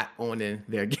with not owning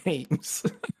their games,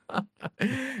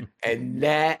 and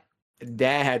that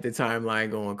had the timeline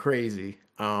going crazy.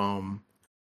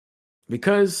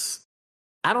 Because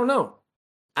I don't know.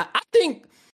 I think,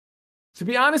 to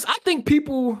be honest, I think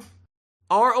people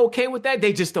are okay with that.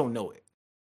 They just don't know it.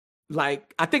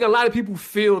 Like, I think a lot of people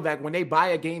feel that when they buy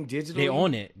a game digitally, they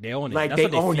own it. Like, that's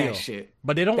they own that shit.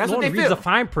 But they don't. No one reads the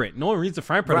fine print. No one reads the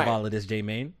fine print of all of this,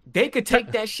 J-Main. They could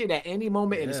take that shit at any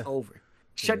moment and it's over.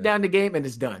 Shut down the game and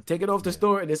it's done. Take it off the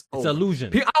store and it's over. It's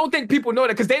illusion. I don't think people know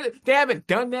that because they haven't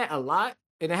done that a lot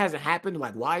and it hasn't happened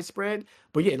like widespread.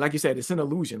 But yeah, like you said, it's an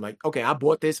illusion. Like, okay, I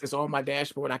bought this. It's on my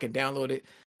dashboard. I can download it.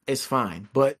 It's fine.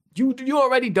 But you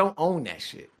already don't own that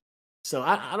shit. So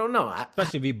I don't know.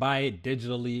 Especially if you buy it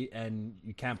digitally and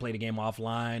you can't play the game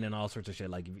offline and all sorts of shit.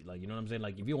 Like you know what I'm saying?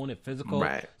 Like if you own it physical,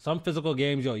 some physical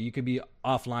games, you could be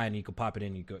offline and you could pop it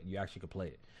in. You actually could play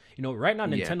it. Right now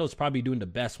Nintendo's probably doing the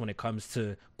best when it comes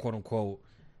to quote unquote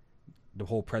the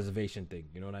whole preservation thing.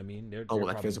 You know what I mean? They're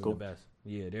probably physical? doing the best.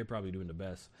 Yeah, they're probably doing the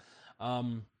best.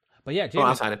 But yeah, Jamie,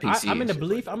 outside of PC, I'm in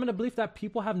the belief that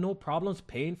people have no problems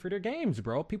paying for their games,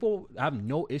 bro. People have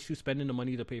no issue spending the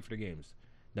money to pay for their games.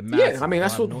 I mean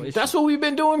that's what we've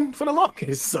been doing for the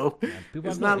longest. So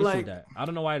people have no issue with that. I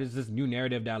don't know why there's this new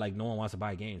narrative that like no one wants to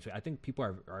buy games. I think people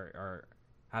are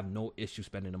have no issue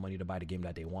spending the money to buy the game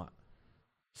that they want.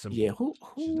 Simple. Yeah, who?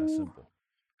 It's just that simple.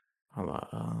 Hold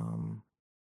on.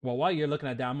 Well, while you're looking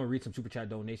at that, I'm gonna read some super chat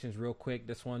donations real quick.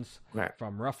 This one's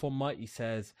from Ruffle Mutt. He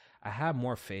says, "I have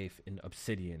more faith in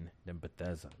Obsidian than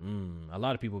Bethesda." A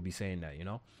lot of people be saying that,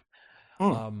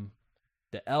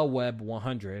 The L Web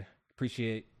 100.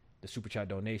 Appreciate the super chat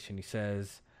donation. He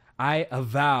says, "I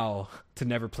avow to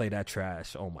never play that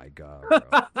trash." Oh my god, bro.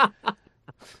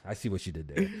 I see what you did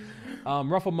there.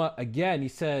 Ruffle again. He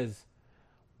says,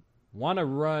 "Want to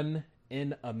run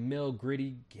in a mill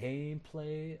gritty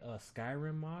gameplay, a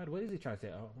Skyrim mod?" What is he trying to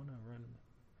say? I want to run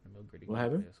a mill gritty. What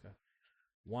happened?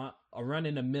 Want a run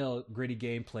in a mill gritty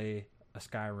gameplay, a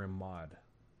Skyrim mod?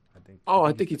 I think.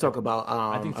 I think you talk about.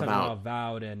 I think something about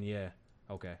Vowed and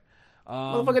okay.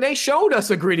 Motherfucker, they showed us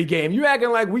a gritty game. You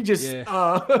acting like we just you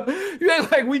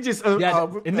act like we just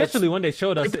initially when they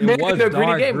showed us it was a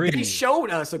dark gritty. They showed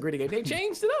us a gritty game. They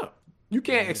changed it up. You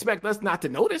can't expect us not to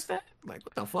notice that. Like,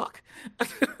 what the fuck?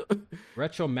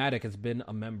 Retromatic has been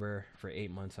a member for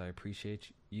 8 months. I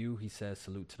appreciate you. He says,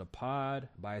 "Salute to the pod."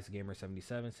 Bias Gamer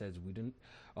 77 says, we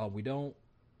don't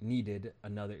needed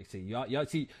another. See,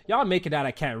 y'all making that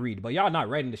I can't read, but y'all not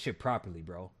writing the shit properly,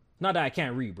 bro. Not that I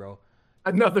can't read, bro.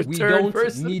 Another We third don't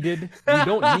person. needed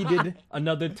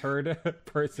another third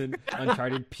person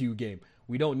Uncharted Pew game.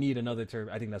 We don't need another third.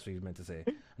 I think that's what he meant to say.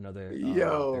 Another third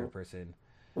Yo, person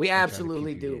we Uncharted Pew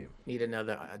absolutely Pew do game. need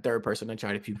another third person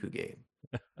Uncharted Pew Pew game.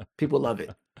 People love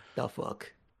it. The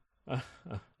fuck.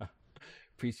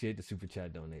 Appreciate the super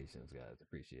chat donations, guys.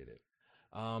 Appreciate it.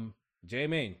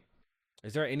 J-Main,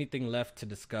 is there anything left to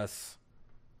discuss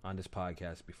on this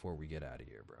podcast before we get out of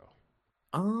here, bro?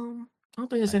 I don't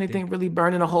think there's I anything think really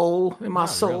burning a hole in my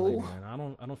not really, soul.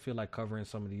 man. I don't feel like covering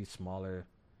some of these smaller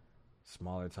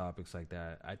topics like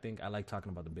that. I think I like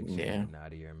talking about the big shit and getting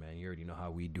out of here, man. You already know how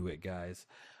we do it, guys.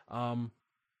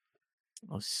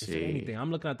 Let's Is there see. anything?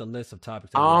 I'm looking at the list of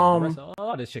topics. That we have. The rest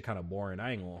of this shit kind of boring.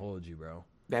 I ain't gonna hold you, bro.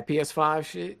 That PS5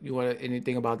 shit. You want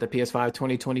anything about the PS5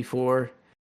 2024?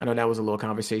 I know that was a little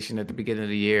conversation at the beginning of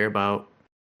the year about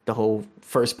the whole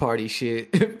first party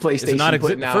shit. PlayStation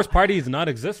putting out. First party is not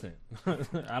existent.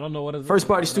 I don't know what is First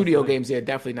party studio games. They're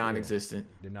definitely non-existent.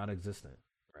 They're not existent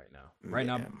right now. Right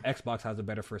now, Xbox has a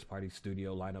better first party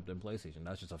studio lineup than PlayStation.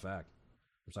 That's just a fact.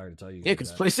 I'm sorry to tell you. Yeah, because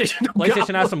that.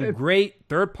 PlayStation has some great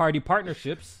third party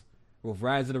partnerships with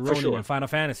Rise of the Ronin and Final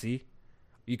Fantasy.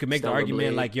 You can make the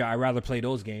argument like, yeah, I'd rather play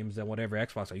those games than whatever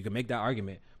Xbox. You can make that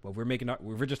argument, but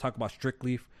we're just talking about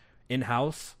strictly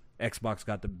in-house. Xbox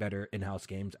got the better in-house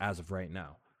games as of right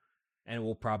now, and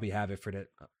we'll probably have it for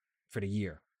the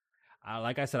year.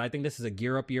 Like I said, I think this is a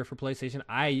gear up year for PlayStation.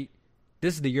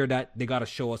 This is the year that they got to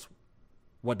show us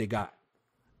what they got.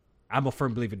 I'm a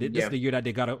firm believer. This is the year that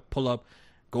they got to pull up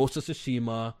Ghost of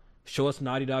Tsushima, show us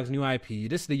Naughty Dog's new IP.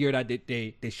 This is the year that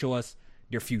they show us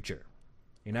their future.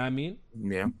 You know what I mean?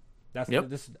 Yeah.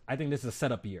 This. I think this is a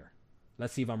setup year.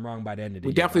 Let's see if I'm wrong by the end of the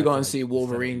year. We're definitely going to see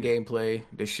Wolverine gameplay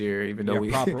this year, even though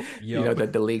you know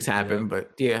that the leaks happen.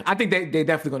 But yeah, I think they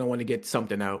definitely going to want to get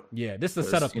something out. Yeah, this is a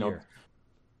setup year.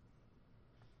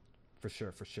 For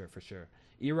sure.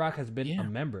 E-Rock has been a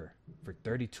member for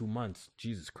 32 months.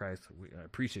 Jesus Christ, I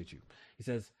appreciate you. He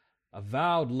says,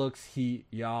 Avowed looks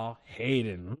y'all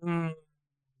hating.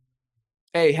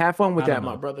 Hey, have fun with that,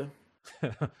 my brother.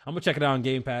 I'm gonna check it out on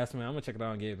Game Pass, man. We're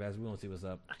gonna see what's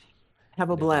up.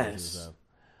 Have a blast.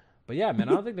 But yeah, man,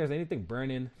 I don't think there's anything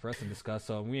burning for us to discuss.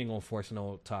 So we ain't gonna force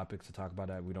no topics to talk about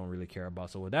that we don't really care about.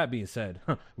 So with that being said,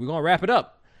 we're gonna wrap it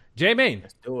up. J-Main,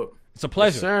 let's do it. It's a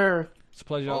pleasure, yes, sir. It's a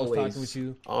pleasure always talking with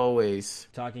you. Always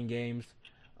talking games.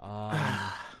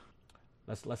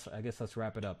 Let's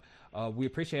wrap it up. We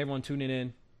appreciate everyone tuning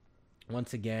in.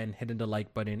 Once again, hitting the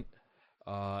like button.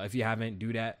 If you haven't,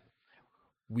 do that.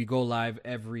 We go live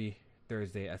every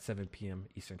Thursday at 7 p.m.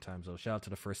 Eastern Time Zone. Shout out to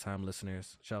the first-time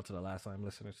listeners. Shout out to the last-time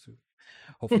listeners, too.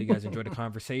 Hopefully, you guys enjoyed the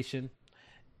conversation.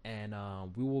 And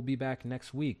we will be back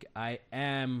next week. I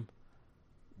am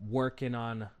working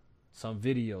on some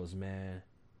videos, man.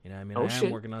 You know what I mean? I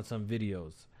am working on some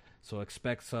videos. So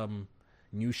expect some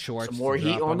new shorts. Some more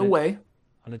heat on the way.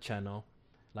 On the channel.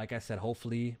 Like I said,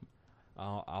 hopefully,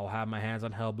 I'll have my hands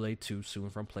on Hellblade 2 soon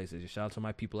from PlayStation. Shout out to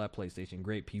my people at PlayStation.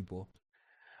 Great people.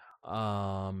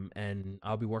 And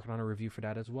I'll be working on a review for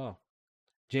that as well.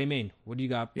 J-Main, what do you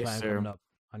got planned coming up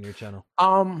on your channel?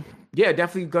 Yeah,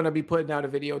 definitely gonna be putting out a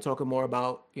video talking more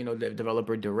about, the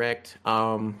developer direct.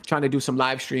 Trying to do some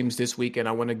live streams this week, and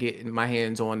I want to get my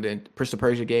hands on the Prince of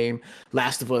Persia game,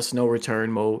 Last of Us No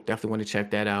Return mode. Definitely want to check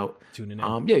that out. Tuning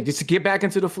in. Yeah, just to get back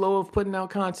into the flow of putting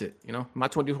out content. My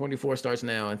 2024 starts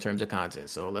now in terms of content,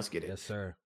 so let's get it. Yes,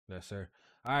 sir.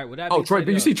 All right, with that. Troy,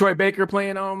 you see Troy Baker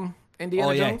playing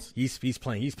Indiana Jones? He's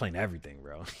playing everything,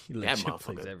 bro. He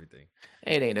plays everything.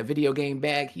 It ain't a video game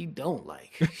bag he don't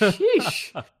like.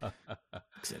 Sheesh.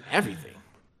 It's in everything.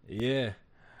 Yeah.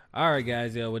 All right,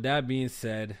 guys. With that being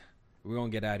said, we're gonna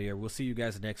get out of here. We'll see you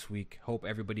guys next week. Hope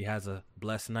everybody has a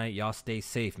blessed night. Y'all stay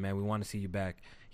safe, man. We want to see you back.